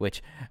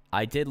 which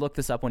I did look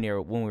this up when we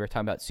were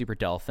talking about Super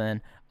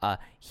Delphin.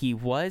 He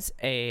was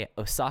a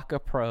Osaka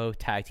Pro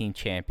Tag Team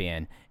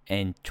Champion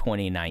in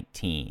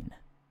 2019.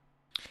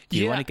 Do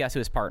you want to guess who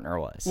his partner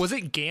was? Was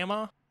it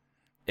Gamma?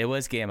 It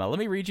was Gamma. Let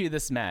me read you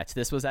this match.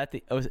 This was at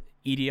the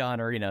Edion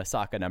Arena,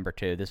 Osaka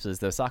 #2. This was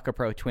the Osaka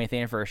Pro 20th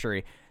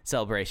anniversary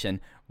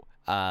celebration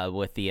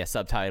with the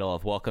subtitle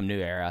of Welcome New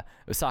Era.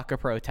 Osaka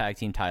Pro Tag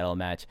Team title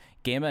match.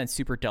 Gamma and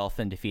Super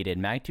Delphin defeated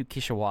Magnitude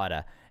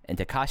Kishiwada and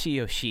Takashi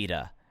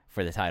Yoshida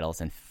for the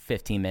titles in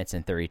 15 minutes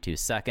and 32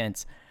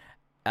 seconds.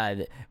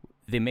 The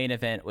main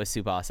event was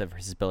Tsubasa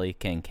versus Billy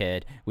King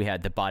Kid. We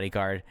had the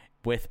Bodyguard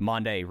with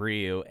Mondai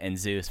Ryu and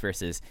Zeus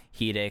versus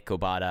Hide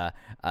Kobata,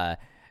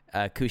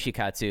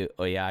 Kushikatsu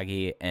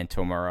Oyagi and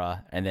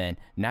Tomura, and then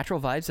Natural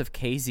Vibes of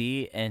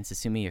KZ and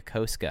Susumu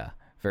Yokosuka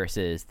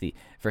versus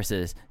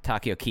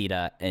Takeo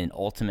Kida and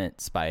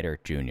Ultimate Spider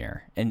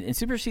Jr. And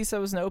Super Shisa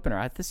was an opener.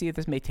 I have to see if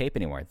this may tape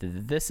anymore.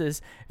 This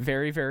is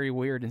very, very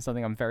weird and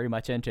something I'm very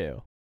much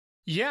into.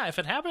 Yeah, if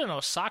it happened in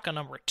Osaka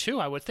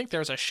 #2, I would think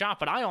there's a shot,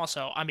 but I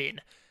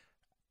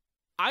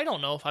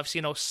don't know if I've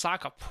seen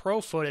Osaka Pro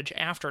footage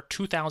after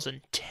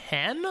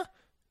 2010,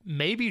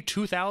 maybe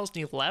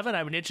 2011.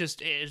 I mean, it's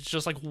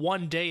just like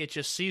one day it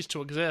just ceased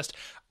to exist.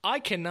 I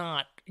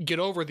cannot get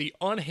over the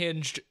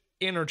unhinged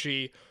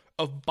energy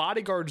of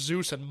Bodyguard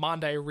Zeus and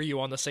Mondai Ryu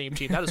on the same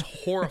team. That is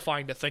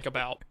horrifying to think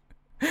about.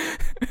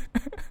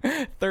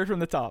 Third from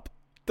the top.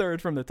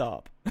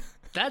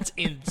 That's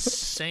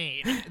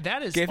insane.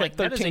 That is Gave like it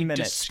 13 that is a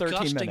minutes, 13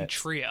 disgusting minutes.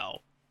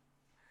 trio.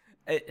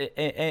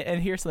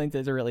 And here's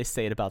something to really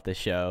state about this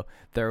show.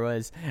 There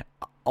was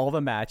all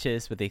the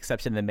matches, with the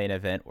exception of the main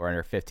event, were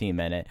under 15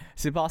 minutes.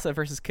 Tsubasa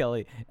versus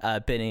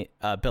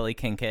Billy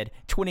King Kid,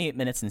 28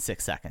 minutes and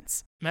 6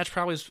 seconds. Match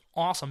probably is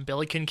awesome.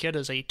 Billy King Kid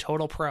is a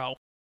total pro.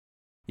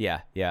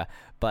 Yeah.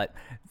 But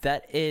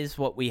that is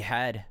what we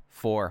had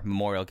for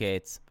Memorial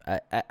Gates.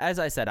 As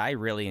I said, I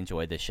really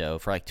enjoyed this show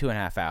for like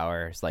 2.5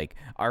 hours. Like,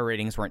 our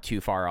ratings weren't too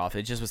far off.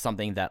 It just was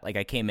something that, like,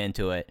 I came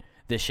into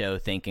this show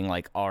thinking,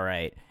 like, all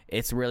right,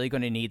 it's really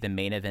going to need the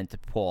main event to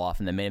pull off,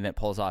 and the main event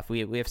pulls off.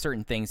 We have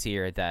certain things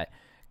here that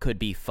could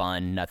be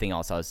fun. Nothing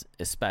else I was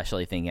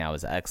especially thinking I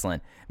was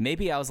excellent.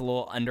 Maybe I was a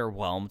little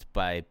underwhelmed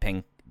by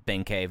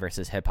Benkei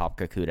versus Hip Hop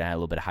Kakuta. I had a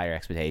little bit of higher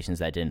expectations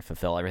that didn't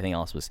fulfill. Everything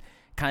else was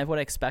kind of what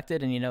I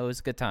expected, and, it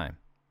was a good time.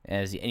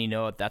 That's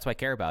what I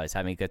care about, is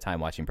having a good time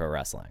watching pro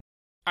wrestling.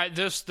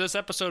 This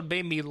episode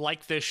made me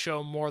like this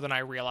show more than I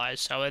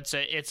realized, so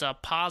it's a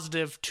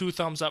positive 2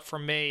 thumbs up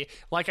from me.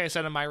 Like I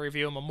said in my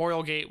review,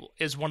 Memorial Gate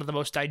is one of the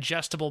most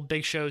digestible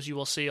big shows you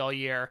will see all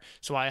year,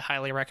 so I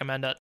highly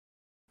recommend it.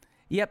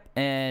 Yep,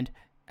 and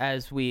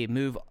as we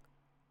move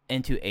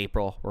into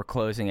April, we're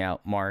closing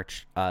out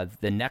March.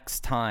 The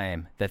next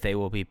time that they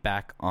will be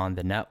back on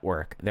the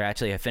network, they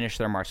actually have finished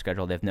their March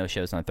schedule. They have no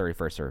shows on the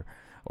 31st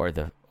or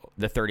the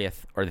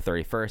 30th or the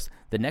 31st.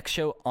 The next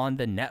show on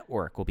the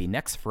network will be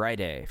next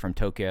Friday from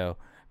Tokyo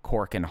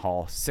Korakuen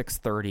Hall,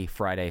 6:30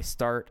 Friday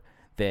start.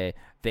 They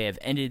have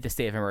ended the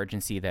state of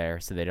emergency there,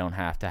 so they don't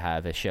have to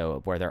have a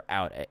show where they're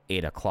out at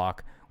 8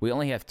 o'clock. We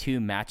only have 2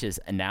 matches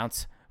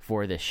announced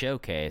for this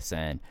showcase.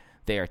 And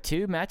they are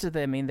two matches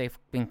that, I mean, they've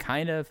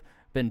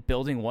been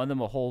building one of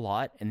them a whole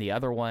lot, and the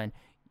other one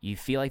you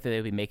feel like that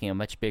they'll be making a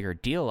much bigger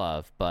deal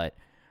of. But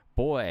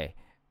boy,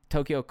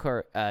 Tokyo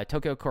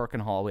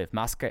Korakuen Hall, we have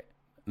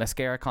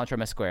Mascara contra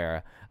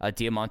Mascara,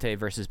 Diamante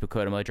versus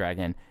Bukodomo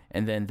Dragon,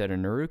 and then the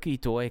Naruki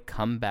Doi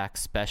comeback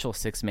special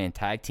 6-man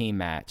tag team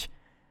match.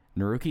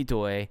 Naruki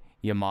Doi,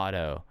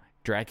 Yamato,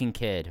 Dragon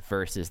Kid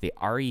versus the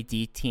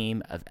RED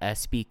team of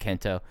SB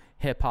Kento,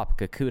 Hip Hop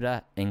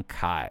Kakuta, and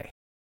Kai.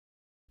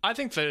 I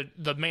think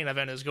the main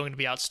event is going to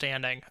be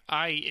outstanding.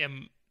 I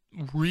am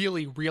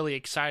really, really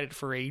excited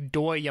for a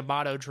Doi,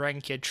 Yamato,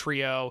 Dragon Kid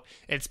trio,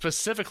 and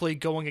specifically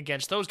going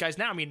against those guys.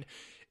 Now, I mean,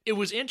 it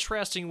was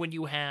interesting when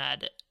you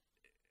had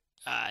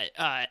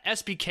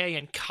SBK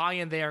and Kai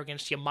in there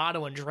against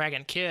Yamato and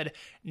Dragon Kid.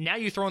 Now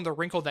you throw in the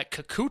wrinkle that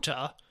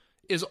Kakuta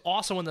is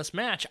also in this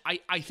match.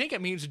 I think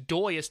it means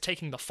Doi is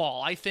taking the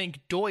fall. I think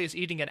Doi is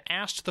eating an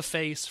ass to the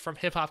face from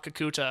Hip Hop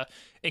Kakuta,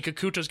 and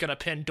Kakuta's going to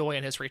pin Doi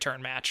in his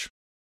return match.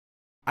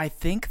 I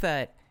think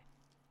that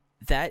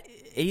it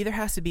either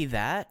has to be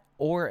that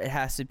or it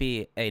has to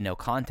be a no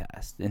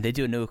contest. And they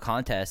do a no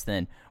contest,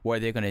 then what are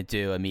they going to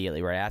do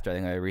immediately right after?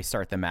 They're going to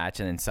restart the match,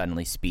 and then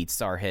suddenly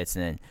Speedstar hits,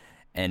 and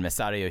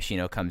Masato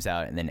Yoshino comes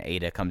out, and then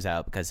Ada comes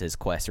out because his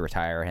quest to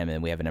retire him,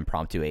 and we have an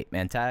impromptu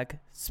 8-man tag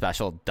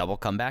special double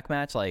comeback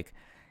match. Like,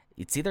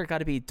 it's either got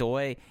to be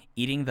Doi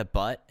eating the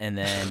butt and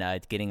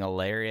then getting a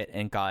lariat.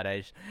 And God,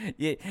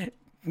 me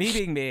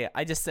being me,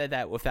 I just said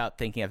that without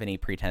thinking of any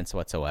pretense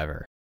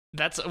whatsoever.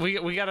 That's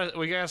we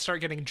gotta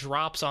start getting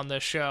drops on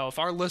this show. If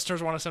our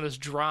listeners want to send us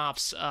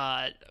drops,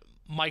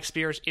 Mike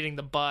Spears eating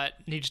the butt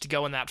needs to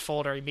go in that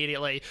folder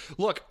immediately.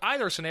 Look,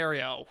 either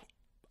scenario,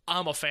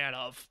 I'm a fan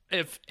of.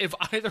 If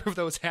either of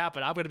those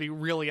happen, I'm going to be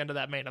really into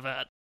that main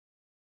event.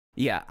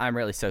 Yeah, I'm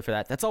really stoked for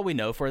that. That's all we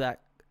know for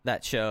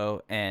that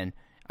show, and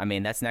I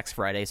mean that's next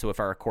Friday. So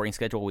with our recording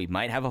schedule, we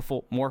might have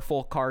a more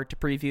full card to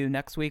preview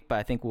next week, but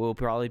I think we'll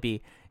probably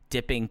be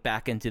dipping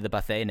back into the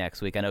buffet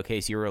next week. I know,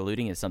 Case, you were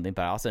alluding to something,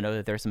 but I also know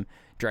that there's some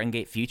Dragon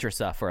Gate Future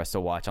stuff for us to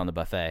watch on the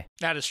buffet.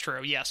 That is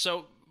true. Yeah.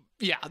 So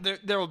yeah,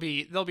 there'll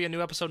be a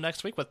new episode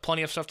next week with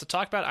plenty of stuff to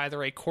talk about,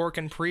 either a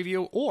Korakuen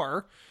preview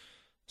or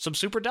some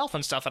Super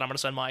Delphin stuff that I'm going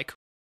to send Mike.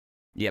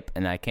 Yep,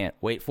 and I can't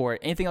wait for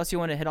it. Anything else you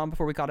want to hit on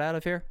before we got out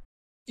of here?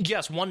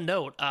 Yes, one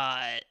note.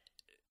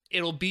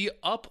 It'll be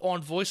up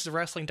on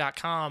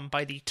voicesofwrestling.com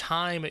by the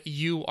time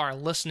you are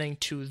listening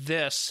to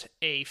this,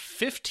 a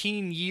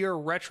 15-year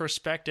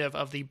retrospective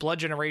of the Blood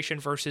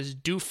Generation versus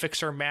Do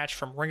Fixer match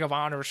from Ring of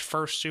Honor's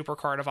first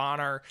Supercard of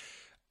Honor.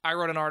 I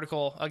wrote an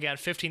article, again,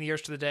 15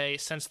 years to the day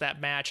since that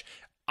match.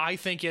 I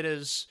think it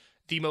is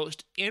the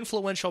most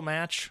influential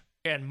match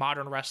in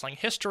modern wrestling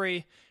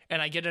history,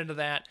 and I get into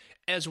that,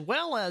 as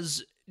well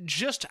as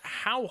just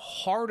how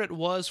hard it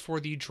was for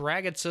the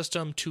Dragon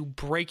system to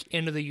break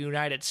into the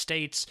United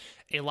States.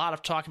 A lot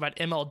of talk about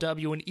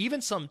MLW and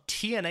even some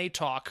TNA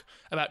talk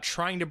about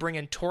trying to bring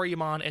in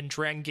Toryumon and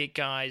Dragon Gate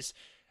guys.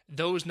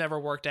 Those never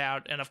worked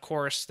out, and of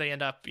course they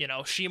end up,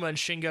 Shima and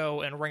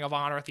Shingo and Ring of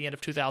Honor at the end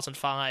of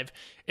 2005,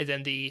 and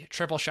then the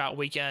Triple Shot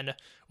weekend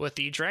with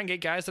the Dragon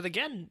Gate guys that,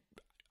 again,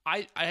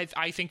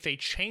 I think they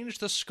changed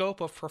the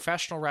scope of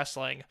professional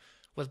wrestling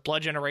with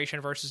Blood Generation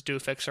versus Do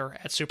Fixer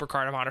at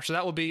Supercard of Honor. So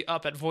that will be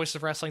up at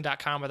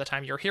voicesofwrestling.com by the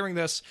time you're hearing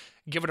this.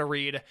 Give it a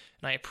read, and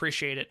I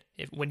appreciate it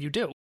when you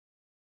do.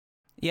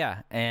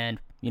 Yeah, and,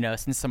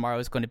 since tomorrow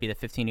is going to be the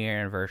 15-year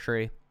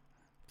anniversary,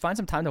 find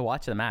some time to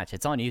watch the match.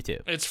 It's on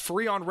YouTube. It's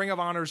free on Ring of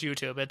Honor's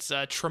YouTube. It's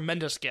a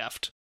tremendous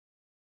gift.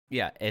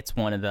 Yeah, it's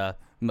one of the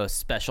most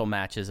special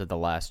matches of the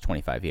last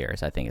 25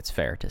 years. I think it's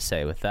fair to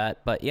say with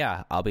that. But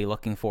yeah, I'll be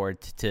looking forward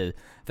to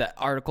that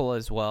article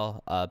as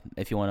well.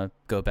 If you want to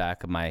go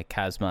back, my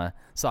Kazuma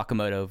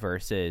Sakamoto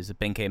versus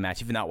Benkei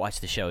match. If you've not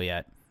watched the show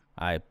yet,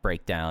 I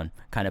break down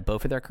kind of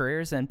both of their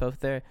careers and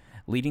both their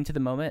leading to the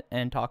moment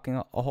and talking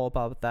a whole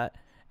about that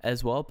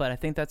as well. But I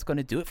think that's going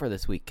to do it for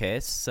this week,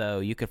 Case. So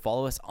you could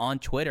follow us on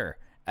Twitter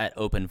at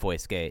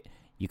OpenVoiceGate.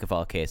 You can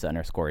follow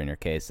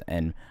Case_InnerCase,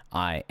 and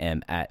I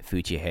am at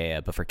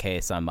Fujiheya. But for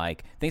Case, I'm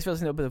Mike. Thanks for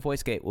listening to Open the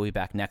Voice Gate. We'll be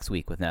back next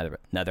week with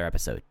another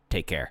episode.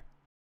 Take care.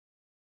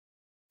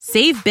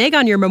 Save big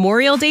on your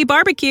Memorial Day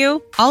barbecue,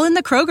 all in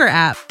the Kroger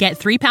app. Get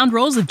 3-pound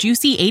rolls of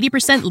juicy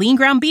 80% lean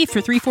ground beef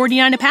for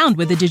 $3.49 a pound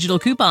with a digital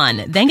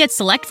coupon. Then get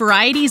select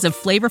varieties of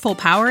flavorful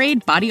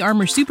Powerade, Body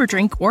Armor Super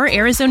Drink, or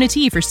Arizona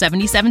tea for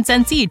 77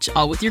 cents each,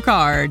 all with your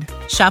card.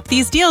 Shop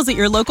these deals at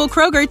your local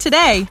Kroger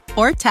today,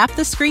 or tap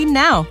the screen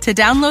now to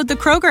download the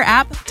Kroger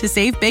app to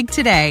save big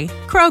today.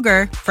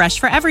 Kroger,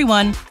 fresh for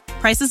everyone.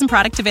 Prices and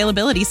product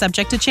availability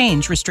subject to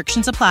change.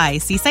 Restrictions apply.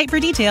 See site for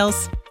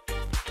details.